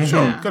Ryback.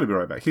 Sure, yeah. Gotta be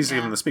Ryback. He's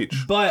giving the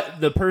speech.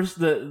 But the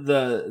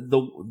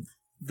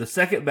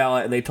second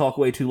ballot, and they talk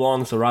way too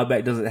long, so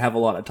Ryback doesn't have a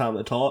lot of time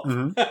to talk.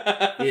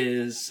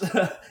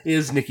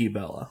 Is Nikki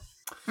Bella?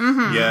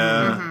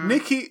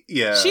 Nikki.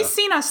 Yeah, she's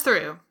seen us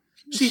through.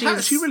 She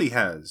really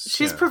has.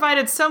 She's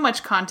provided so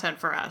much content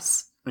for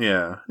us.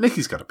 Yeah,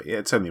 Nikki's got to be.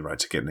 It's only right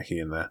to get Nikki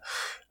in there.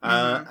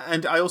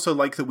 And I also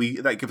like that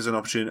that gives an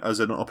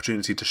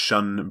opportunity to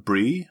shun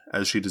Brie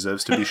as she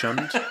deserves to be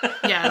shunned.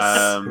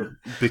 Yes,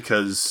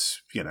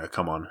 because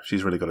come on,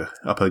 she's really got to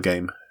up her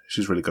game.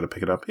 She's really got to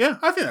pick it up. Yeah,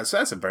 I think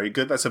that's a very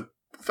good. That's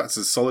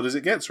as solid as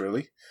it gets,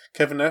 really.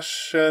 Kevin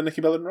Nash,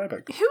 Nikki Bella, and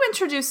Ryback. Who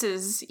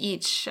introduces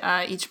each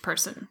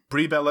person?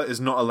 Brie Bella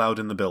is not allowed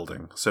in the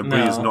building, so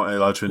Brie is not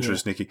allowed to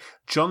introduce Nikki.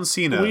 John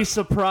Cena. We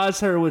surprise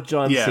her with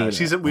John Cena.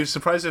 Yeah, we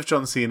surprise her with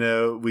John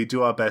Cena. We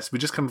do our best. We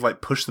just kind of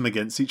like push them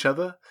against each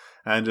other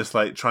and just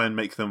like try and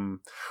make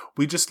them.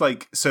 We just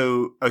like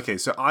so. Okay,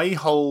 so I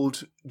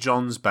hold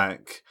John's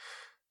back.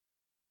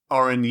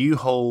 Oren, you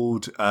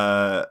hold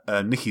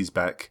Nikki's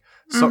back.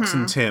 Socks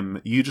and Tim,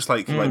 you just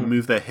like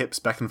move their hips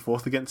back and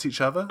forth against each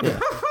other. Yeah.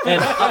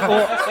 And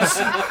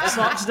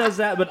Socks does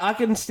that, but I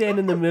can stand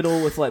in the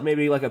middle with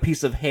maybe a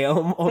piece of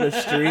ham on a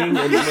string and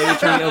maybe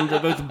try them to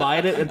both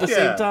bite it at the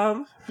same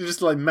time. You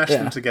just mash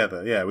them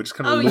together. Yeah, we just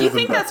kind of. Oh, you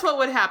think that's what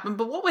would happen?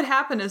 But what would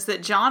happen is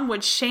that John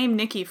would shame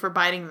Nikki for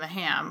biting the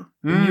ham.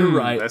 You're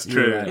right. That's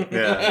true. Right.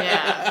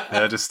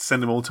 Yeah. Just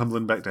send them all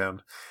tumbling back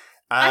down.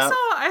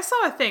 I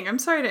saw a thing. I'm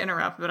sorry to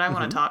interrupt, but I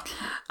want to talk.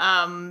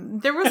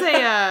 There was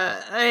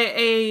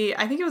a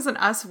I think it was an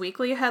Us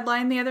Weekly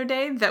headline the other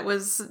day that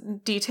was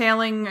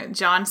detailing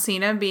John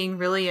Cena being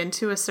really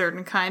into a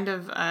certain kind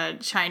of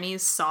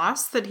Chinese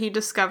sauce that he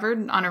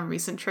discovered on a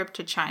recent trip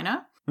to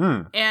China.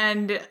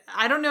 And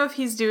I don't know if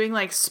he's doing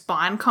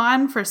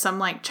SpawnCon for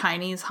some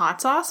Chinese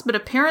hot sauce, but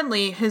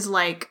apparently his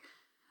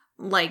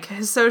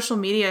his social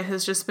media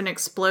has just been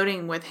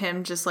exploding with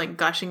him just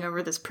gushing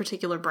over this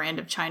particular brand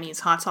of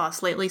Chinese hot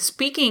sauce lately,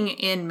 speaking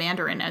in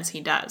Mandarin as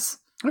he does.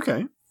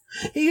 Okay.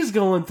 He's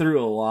going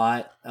through a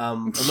lot. I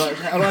don't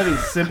have any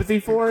sympathy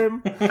for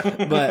him,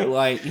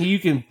 but you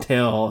can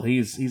tell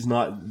he's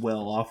not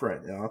well off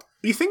right now.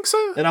 You think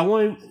so? And I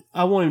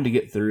want him to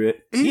get through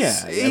it.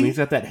 He's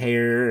got that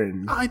hair,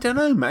 and I don't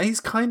know, man.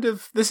 He's kind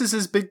of this is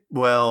his big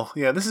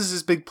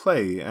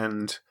play,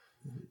 and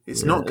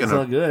it's not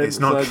good. It's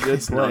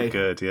not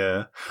good.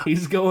 Yeah,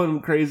 he's going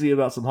crazy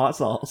about some hot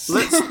sauce.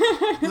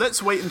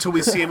 Let's wait until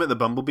we see him at the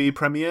Bumblebee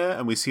premiere,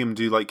 and we see him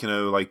do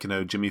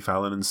Jimmy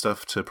Fallon and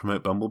stuff to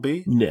promote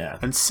Bumblebee. Yeah,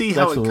 and see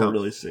how it comes. We'll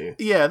really see.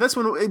 Yeah, that's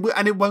when,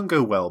 it won't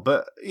go well.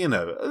 But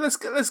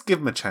let's give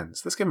him a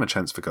chance. Let's give him a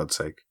chance for God's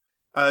sake.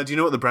 Do you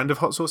know what the brand of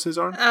hot sauce is,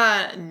 Aaron?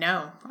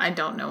 No, I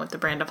don't know what the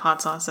brand of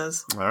hot sauce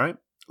is. All right,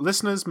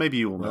 listeners, maybe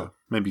you will know.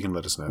 Maybe you can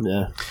let us know.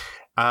 Yeah.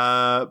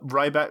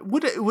 Ryback.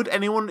 Would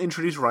anyone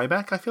introduce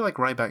Ryback? I feel like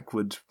Ryback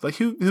would.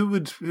 Who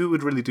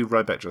would really do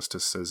Ryback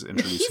justice as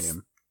introducing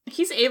him?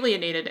 He's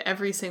alienated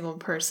every single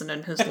person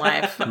in his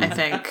life, I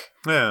think.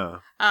 Yeah.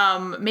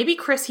 Maybe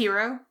Chris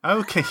Hero.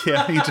 Okay,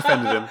 yeah, he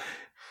defended him.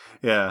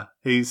 Yeah,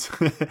 he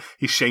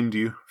shamed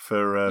you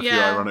for your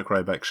ironic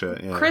Ryback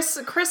shirt. Yeah.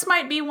 Chris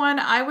might be one.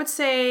 I would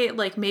say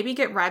like maybe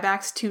get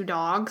Ryback's 2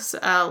 dogs,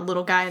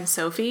 Little Guy and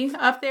Sophie,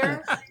 up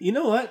there. You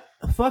know what?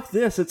 Fuck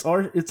this. It's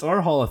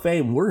our Hall of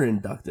Fame. We're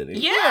inducted in.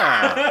 Yeah.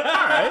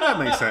 All right, that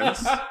makes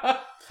sense.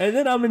 And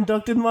then I'm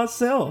inducted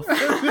myself.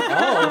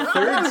 Oh,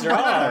 third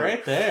draw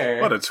right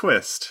there. What a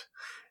twist.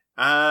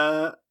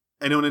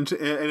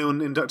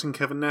 Anyone inducting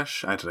Kevin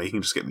Nash? I don't know. You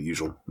can just get the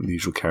usual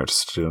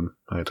characters to do them.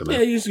 I don't know.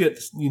 Yeah, you just get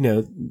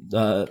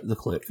the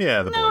click.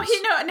 Yeah, the boys.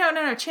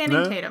 No.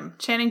 Channing Tatum.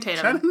 Channing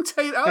Tatum.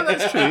 Oh,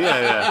 that's true.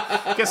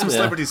 Yeah. Get some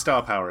celebrity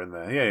star power in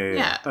there.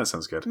 Yeah. That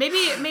sounds good. Maybe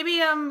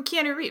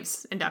Keanu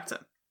Reeves inducts him.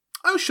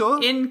 Oh,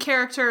 sure. In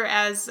character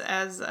as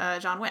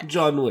John Wick.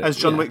 As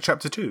John Wick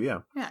Chapter 2. Yeah.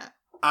 Yeah.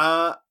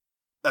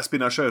 That's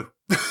been our show.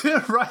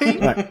 Right?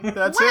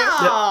 That's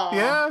wow. it?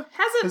 Yeah?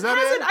 Has it?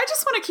 I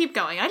just want to keep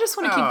going. I just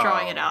want to keep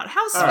drawing it out.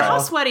 How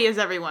sweaty is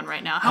everyone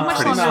right now? How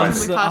much longer can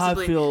we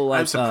possibly... I feel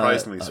like I'm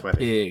surprisingly sweaty.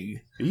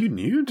 Pig. Are you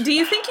nude? Do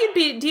you think you'd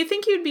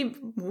be...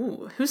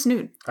 Ooh, who's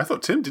nude? I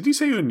thought Tim. Did you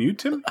say you were nude,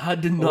 Tim? I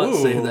did not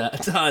say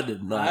that. I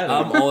did not.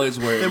 I'm always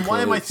wearing Then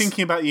why am I clothes.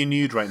 thinking about you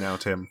nude right now,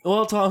 Tim?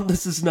 Well, Tom,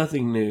 this is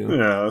nothing new.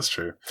 Yeah, that's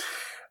true.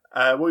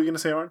 What were you going to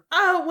say, Aaron?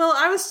 Oh, well,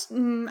 I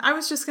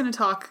was just going to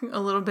talk a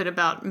little bit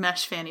about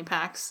mesh fanny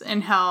packs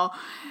and how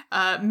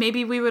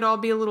maybe we would all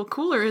be a little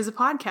cooler as a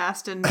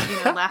podcast and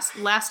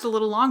last a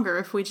little longer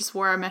if we just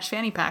wore our mesh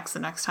fanny packs the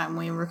next time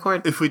we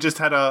record. If we just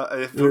had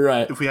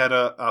if we had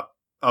our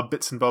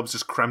bits and bobs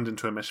just crammed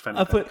into a mesh fanny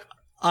pack. I put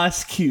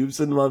ice cubes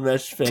in my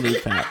mesh fanny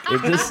pack.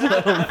 It just...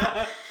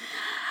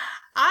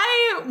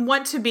 I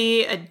want to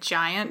be a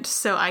giant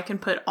so I can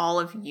put all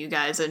of you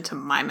guys into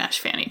my mesh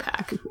fanny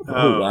pack.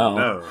 Oh, wow.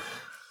 No.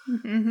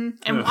 Mm-hmm.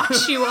 And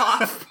wash you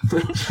off.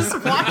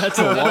 Just wash That's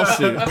a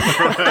lawsuit.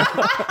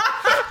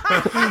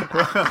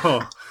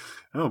 Well,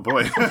 oh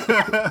boy.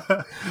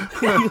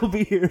 You'll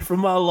be here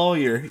from my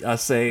lawyer, I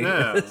say.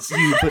 Yeah. It's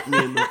you put me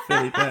in the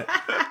fanny pack.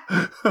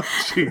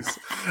 Jeez.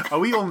 Are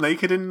we all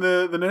naked in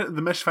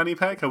the mesh fanny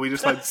pack? Are we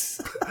just like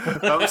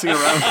bouncing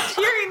around?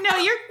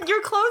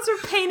 Your clothes are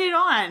painted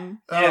on.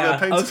 Oh, they're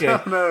painted okay.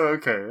 on? No,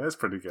 okay. That's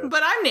pretty good.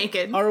 But I'm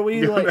naked. Are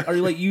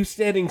you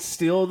standing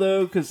still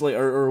though? Because or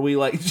are we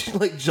like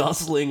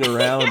jostling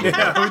around?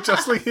 Yeah, we're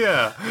just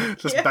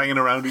banging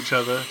around each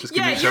other, just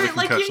giving each other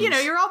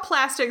concussions. You're all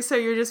plastic, so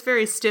you're just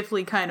very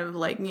stiffly kind of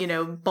like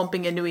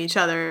bumping into each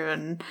other,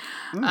 and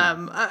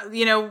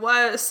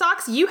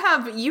Socks. You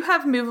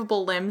have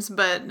movable limbs,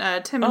 but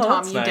Tim and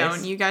Tom, you nice.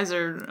 don't. You guys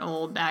are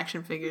old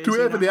action figures. Do we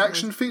have any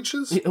action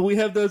features? We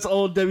have those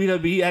old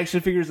WWE action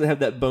figures that have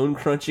that bone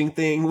crunching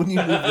thing when you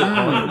move your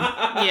arm.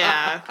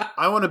 Yeah.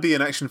 I want to be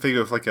an action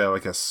figure with like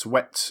a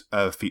sweat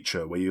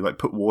feature where you like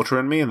put water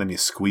in me and then you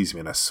squeeze me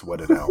and I sweat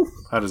it out.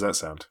 How does that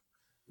sound?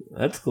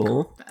 That's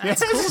cool.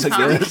 That's cool.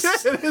 I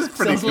guess. It is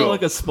pretty Sounds cool.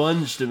 like a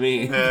sponge to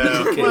me.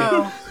 Yeah, Okay.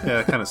 well,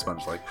 yeah, kind of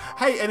sponge-like.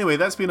 Hey, anyway,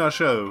 that's been our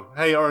show.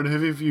 Hey, Oren,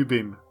 who have you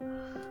been?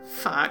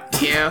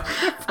 Fuck you.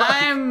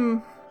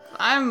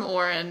 I'm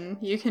Oren.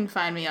 You can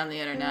find me on the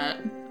internet.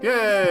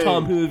 Yay!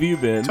 Tom, who have you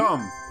been?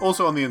 Tom,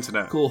 also on the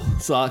internet. Cool.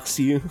 Socks,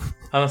 you.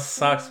 I'm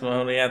Socks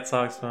Mahoney at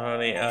Socks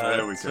Mahoney.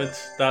 There we go.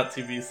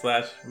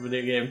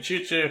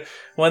 Twitch.tv/videogamechoo-choo.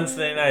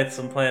 Wednesday nights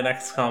I'm playing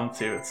XCOM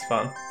 2. It's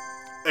fun.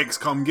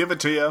 XCOM, give it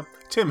to you.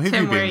 Tim, who have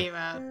Tim, you where are been? you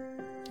at?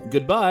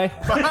 Goodbye.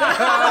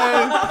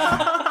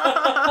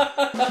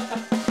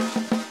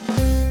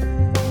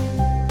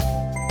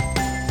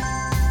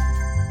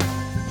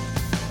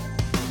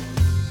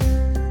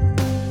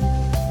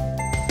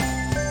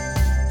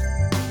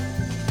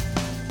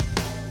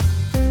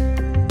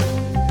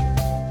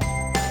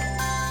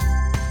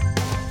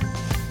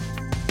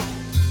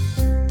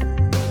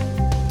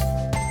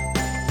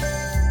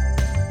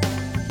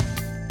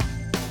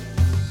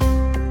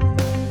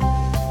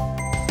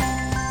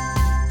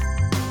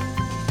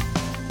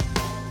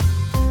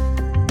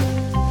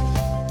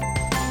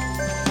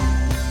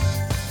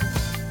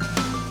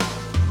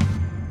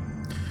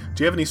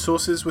 Do you have any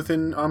sources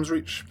within arm's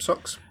reach,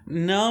 Socks?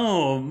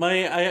 No,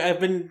 I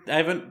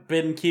haven't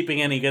been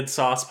keeping any good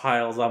sauce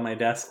piles on my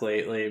desk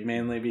lately,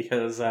 mainly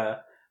because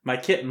my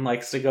kitten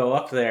likes to go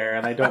up there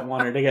and I don't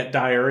want her to get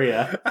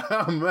diarrhea.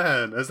 Oh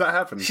man, has that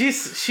happened?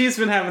 She's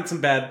been having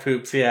some bad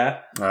poops, yeah.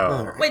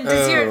 Oh. Wait,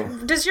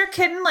 does your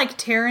kitten like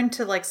tear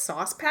into like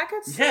sauce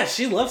packets? Yeah,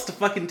 she loves to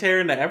fucking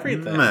tear into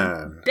everything.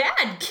 Man.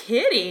 Bad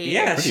kitty.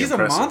 Yeah, Pretty she's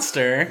impressive. a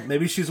monster.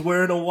 Maybe she's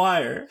wearing a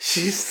wire.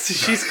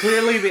 She's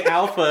clearly the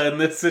alpha in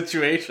this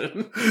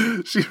situation.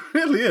 She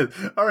really is.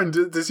 Aaron,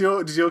 does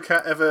your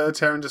cat ever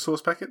tear into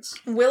sauce packets?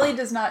 Willie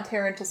does not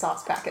tear into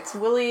sauce packets.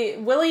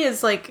 Willie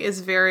is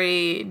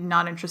very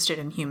not interested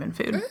in human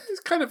food. It's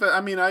kind of.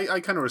 I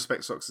kind of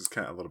respect Socks'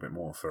 cat a little bit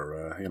more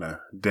for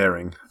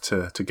daring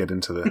to get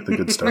into the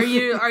good stuff. Are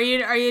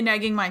you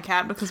nagging my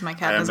cat because my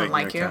cat doesn't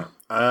like you?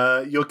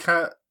 Your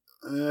cat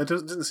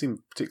didn't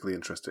seem particularly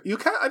interested. Your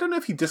cat, I don't know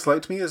if he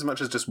disliked me as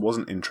much as just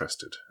wasn't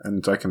interested,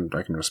 and I can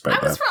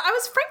respect that. I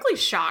was frankly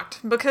shocked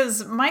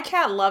because my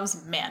cat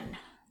loves men.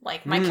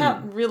 Like, my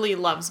cat really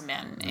loves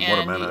men.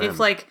 And what a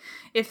man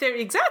if they're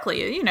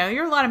exactly,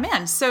 you're a lot of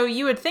men. So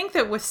you would think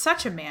that with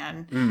such a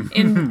man on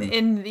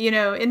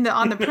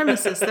the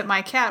premises that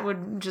my cat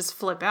would just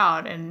flip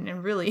out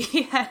and really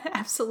he had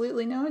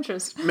absolutely no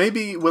interest.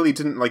 Maybe Willie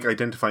didn't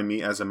identify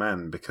me as a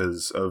man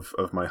because of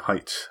my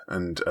height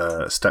and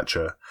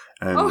stature.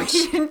 And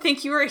he didn't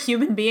think you were a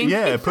human being?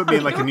 Yeah, put me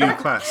in a new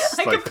class.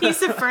 Like a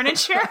piece of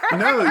furniture?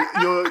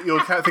 No, your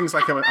cat thinks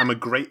I'm a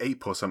great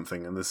ape or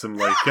something, and there's some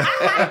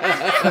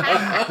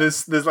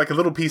there's a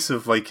little piece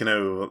of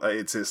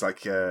it's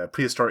like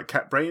prehistoric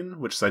cat brain,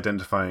 which is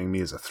identifying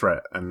me as a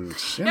threat. And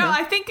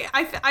I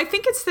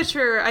think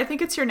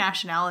it's your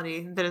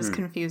nationality that is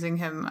confusing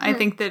him. I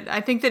think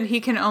that he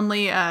can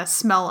only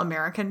smell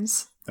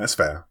Americans. That's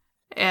fair.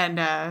 And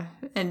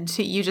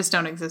you just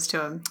don't exist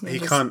to him. He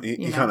can't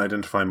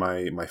identify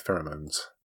my pheromones.